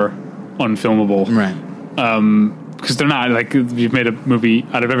novels are unfilmable. Right. Because they're not. Like, you've made a movie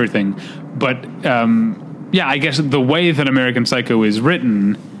out of everything. But yeah, I guess the way that American Psycho is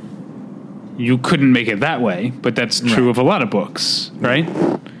written, you couldn't make it that way. But that's true of a lot of books, right? I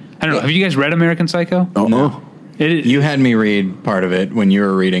don't know. Have you guys read American Psycho? Oh, no. You had me read part of it when you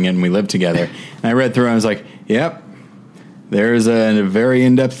were reading it and we lived together. And I read through it and I was like, yep, there's a very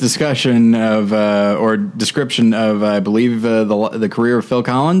in-depth discussion of, or description of, I believe, the career of Phil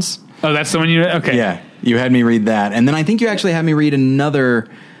Collins. Oh, that's the one you read? Okay. Yeah, you had me read that. And then I think you actually had me read another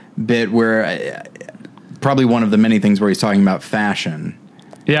bit where, probably one of the many things where he's talking about fashion.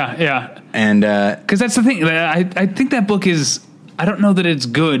 Yeah. And because that's the thing. I think that book is. I don't know that it's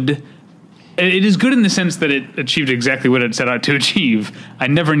good. It is good in the sense that it achieved exactly what it set out to achieve. I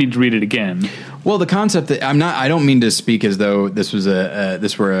never need to read it again. well, the concept that I don't mean to speak as though this was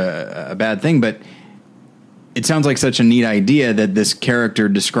a bad thing, but it sounds like such a neat idea that this character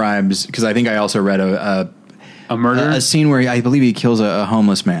describes. Because I think I also read a murder, a scene where I believe he kills a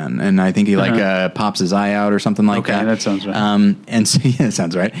homeless man, and I think he pops his eye out or something like that. Okay, that sounds right. And so, yeah, that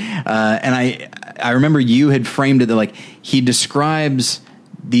sounds right. And I remember you had framed it that like he describes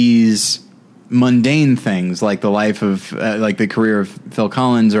these mundane things like the life of like the career of Phil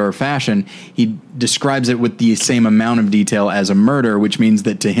Collins or fashion. He describes it with the same amount of detail as a murder, which means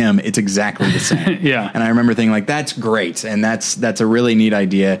that to him it's exactly the same. Yeah. And I remember thinking like, that's great. And that's a really neat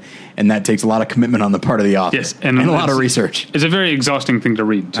idea. And that takes a lot of commitment on the part of the author. Yes, and a lot of research. It's a very exhausting thing to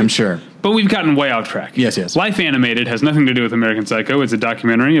read, too. I'm sure. But we've gotten way off track. Yes. Life Animated has nothing to do with American Psycho. It's a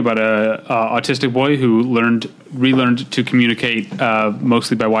documentary about a autistic boy who relearned to communicate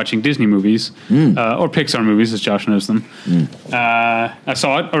mostly by watching Disney movies or Pixar movies, as Josh knows them. I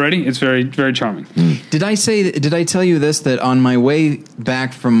saw it already. It's very, very charming. Did I tell you this, that on my way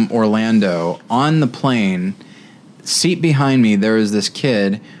back from Orlando on the plane, seat behind me, there was this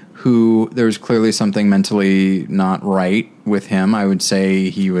kid who there was clearly something mentally not right with him. I would say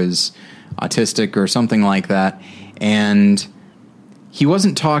he was autistic or something like that. And he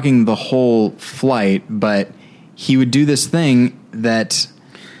wasn't talking the whole flight, but he would do this thing that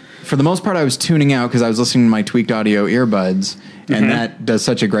for the most part, I was tuning out because I was listening to my tweaked audio earbuds, and that does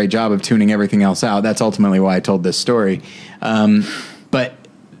such a great job of tuning everything else out. That's ultimately why I told this story. But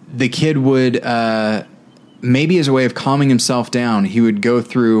the kid would, maybe as a way of calming himself down, he would go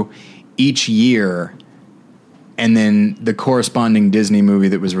through each year and then the corresponding Disney movie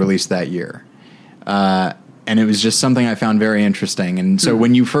that was released that year. And it was just something I found very interesting. And so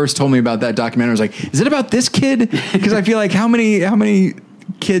when you first told me about that documentary, I was like, is it about this kid? Because I feel like how many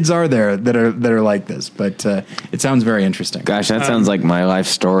kids are there that are like this? But it sounds very interesting. Gosh, that sounds like my life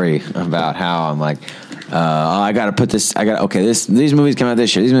story about how I'm like, I got to put this. These movies come out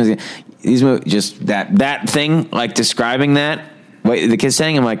this year. These movies, just that thing, like describing that. What the kid's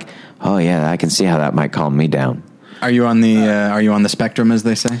saying, I'm like, oh yeah, I can see how that might calm me down. Are you on the spectrum, as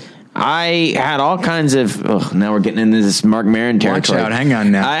they say? I had all kinds of. Now we're getting into this Mark Maron territory. Watch out! Hang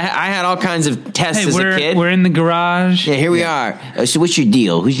on now. I had all kinds of tests as a kid. We're in the garage. Yeah, here we are. So what's your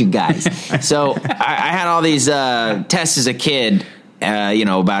deal? Who's your guys? So I had all these tests as a kid,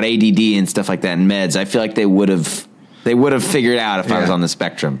 about ADD and stuff like that and meds. I feel like they would have figured out if I was on the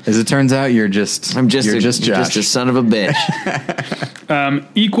spectrum. As it turns out, you're just Josh. a son of a bitch.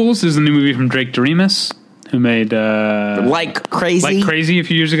 Equals is the new movie from Drake Doremus, who made Like Crazy a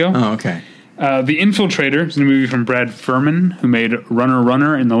few years ago. Oh, okay. The Infiltrator is a movie from Brad Furman, who made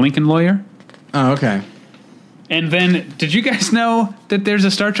Runner and The Lincoln Lawyer. Oh, okay. And then, did you guys know that there's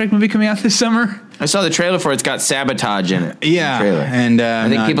a Star Trek movie coming out this summer? I saw the trailer for it. It's got Sabotage in it. Yeah, the trailer. and I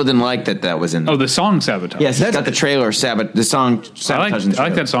think people didn't like that was in. Oh, the song Sabotage. Yes, it's got the trailer. The song Sabotage. I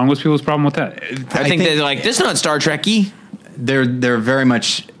like that song. What's people's problem with that? I think they're like, this is not Star Trek-y. They're very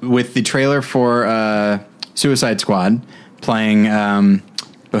much with the trailer for Suicide Squad playing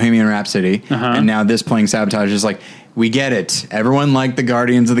Bohemian Rhapsody, and now this playing Sabotage is like, we get it. Everyone liked the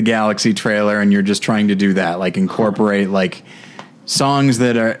Guardians of the Galaxy trailer, and you're just trying to do that, like incorporate like songs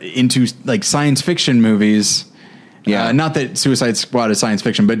that are into like science fiction movies. Yeah, not that Suicide Squad is science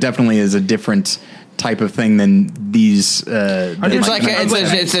fiction, but definitely is a different type of thing than these. It's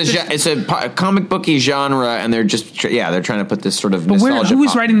a comic booky genre, and they're just they're trying to put this sort of. But who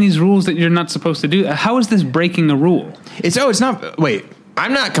is writing these rules that you're not supposed to do? How is this breaking a rule? It's not. Wait.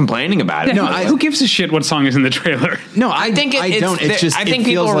 I'm not complaining about it. No, who gives a shit what song is in the trailer? No, I think I think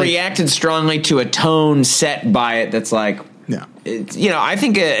people reacted strongly to a tone set by it. That's like, I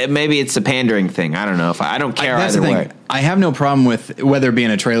think maybe it's a pandering thing. I don't know I don't care either way. I have no problem with whether it be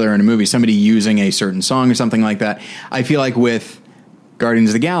in a trailer or in a movie, somebody using a certain song or something like that. I feel like with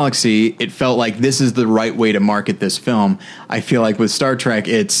Guardians of the Galaxy, it felt like this is the right way to market this film. I feel like with Star Trek,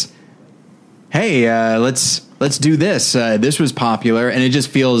 it's, hey, let's do this. This was popular, and it just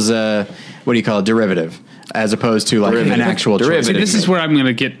feels what do you call it, derivative, as opposed to like an actual derivative. See, this is where I'm going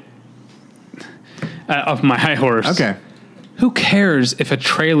to get off my high horse. Okay. Who cares if a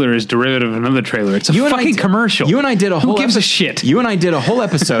trailer is derivative of another trailer? It's a fucking commercial. You and I did a whole. Who gives a shit? You and I did a whole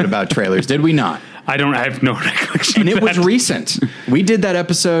episode about trailers, did we not? I have no recollection. And it was recent. We did that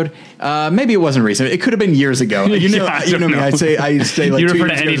episode. Maybe it wasn't recent. It could have been years ago. You know me. I say like you 2 refer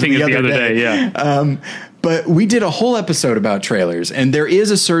years to anything ago as the other day. Yeah. But we did a whole episode about trailers, and there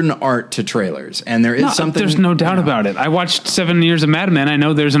is a certain art to trailers, and there is something. There's no doubt about it. I watched 7 years of Mad Men. I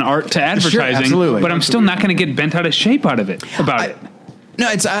know there's an art to advertising, sure, absolutely. But I'm still not going to get bent out of shape out of it. No,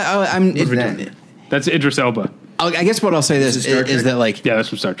 it's that's Idris Elba. I guess what I'll say is that like that's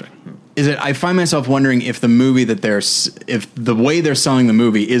from Star Trek. Is that I find myself wondering if the movie if the way they're selling the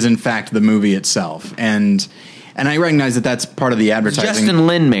movie is in fact the movie itself, and I recognize that that's part of the advertising. Justin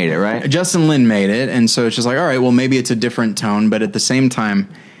Lin made it, right? Justin Lin made it, and so it's just like, all right, well, maybe it's a different tone, but at the same time,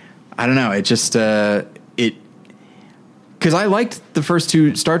 I don't know. It just because I liked the first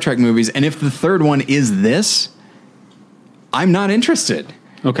 2 Star Trek movies, and if the third one is this, I'm not interested.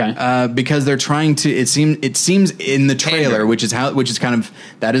 Okay. Because they're trying to. It seems in the trailer, which is kind of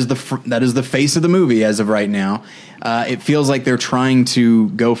that is the face of the movie as of right now. It feels like they're trying to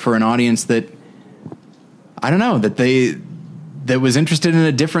go for an audience that I don't know that was interested in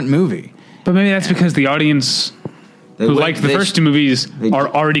a different movie. But maybe that's because the audience who liked the first 2 movies are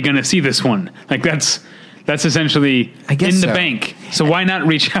already going to see this one. Like that's essentially in the bank. So why not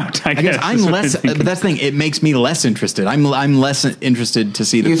reach out? I guess I'm less. But that's the thing. It makes me less interested. I'm less interested to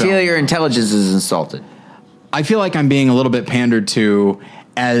see the film. You feel your intelligence is insulted. I feel like I'm being a little bit pandered to.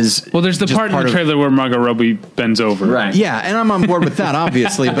 There's the part in the trailer where Margot Robbie bends over. Right. Yeah, and I'm on board with that,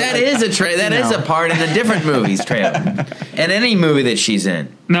 obviously. But that is a part in a different movie's trailer, and any movie that she's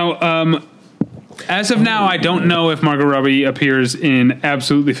in. Now, as of now, I don't know if Margot Robbie appears in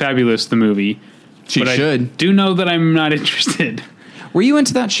Absolutely Fabulous, the movie. She should. I do know that I'm not interested. Were you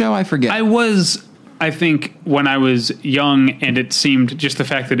into that show? I forget. I was I think when I was young and it seemed just the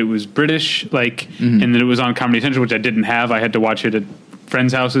fact that it was British, and that it was on Comedy Central, which I didn't have. I had to watch it at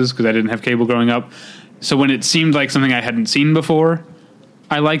friends' houses because I didn't have cable growing up. So when it seemed like something I hadn't seen before,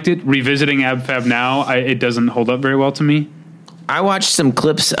 I liked it. Revisiting Ab Fab now, it doesn't hold up very well to me. I watched some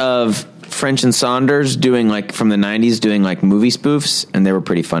clips of French and Saunders doing from the 90s doing movie spoofs, and they were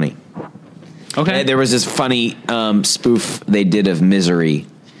pretty funny. Okay. There was this funny spoof they did of Misery.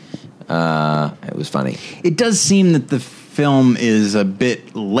 It was funny. It does seem that the film is a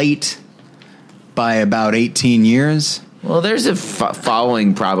bit late by about 18 years. Well, there's a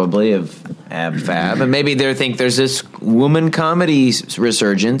following probably of Ab Fab, and maybe they think there's this woman comedy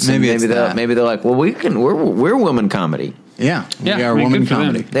resurgence. Maybe they're like, well, we're woman comedy. Yeah, Yeah, we are I mean, woman good for them.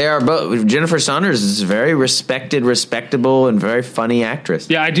 comedy. They are both. Jennifer Saunders is a very respectable, and very funny actress.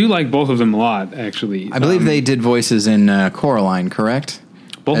 Yeah, I do like both of them a lot, actually. I believe they did voices in Coraline, correct?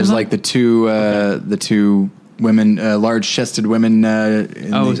 Both As of them? like the two women, large-chested women,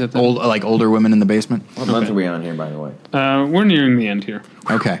 is that them? older women in the basement. What month are we on here, by the way? We're nearing the end here.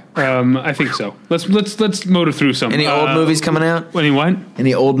 Okay. I think so. Let's motor through some. Any old movies coming out? Any what?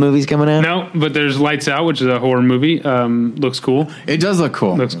 Any old movies coming out? No, but there's Lights Out, which is a horror movie. Looks cool. It does look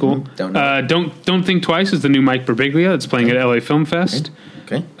cool. Looks cool. Don't know. Don't Think Twice is the new Mike Birbiglia. It's playing at LA Film Fest.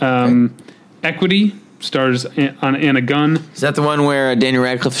 Okay. Equity stars on Anna Gunn. Is that the one where Daniel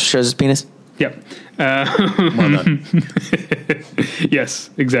Radcliffe shows his penis? Yep. Well done.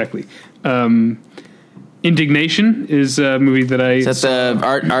 Yes, exactly. Indignation is a movie that I... Is that the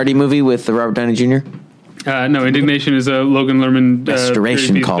Artie movie with the Robert Downey Jr.? No, Indignation is a Logan Lerman...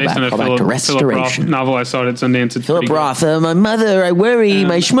 Restoration based callback. on a Callback to Philip Roth Restoration. novel. I saw it at Sundance. It's Philip pretty Roth, my mother, I worry,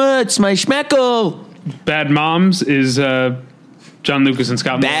 my schmutz, my schmeckle. good. Bad Moms is John Lucas and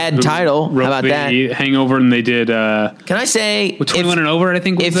Scott Bad Moore, who title. How wrote about the that? Hangover, and they did... Can I say... 21 and Over, I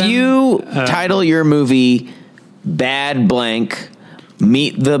think, was If them. you title your movie Bad Blank,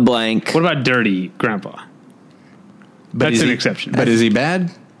 Meet the Blank, What about Dirty Grandpa? That's is an he- exception. But is he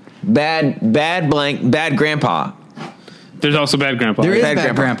bad? Bad Blank, Bad Grandpa. There's also Bad Grandpa. There is Bad bad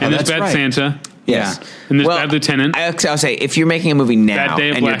Grandpa. grandpa. And there's That's Bad right. Santa. Yes. Yeah. And there's Bad Lieutenant. I'll say, if you're making a movie now Bad Day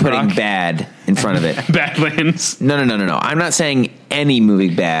of and you're Black putting Rock. bad in front of it. Badlands. No. I'm not saying any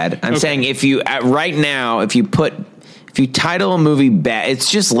movie bad. I'm Okay. saying if you, right now, if you title a movie bad,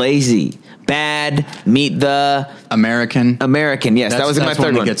 it's just lazy. Bad, Meet the American. Yes, that was my that's third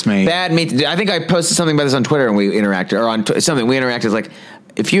one that one. gets me. Bad, Meet. I think I posted something about this on Twitter and we interacted, or on something we interacted. Like,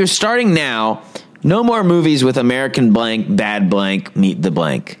 if you're starting now, no more movies with American blank, bad blank, Meet the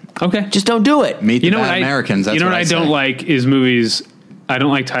blank. Okay. Just don't do it. Meet the You know bad what Americans. That's you know what I say. don't like is movies. I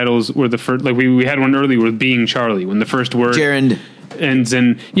don't like titles where the first, like we had one earlier with Being Charlie, when the first word Gerund. ends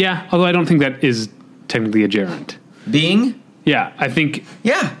in, although I don't think that is technically a gerund. Being? Yeah, I think,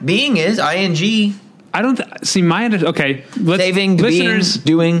 Yeah, being is ing. I don't, see my, okay, Saving, listeners,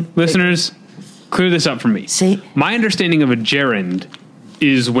 being, doing. listeners, clear this up for me. Say- My understanding of a gerund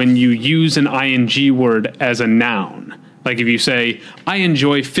is when you use an ing word as a noun. Like if you say, I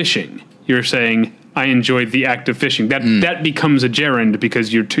enjoy fishing, you're saying, I enjoy the act of fishing. That becomes a gerund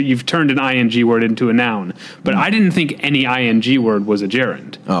because you've turned an ing word into a noun. But I didn't think any ing word was a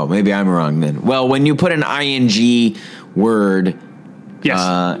gerund. Oh, maybe I'm wrong then. Well, when you put an ing word, Yes,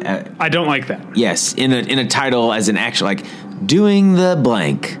 I don't like that. yes, in a title as an actual, like doing the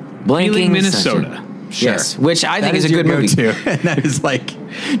blank, blanking Feeling Minnesota. session. Yes, which I think That is a your good movie. go-to. And that is like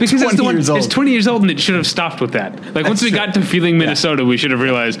Because 20 it's the one. years old. It's 20 years old, and it should have stopped with that. Like once we got to Feeling Minnesota, we should have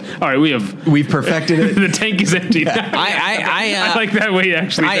realized, all right, We've perfected it. the tank is empty. I I like that way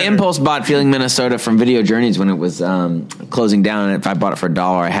actually. I better. impulse bought Feeling Minnesota from Video Journeys when it was closing down, and if I bought it for $1,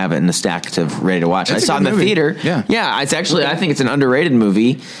 I have it in the stack to ready to watch. That's I a saw it in good the movie. theater. Yeah. It's actually I think it's an underrated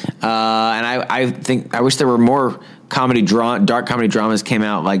movie, and I wish there were more dark comedy dramas came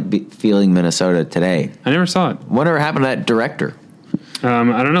out like Feeling Minnesota today. I never saw it. Whatever happened to that director?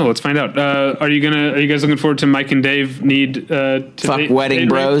 I don't know. Let's find out. Are you guys looking forward to Mike and Dave need to Fuck Wedding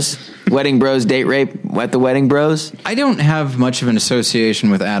Bros. Wedding Bros date rape at the Wedding Bros. I don't have much of an association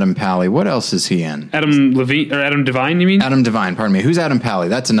with Adam Pally. What else is he in? Adam Levine or Adam Devine? You mean? Adam Devine, pardon me. Who's Adam Pally?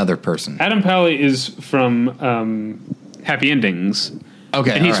 That's another person. Adam Pally is from Happy Endings.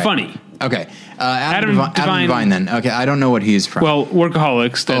 Okay, and he's all right. funny. Okay. Adam Adam Devine- Devine then. Okay, I don't know what he's from. Well,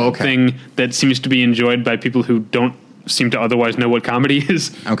 Workaholics, that okay. thing that seems to be enjoyed by people who don't seem to otherwise know what comedy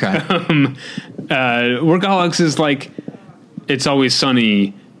is. Okay. Workaholics is like It's Always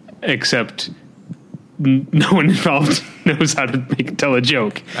Sunny, except no one involved knows how to tell a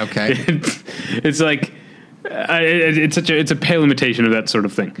joke. Okay. It's like it's a pale imitation of that sort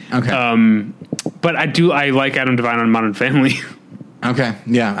of thing. Okay. But I like Adam Devine on Modern Family. Okay.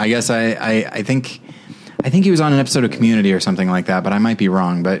 Yeah, I guess I think I think he was on an episode of Community or something like that, but I might be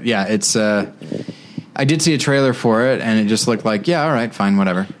wrong. But yeah, it's. I did see a trailer for it, and it just looked like, yeah, all right, fine,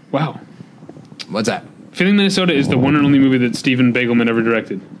 whatever. Wow. What's that? Feeling Minnesota is the one and only movie that Steven Bagelman ever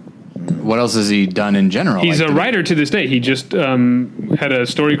directed. What else has he done in general? He's a writer to this day. He just had a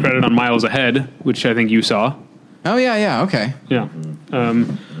story credit on Miles Ahead, which I think you saw. Oh, yeah, okay. Yeah.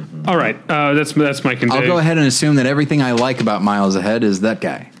 All right. That's my conjecture. I'll go ahead and assume that everything I like about Miles Ahead is that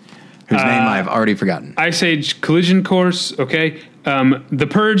guy, whose name I've already forgotten. Ice Age Collision Course, okay. The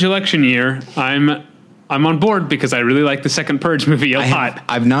Purge election year, I'm on board because I really like the second Purge movie a lot.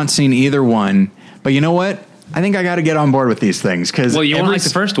 I've not seen either one, but you know what? I think I got to get on board with these things because you won't like the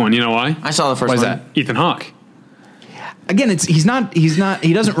first one. You know why? I saw the first one. Why is that? Ethan Hawke. Again,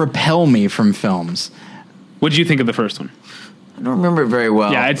 he doesn't repel me from films. What did you think of the first one? I don't remember it very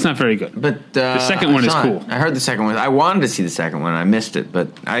well. Yeah, it's not very good. But the second one is cool. I heard the second one. I wanted to see the second one. I missed it, but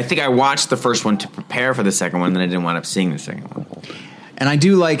I think I watched the first one to prepare for the second one, and then I didn't wind up seeing the second one. And I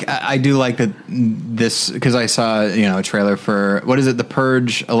do like that this because I saw a trailer for what is it, the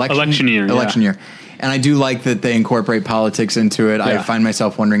Purge election year. And I do like that they incorporate politics into it. Yeah. I find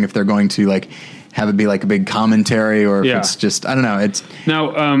myself wondering if they're going to have it be like a big commentary or if it's just, I don't know. It's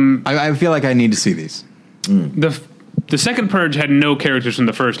now, I feel like I need to see these. The second Purge had no characters from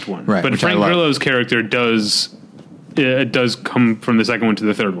the first one, right? But Frank Grillo's character does come from the second one to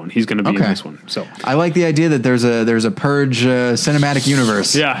the third one. He's going to be in this one. So I like the idea that there's a Purge cinematic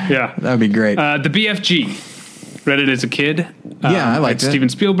universe. Yeah, that would be great. The BFG. Read it as a kid. I liked it. Steven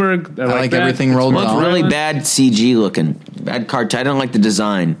Spielberg. I like everything rolled well. It's really bad CG looking, bad cartoon. I don't like the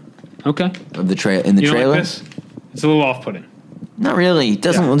design. Okay. Of the trailer. Like this? It's a little off-putting. Not really. It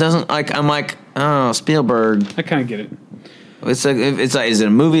doesn't like. I'm like, oh, Spielberg. I kind of get it. It's like, is it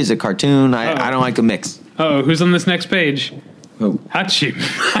a movie? Is it a cartoon? I don't like a mix. Oh, who's on this next page? Oh. Hachi.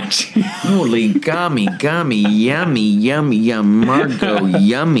 Holy gummy, yum, Margot,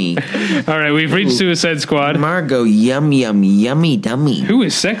 yummy. All right, we've reached Suicide Squad. Margot, yummy, dummy. Who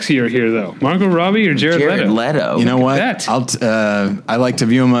is sexier here, though? Margot Robbie or Jared Leto? You know what? That. I like to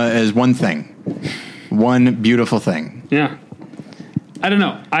view him as one thing. One beautiful thing. Yeah. I don't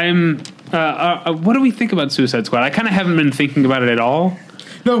know. What do we think about Suicide Squad? I kind of haven't been thinking about it at all.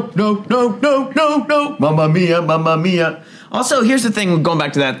 No. Mamma mia. Also, here's the thing, going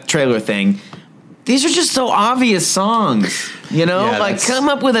back to that trailer thing. These are just so obvious songs, come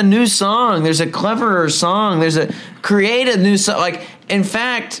up with a new song. There's a cleverer song. Create a new song. In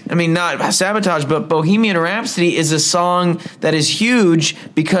fact, not Sabotage, but Bohemian Rhapsody is a song that is huge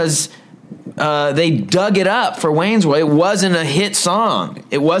because they dug it up for Wayne's World. It wasn't a hit song.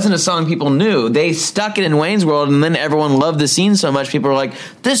 It wasn't a song people knew. They stuck it in Wayne's World, and then everyone loved the scene so much. People were like,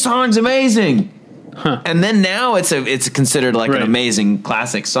 "This song's amazing." Huh. And then now it's considered an amazing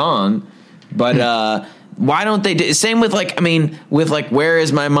classic song. But why don't they do same with Where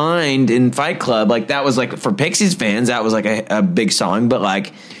Is My Mind in Fight Club? That was for Pixies fans, that was a big song, but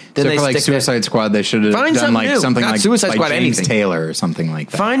then so for Suicide Squad, they should have done something like Suicide Squad, James anything. Taylor or something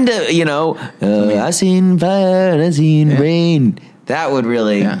like that. Find I seen fire, I seen rain. That would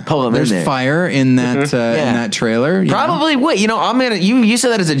really pull them in there. There's fire in that in that trailer. Probably would. You said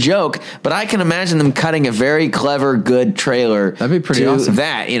that as a joke, but I can imagine them cutting a very clever, good trailer. That'd be pretty awesome.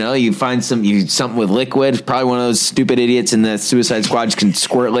 That you find something with liquid. Probably one of those stupid idiots in the Suicide Squad can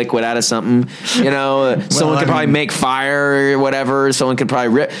squirt liquid out of something. Someone could probably make fire or whatever. Someone could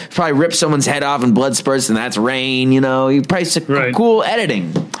probably rip someone's head off and blood spurts, and that's rain. You probably some cool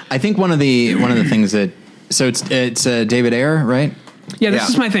editing. I think one of the things that. So it's David Ayer, right? Yeah, this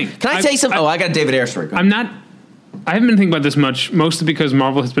is my thing. Can I tell you something? I got a David Ayer story. I haven't been thinking about this much, mostly because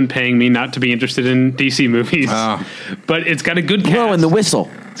Marvel has been paying me not to be interested in DC movies. But it's got a good cast. Blowing the whistle.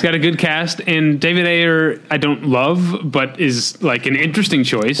 It's got a good cast, and David Ayer I don't love, but is an interesting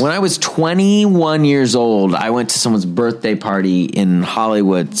choice. When I was 21 years old, I went to someone's birthday party in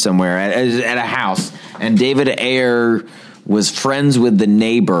Hollywood somewhere at a house, and David Ayer was friends with the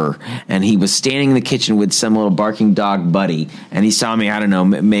neighbor, and he was standing in the kitchen with some little barking dog buddy, and he saw me, I don't know,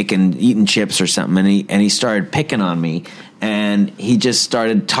 eating chips or something, and he started picking on me, and he just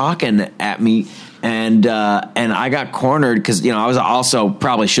started talking at me, and I got cornered because I was also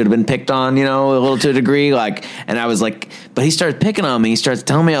probably should have been picked on, a little to a degree, and I was but he started picking on me. He starts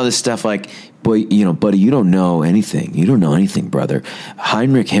telling me all this stuff boy, buddy, you don't know anything. You don't know anything, brother.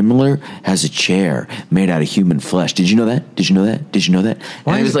 Heinrich Himmler has a chair made out of human flesh. Did you know that? Did you know that? Did you know that?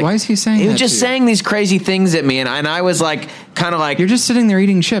 Why is he saying that? He was just saying these crazy things at me, and I was kind of you're just sitting there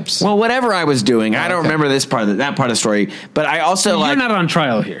eating chips. Well, whatever I was doing, I don't remember that part of the story. But I also you're not on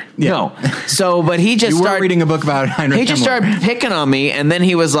trial here. No. So, but he just started reading a book about Heinrich Himmler. He just started picking on me, and then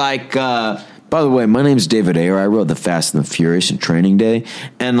he was by the way, my name's David Ayer. I wrote The Fast and the Furious and Training Day.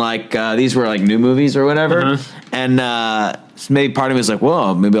 And like, these were like new movies or whatever. And so maybe part of me was like,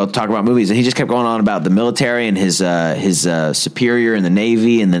 well, maybe I'll talk about movies. And he just kept going on about the military and his superior in the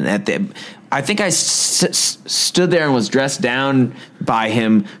Navy. And then I think I stood there and was dressed down by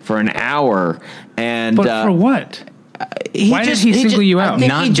him for an hour. And But for what? Why did he single you out?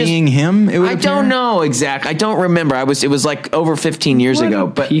 Not being him? I don't know exactly. I don't remember. It was like over 15 years ago.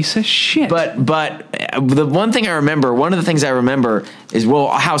 But piece of shit. But the one thing I remember, one of the things I remember is, well,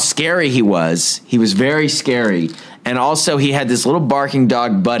 how scary he was. He was very scary. And also he had this little barking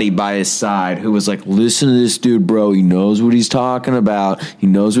dog buddy by his side who was like, listen to this dude, bro. He knows what he's talking about.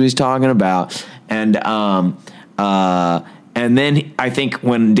 And then I think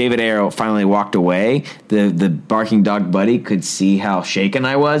when David Ayer finally walked away, the barking dog buddy could see how shaken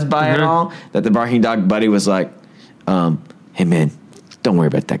I was by it all. That the barking dog buddy was like, hey, man, don't worry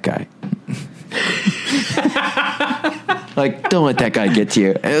about that guy. Like, don't let that guy get to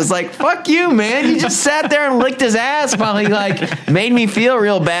you. And it was like, fuck you, man. You just sat there and licked his ass while he, like, made me feel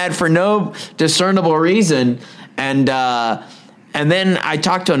real bad for no discernible reason. And then I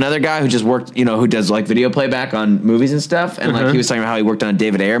talked to another guy who just worked, who does like video playback on movies and stuff. And like he was talking about how he worked on a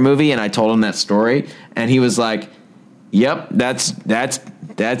David Ayer movie. And I told him that story. And he was like, yep, that's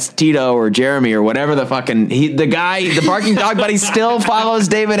Tito or Jeremy or whatever the fucking, the barking dog buddy still follows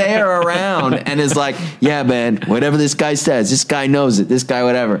David Ayer around and is like, yeah, man, whatever this guy says, this guy knows it, this guy,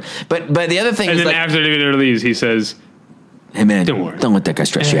 whatever. But the other thing is, then like, after David Ayer leaves, he says, hey, man, don't worry. Don't let that guy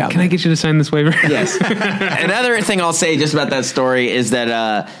stress you out. Can I get you to sign this waiver? Yes. Another thing I'll say just about that story is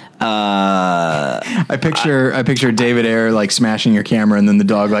that I picture David Ayer like smashing your camera and then the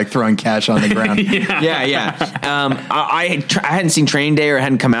dog like throwing cash on the ground. Yeah. I hadn't seen Training Day or it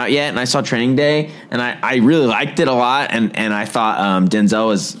hadn't come out yet, and I saw Training Day, and I really liked it a lot, and I thought Denzel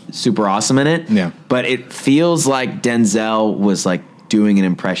was super awesome in it. Yeah. But it feels like Denzel was like doing an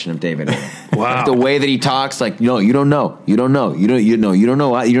impression of David Ayer. Wow. Like the way that he talks, like, you don't know how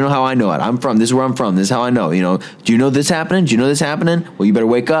I know it. This is where I'm from. This is how I know, do you know this happening? Do you know this happening? Well, you better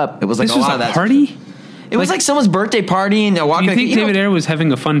wake up. It was like this a was lot of that party? It was like someone's birthday party and walking. Do you think David Ayer was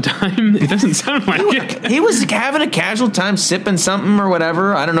having a fun time? It doesn't sound like it. He was having a casual time sipping something or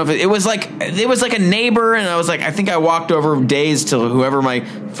whatever. I don't know if it was like a neighbor, and I was like, I think I walked over dazed to whoever my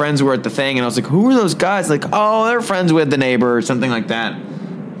friends were at the thing, and I was like, who are those guys? Like, oh, they're friends with the neighbor or something like that.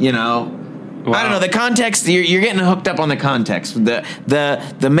 Wow. I don't know the context. You're getting hooked up on the context.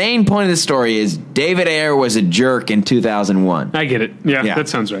 The main point of the story is David Ayer was a jerk in 2001. I get it. Yeah, that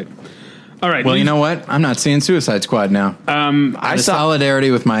sounds right. All right. Well, you know what? I'm not seeing Suicide Squad now. I saw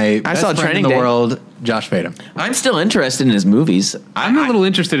solidarity with my best friend Training in the Day. world, Josh Fadem. I'm still interested in his movies. I'm a little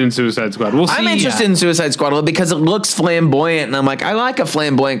interested in Suicide Squad. We'll see. I'm interested in Suicide Squad because it looks flamboyant, and I'm like, I like a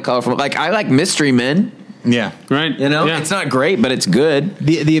flamboyant, colorful. Like, I like mystery men. Yeah. Right. It's not great, but it's good.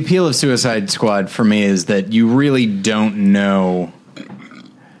 The appeal of Suicide Squad for me is that you really don't know.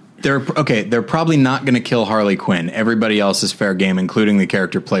 They're probably not going to kill Harley Quinn. Everybody else is fair game, including the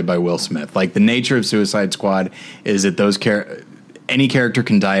character played by Will Smith. Like, the nature of Suicide Squad is that any character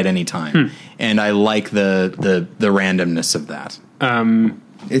can die at any time, and I like the randomness of that.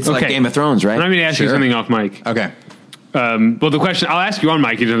 It's like Game of Thrones, right? Let me ask you something off mic. Okay. Well, the question I'll ask you on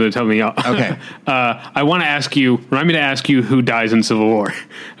mic. You don't have to tell me. Okay. I want to ask you. Remind me to ask you who dies in Civil War.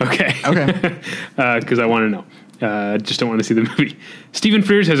 Okay. Because I want to know. Just don't want to see the movie. Stephen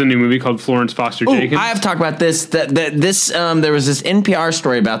Frears has a new movie called Florence Foster Jenkins. I have talked about this. There was this NPR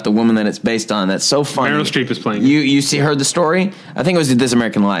story about the woman that it's based on. That's so funny. Meryl Streep is playing. You heard the story? I think it was This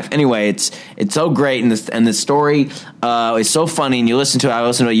American Life. Anyway, it's so great, and the story is so funny. And you listen to it. I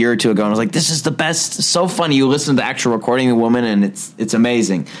listened to it a year or two ago, and I was like, "This is the best." It's so funny. You listen to the actual recording of the woman, and it's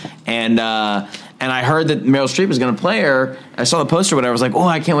amazing. And I heard that Meryl Streep was going to play her. I saw the poster, whatever. I was like, "Oh,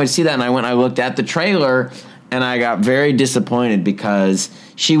 I can't wait to see that." And I looked at the trailer. And I got very disappointed because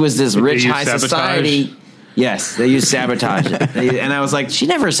she was this rich high society. Yes, they use sabotage. And I was like, she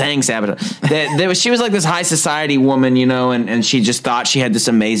never sang sabotage. She was like this high society woman, and she just thought she had this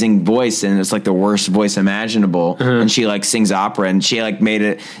amazing voice, and it's like the worst voice imaginable. And she like sings opera, and she like made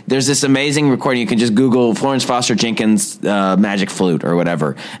it. There's this amazing recording. You can just Google Florence Foster Jenkins magic flute or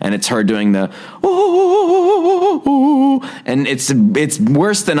whatever, and it's her doing the and it's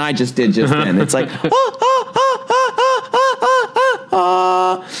worse than I just did just then. It's like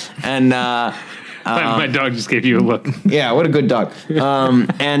and. My dog just gave you a look. Yeah, what a good dog.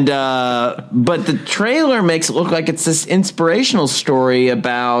 But the trailer makes it look like it's this inspirational story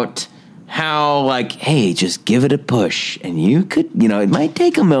about how, like, hey, just give it a push, and you could, it might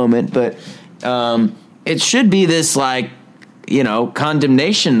take a moment, but it should be this like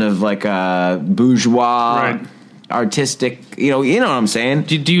condemnation of like a bourgeois, Right. artistic. You know what I'm saying?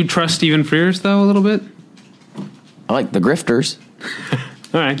 Do you trust Stephen Frears though a little bit? I like the grifters.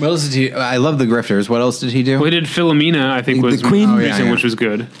 All right. What else did he? I love the Grifters. What else did he do? Well, he did Philomena, I think, The was Queen? Oh, yeah, recent, yeah. which was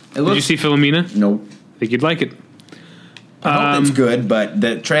good. Did you looks- see Philomena? Nope. I think you'd like it. I hope it's good, but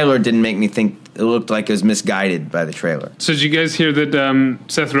the trailer didn't make me think. It looked like it was misguided by the trailer. So did you guys hear that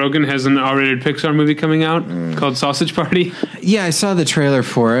Seth Rogen has an R-rated Pixar movie coming out called Sausage Party? Yeah, I saw the trailer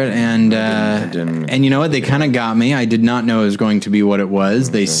for it, and and you know what? They kind of got me. I did not know it was going to be what it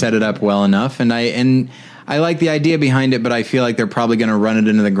was. They set it up well enough, and I like the idea behind it, but I feel like they're probably going to run it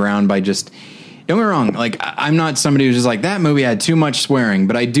into the ground by just. Don't get me wrong. Like, I'm not somebody who's just like, that movie had too much swearing,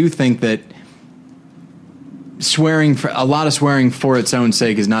 but I do think that a lot of swearing for its own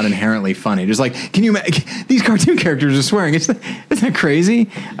sake is not inherently funny. Just like, can you these cartoon characters are swearing? Isn't that crazy?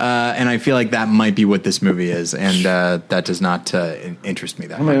 And I feel like that might be what this movie is, and that does not interest me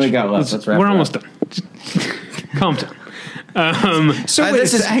that How many much. we got left? Let's wrap We're it almost up. done. Calm down. So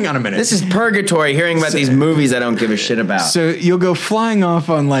hang on a minute. This is purgatory. Hearing about these movies I don't give a shit about. So you'll go flying off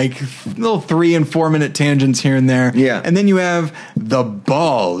on like little 3 and 4 minute tangents here and there. Yeah. And then you have the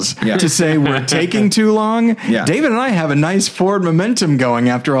balls Yeah. to say we're taking too long. Yeah. David and I have a nice forward momentum going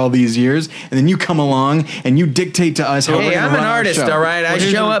after all these years. And then you come along and you dictate to us how we're Hey, gonna I'm an run our artist, show. all right? I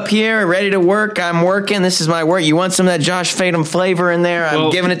show up here ready to work. I'm working. This is my work. You want some of that Josh Fadem flavor in there? I'm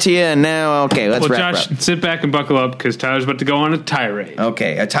Well- giving it to you. And now, okay, let's Well, wrap Josh, it up. sit back and buckle up because Tyler's about to go on a tirade.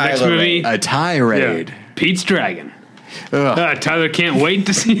 Okay, a Tyler Next movie, A tirade. yeah, Pete's Dragon. Ugh. Tyler can't wait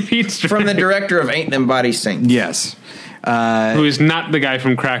to see Pete's Dragon. from the director of Ain't Them Bodies Sing. Yes. Who is not the guy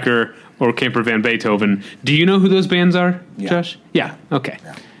from Cracker or Camper Van Beethoven. Do you know who those bands are, Yeah. Josh? Yeah, okay.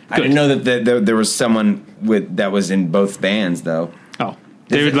 I didn't know that there was someone that was in both bands, though. Oh,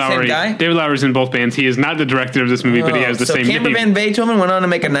 David it the same Lowery. guy? David Lowery's in both bands. He is not the director of this movie, but he has the so same Camper name. Van Beethoven went on to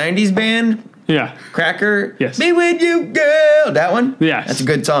make a 90s band, Yeah. Cracker. Yes. Be with you, girl. That one? Yes. That's a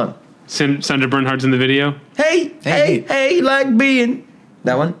good song. Sandra Bernhardt's in the video. Hey, like being.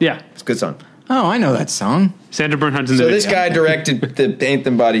 That one? Yeah. It's a good song. Oh, I know that song. Sandra Bernhardt's in the So video. this guy directed the Ain't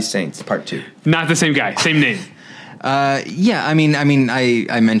Them Bodies Saints, part 2. Not the same guy. Same name. Yeah, I mean,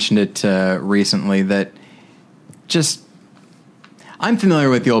 I mentioned it recently that just I'm familiar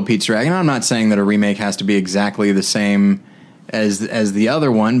with the old Pete's Dragon. I'm not saying that a remake has to be exactly the same as the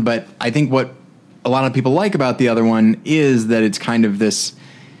other one, but I think what a lot of people like about the other one is that it's kind of this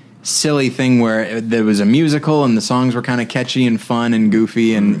silly thing where there was a musical and the songs were kind of catchy and fun and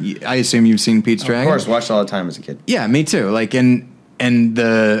goofy. And I assume you've seen Pete's Dragon. Of course, watched all the time as a kid. Yeah, me too. Like and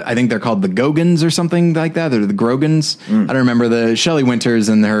I think they're called the Gogans or something like that. They're the Grogans. I don't remember the Shelley Winters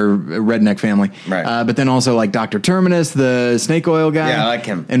and her redneck family. Right. But then also like Dr. Terminus, the snake oil guy. Yeah, I like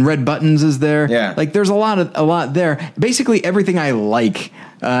him. And Red Buttons is there. Yeah. Like there's a lot there. Basically everything I like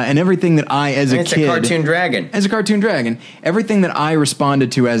and everything that I as a It's kid. a cartoon dragon. As a cartoon dragon, everything that I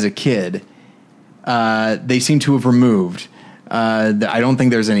responded to as a kid, they seem to have removed. I don't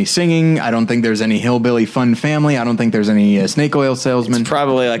think there's any singing. I don't think there's any hillbilly fun family. I don't think there's any snake oil salesman. It's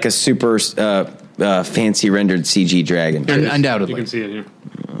probably like a super fancy rendered CG dragon. Undoubtedly. You can see it here.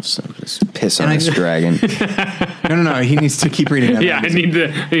 So just piss on this dragon. No. He needs to keep reading that. Yeah, I magazine. need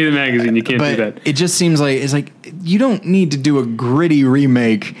the magazine. You can't do But that. it just seems like you don't need to do a gritty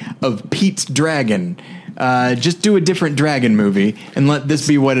remake of Pete's Dragon. Just do a different dragon movie and let this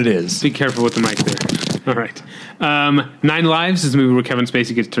be what it is. Be careful with the mic there. All right. 9 Lives is a movie where Kevin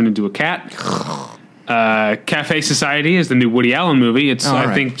Spacey gets turned into a cat. Cafe Society is the new Woody Allen movie. It's, Oh, all I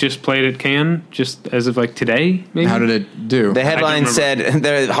right. think, just played at Cannes, just as of like today, maybe. How did it do? The headline remember. said,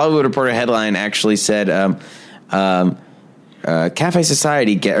 the Hollywood Reporter headline actually said, Cafe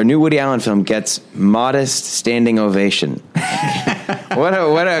Society, or new Woody Allen film gets modest standing ovation. What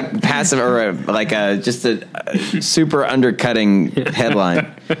a passive, or just a super undercutting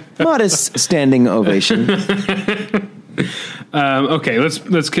headline. Modest standing ovation. Okay, let's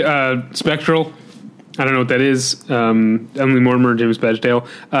Spectral. I don't know what that is. Emily Mortimer, James Badgedale.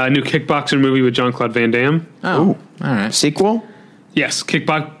 New Kickboxer movie with Jean-Claude Van Damme. Oh, all right. Sequel? Yes,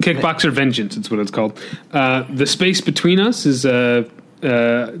 Kickboxer Vengeance. It's what it's called. The Space Between Us is the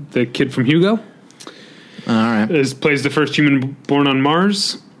kid from Hugo. All right. Plays the first human born on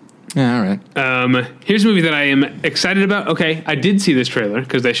Mars. Yeah, all right. Here's a movie that I am excited about. Okay, I did see this trailer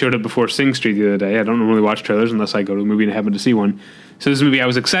because they showed it before Sing Street the other day. I don't normally watch trailers unless I go to a movie and happen to see one. So this is a movie I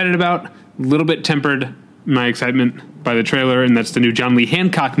was excited about. A little bit tempered my excitement by the trailer, and that's the new John Lee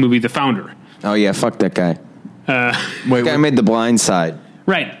Hancock movie, The Founder. Oh yeah, fuck that guy. Wait, Guy made The Blind Side.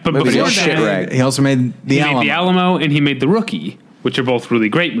 Right, but Movie's before a shit that, rag. he also made he made The Alamo, and he made The Rookie. which are both really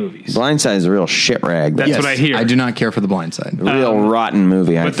great movies. Blindside is a real shit rag. That's what I hear. I do not care for The Blind Side. A real rotten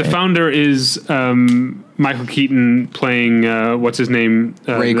movie, I But the think. founder is Michael Keaton playing, what's his name?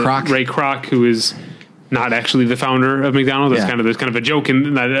 Ray Kroc? Ray Kroc, who is not actually the founder of McDonald's. That's Yeah. there's kind of a joke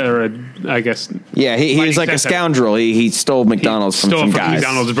in that, or I guess. Yeah, he's like a scoundrel. He stole McDonald's from Stole some from guys.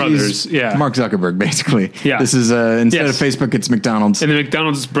 McDonald's brothers. Yeah. Mark Zuckerberg, basically. Yeah. This is instead Yes. of Facebook, it's McDonald's. And the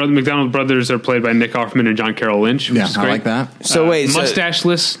McDonald's brothers are played by Nick Offerman and John Carroll Lynch, which Yeah, is I great. like that. So wait, so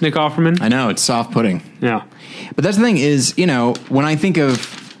Mustache-less Nick Offerman. I know, it's soft pudding. Yeah. But that's the thing is, when I think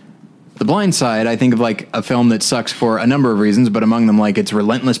of The Blind Side, I think of like a film that sucks for a number of reasons, but among them, like its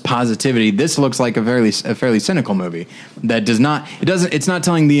relentless positivity. This looks like a fairly cynical movie that it's not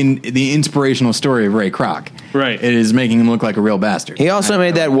telling the inspirational story of Ray Kroc. Right. It is making him look like a real bastard. he also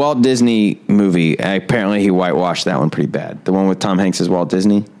made that Walt Disney movie. Apparently, he whitewashed that one pretty bad. The one with Tom Hanks as Walt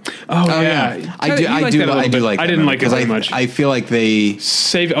Disney. Oh, yeah. I do like that I movie, didn't like it very much. I feel like they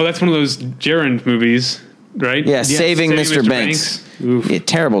That's one of those Gerund movies, right? Yeah, Saving Mr. Banks. Oof. Yeah,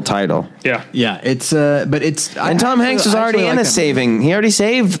 terrible title. Yeah. yeah, it's but it's And Tom Hanks was already in a saving. He already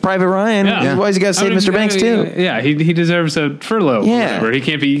saved Private Ryan. Yeah. Why has he got to save Mr. Banks too? Yeah, he deserves a furlough. Yeah. Whatever.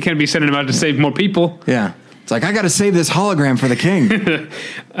 You can't be sending him out to save more people. Yeah. It's like I got to save this hologram for the king.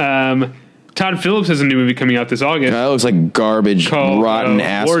 Todd Phillips has a new movie coming out this August. That looks like garbage, Called, rotten War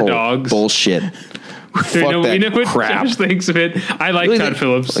asshole Dogs. bullshit. we know that what crap. Josh thinks of it. I like Look at Todd that-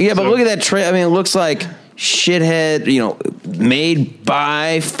 Phillips. Yeah, but so- look at that trailer. I mean, it looks like shithead, made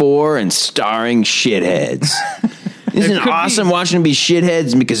by, for, and starring shitheads. Isn't it could awesome be. watching them be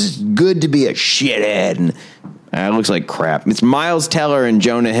shitheads because it's good to be a shithead? And it looks like crap. It's Miles Teller and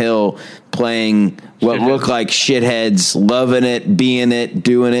Jonah Hill playing what Shitheads. look like shitheads, loving it, being it,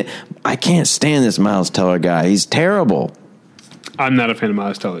 doing it. I can't stand this Miles Teller guy. He's terrible. I'm not a fan of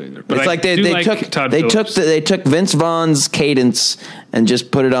Miles Teller either. But It's I like do they like took Todd they Phillips. took Vince Vaughn's cadence and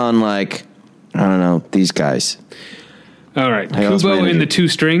just put it on like, I don't know, these guys. All right, Hey, let's Kubo manage and the it. Two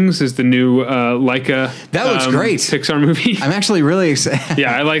Strings is the new Leica. That looks great. Pixar movie. I'm actually really excited.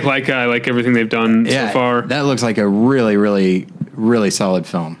 Yeah, I like Leica. I like everything they've done so far. That looks like a really, really, really solid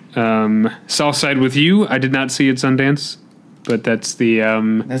film. South Side with You. I did not see at Sundance, but that's the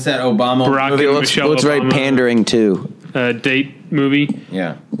That's that Obama Barack movie. and Looks Michelle very Obama. pandering too. date movie.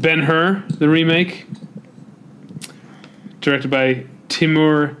 Yeah. Ben-Hur, the remake, directed by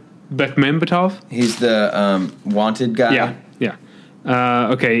Timur Bekmambetov. He's the wanted guy. Yeah, yeah.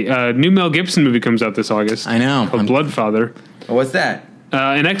 Okay, new Mel Gibson movie comes out this August. I know. Called Bloodfather. Oh, what's that?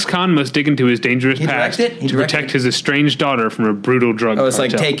 An ex-con must dig into his dangerous He past directed it? He to directed protect it? his estranged daughter from a brutal drug Oh, it's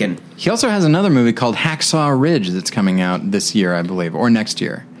like cartel. Taken. He also has another movie called Hacksaw Ridge that's coming out this year, I believe, or next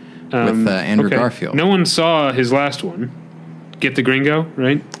year, with Andrew Okay. Garfield. No one saw his last one. Get the Gringo,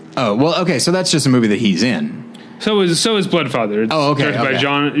 right? Oh, well, okay, so that's just a movie that he's in. So is Bloodfather. It's Oh, okay, directed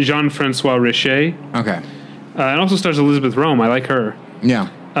by okay. Jean-Francois Richet. Okay. And also stars Elizabeth Rome. I like her. Yeah.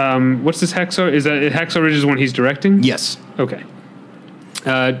 What's this Hacksaw? Is that Hacksaw Ridge is one he's directing? Yes. Okay.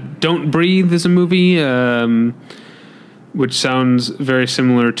 Don't Breathe is a movie which sounds very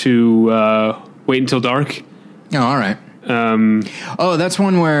similar to Wait Until Dark. Oh, all right. Oh, that's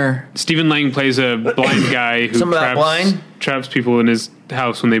one where... Stephen Lang plays a blind guy who Some of that blind? traps people in his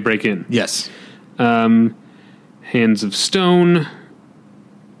house when they break in. Yes. Hands of Stone.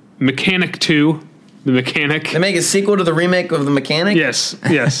 Mechanic 2. The Mechanic. They make a sequel to the remake of The Mechanic? Yes,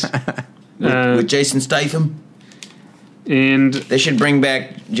 yes. With Jason Statham? And They should bring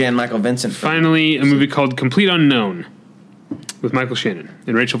back Jan Michael Vincent. finally, a movie called Complete Unknown with Michael Shannon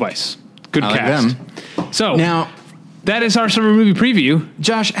and Rachel Weisz. Good I like cast. them. So, Now, that is our summer movie preview.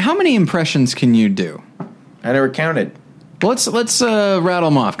 Josh, how many impressions can you do? I never counted. Well, let's rattle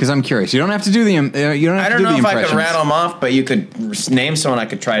them off because I'm curious. You don't have to do the you don't have I to don't do know the if I impressions. could rattle them off, but you could name someone I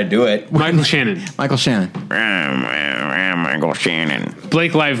could try to do it. Michael Shannon. Michael Shannon. Michael Shannon.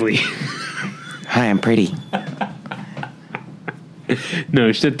 Blake Lively. Hi, I'm pretty. No,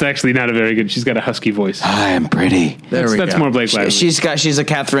 that's actually not a very good. She's got a husky voice. Hi, I'm pretty. There we That's go. more Blake Lively. She's a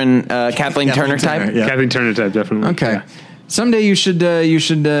Kathleen Turner type. yeah. Kathleen Turner type, definitely. Okay. Yeah. Someday you should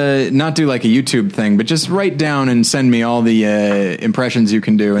not do like a YouTube thing, but just write down and send me all the impressions you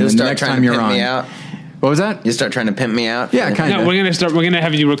can do, and You'll then the start next trying time to you're pimp on. me out. What was that? You start trying to pimp me out. Yeah, kind No, of. we're gonna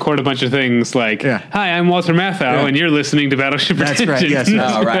have you record a bunch of things like, Yeah. "Hi, I'm Walter Matthau, Yeah. and you're listening to Battleship That's right, Retention." yes,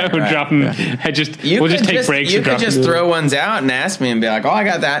 yes. Oh, right, right. Drop 'em- Yeah. we'll just take breaks. You and could drop just them. throw ones out and ask me and be like, "Oh, I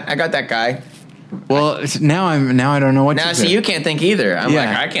got that guy." Well, now I don't know what Now, to see, do. you can't think either. I'm Yeah.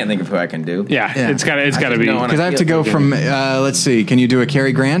 like, I can't think of who I can do. Yeah, Yeah. it's gotta just be. don't wanna- Because I have to go from let's see. Can you do a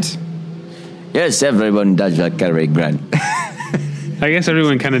Cary Grant? Yes, everyone does like Cary Grant. I guess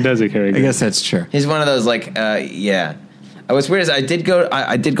everyone kind of does it, Cary. I guess that's true. He's one of those like, yeah. What's weird is I did go on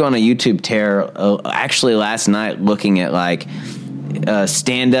a YouTube tear actually last night looking at like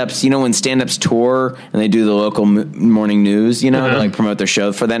stand-ups. You know when stand-ups tour and they do the local morning news, you know, to like promote their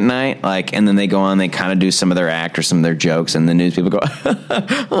show for that night, like, and then they go on, they kind of do some of their act or some of their jokes, and the news people go,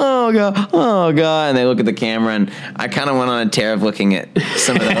 oh god, and they look at the camera, and I kind of went on a tear of looking at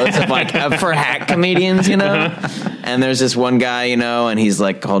some of those of like for hack comedians, you know, and there's this one guy, you know, and he's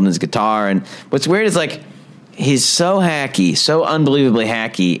like holding his guitar, and what's weird is like he's so hacky, so unbelievably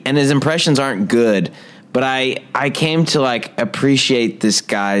hacky, and his impressions aren't good. But I came to like appreciate this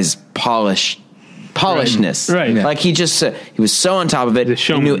guy's polishedness. Right. Like he was so on top of it.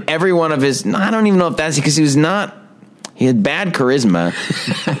 He knew every one of his, I don't even know if that's because he had bad charisma.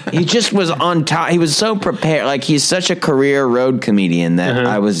 He just was on top. He was so prepared. Like he's such a career road comedian that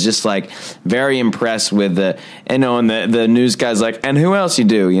I was just like very impressed with and the news guy's like, and who else you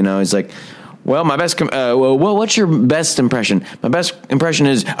do? You know, he's like, well, my best. What's your best impression? My best impression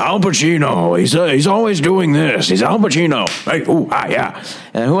is Al Pacino. He's always doing this. He's Al Pacino. Hey, yeah.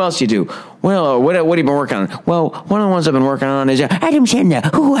 And who else you do? Well, what have you been working on? Well, one of the ones I've been working on is Adam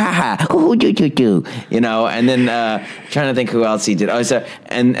Sandler. Ooh, ha, ha. Ooh, do. You know, and then trying to think who else he did. Oh, so,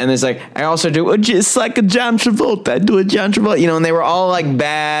 and there's like, I also do just like a John Travolta. I do a John Travolta. You know, and they were all like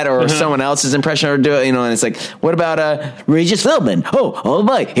bad or someone else's impression or do it. You know, and it's like, what about Regis Philbin? Oh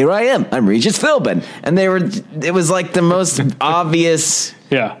boy, here I am. I'm Regis Philbin. And it was like the most obvious.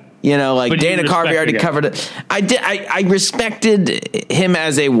 Yeah. You know, like Dana Carvey already covered it. I respected him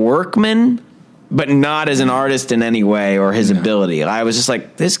as a workman, but not as an artist in any way or his ability. I was just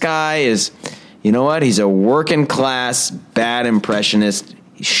like, this guy is, you know what? He's a working class bad impressionist.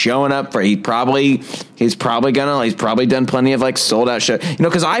 He's showing up for. He's probably done plenty of like sold out shows. You know,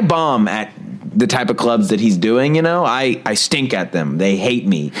 because I bomb at the type of clubs that he's doing, you know, I stink at them. They hate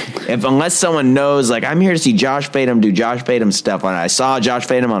me. Unless someone knows, like, I'm here to see Josh Fadem do Josh Fadem stuff. I saw Josh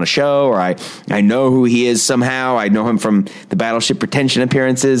Fadem on a show, or I know who he is somehow. I know him from the Battleship Pretension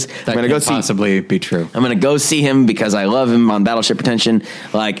appearances. That could possibly be true. I'm going to go see him because I love him on Battleship Pretension.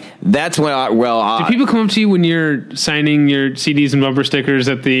 Like, that's when do people come up to you when you're signing your CDs and bumper stickers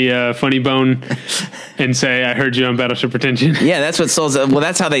at the Funny Bone and say, I heard you on Battleship Pretension? Yeah, that's what sold. Well,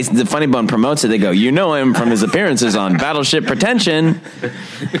 that's how the Funny Bone promotes it. They go, you know him from his appearances on Battleship Pretension.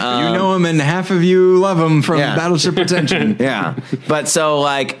 You know him, and half of you love him from Battleship Pretension. Yeah, but so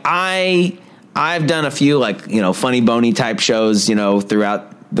like I've done a few like, you know, Funny Boney type shows, you know,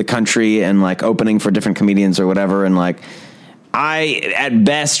 throughout the country and like opening for different comedians or whatever, and like I at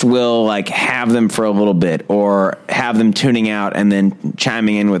best will like have them for a little bit or have them tuning out and then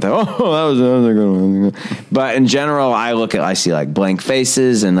chiming in with that was a good one. But in general, I see like blank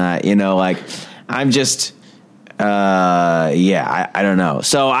faces and you know, like I'm just I don't know.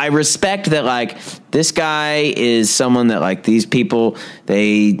 So I respect that, like, this guy is someone that, like, these people,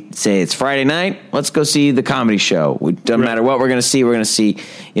 they say it's Friday night, let's go see the comedy show. It doesn't matter what we're going to see,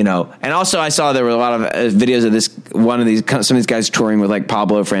 you know. And also I saw there were a lot of videos of some of these guys touring with, like,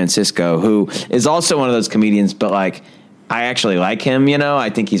 Pablo Francisco, who is also one of those comedians, but, like, I actually like him, you know.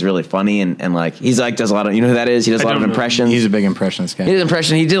 I think he's really funny and like he's like does a lot of, you know who that is? He does a lot of impressions. He's a big impressionist guy. He did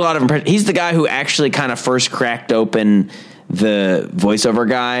a lot of impressions. He's the guy who actually kind of first cracked open the voiceover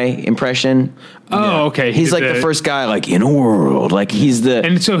guy impression. Oh, okay. He's like the first guy, like, in a world. Like, he's the...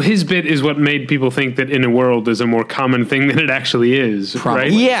 And so his bit is what made people think that in a world is a more common thing than it actually is,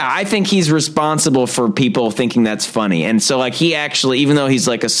 right? Yeah, I think he's responsible for people thinking that's funny. And so, like, he actually, even though he's,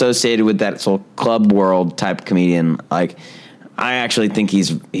 like, associated with that sort of club world type comedian, like, I actually think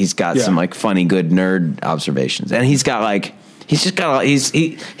he's got some, like, funny, good nerd observations. And he's got, like...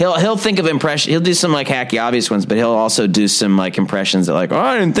 He'll think of impression. He'll do some like hacky obvious ones, but he'll also do some like impressions that like,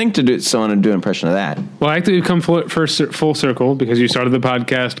 I didn't think to do someone to do an impression of that. Well, I think we've come full circle because you started the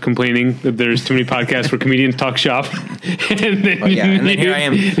podcast complaining that there's too many podcasts where comedians talk shop. and then here I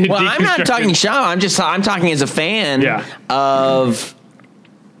am. Well, I'm not talking shop. I'm talking as a fan of.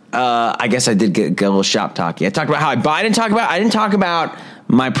 I guess I did get a little shop talky. I talked about how I didn't talk about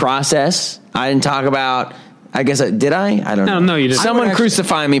my process. I didn't talk about. I guess did I? I don't know. No, you didn't. Someone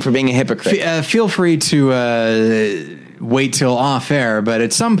crucify me for being a hypocrite. Feel free to wait till off air, but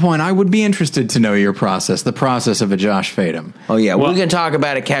at some point I would be interested to know your process, the process of a Josh Fadem. Oh yeah, we can talk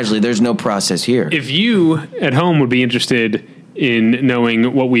about it casually. There's no process here. If you at home would be interested in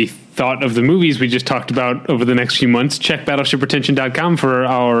knowing what we thought of the movies we just talked about over the next few months, check battleshippretension.com for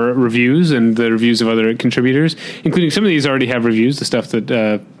our reviews and the reviews of other contributors, including some of these already have reviews, the stuff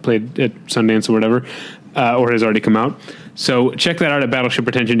that played at Sundance or whatever. Or has already come out. So check that out at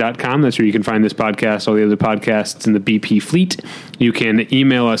battleshippretension.com. That's where you can find this podcast, all the other podcasts in the BP fleet. You can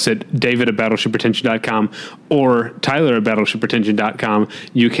email us at david@battleshippretension.com or tyler@battleshippretension.com.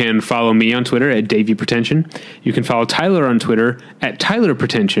 You can follow me on Twitter at davypretension. You can follow Tyler on Twitter at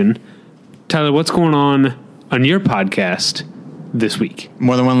tylerpretension. Tyler, what's going on your podcast this week?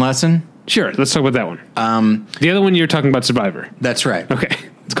 More Than One Lesson? Sure, let's talk about that one. The other one, you're talking about Survivor. That's right. Okay.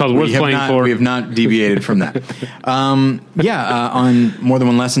 It's called Worth Playing For. We have not deviated from that. On More Than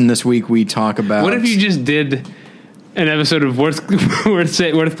One Lesson this week, we talk about... What if you just did an episode of Worth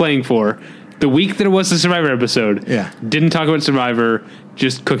Playing For the week that it was the Survivor episode? Yeah. Didn't talk about Survivor,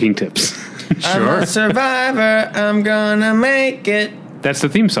 just cooking tips. I'm a survivor. I'm gonna make it. That's the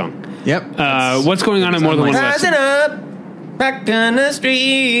theme song. Yep. What's going on at More Than One Rising Lesson? up, back on the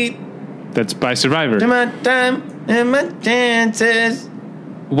street. That's by Survivor. To my time and my chances.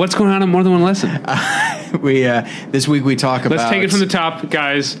 What's going on at More Than One Lesson? This week we talk about... Let's take it from the top,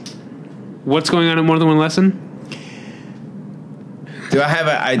 guys. What's going on at More Than One Lesson? Do I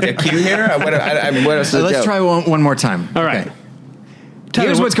have a cue here? What else? Let's try one more time. All right. Okay.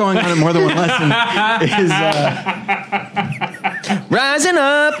 Here's what's going on at More Than One Lesson. Rising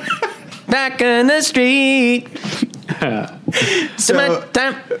up, back on the street. So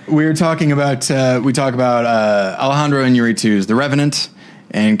we talk about Alejandro Iñárritu's The Revenant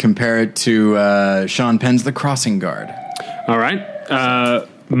and compare it to Sean Penn's The Crossing Guard. All right.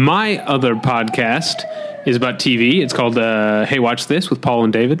 My other podcast is about TV. It's called Hey, Watch This with Paul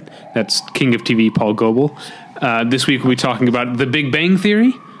and David. That's King of TV, Paul Goebel. This week we'll be talking about The Big Bang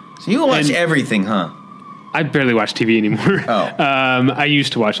Theory. So you watch everything, huh? I barely watch TV anymore. Oh. I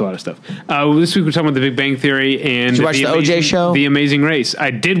used to watch a lot of stuff. This week we're talking about The Big Bang Theory and... Did you watch the OJ show? The Amazing Race.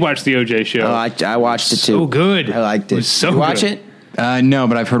 I did watch the OJ show. Oh, I watched it too. So good. I liked it. It was so you watch good. it? No,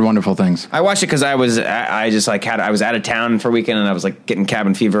 but I've heard wonderful things. I watched it because I was out of town for a weekend and I was like getting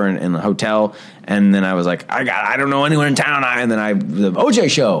cabin fever in the hotel, and then I was like, I don't know anyone in town, and then the OJ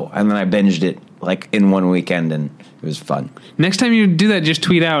show, and then I binged it like in one weekend, and it was fun. Next time you do that, just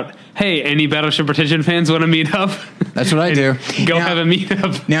tweet out, hey, any Battleship Pretension fans want to meet up? That's what I do. Go have a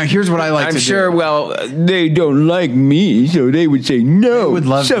meetup. Now, here's what I like to do. I'm sure, well, they don't like me, so they would say no. They would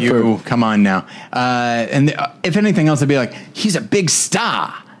love you. Come on now. And if anything else, they'd be like, he's a big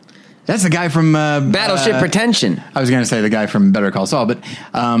star. That's the guy from... Battleship Pretension. I was going to say the guy from Better Call Saul, but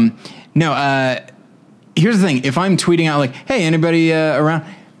no. Here's the thing. If I'm tweeting out like, hey, anybody around...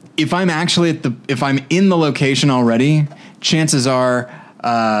 If I'm actually if I'm in the location already, chances are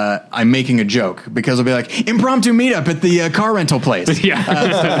I'm making a joke because I'll be like impromptu meetup at the car rental place, Yeah.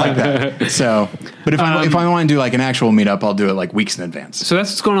 stuff like that. So, but if I want to do like an actual meetup, I'll do it like weeks in advance. So that's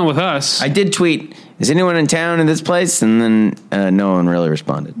what's going on with us. I did tweet, is anyone in town in this place? And then no one really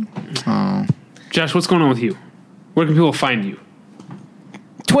responded. Oh. Josh, what's going on with you? Where can people find you?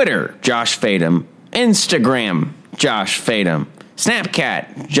 Twitter, Josh Fadem. Instagram, Josh Fadem.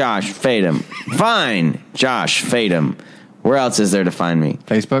 Snapchat, Josh Fadem. Vine, Josh Fadem. Where else is there to find me?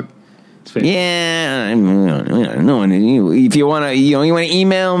 Facebook. Yeah, no one. If you want to, you want to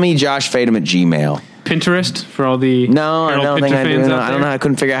email me, joshfadem@gmail. Pinterest for all the No, I Harold don't think Pinter I do. fans No, out I don't there? know. I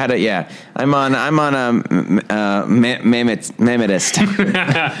couldn't figure out how to. Yeah, I'm on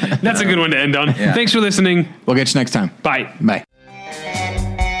Memetist. That's a good one to end on. Yeah. Thanks for listening. We'll get you next time. Bye. Bye.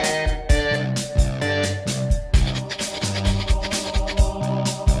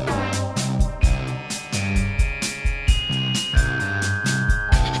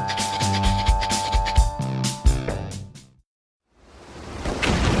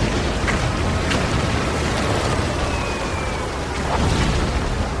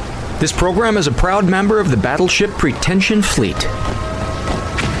 This program is a proud member of the Battleship Pretension Fleet.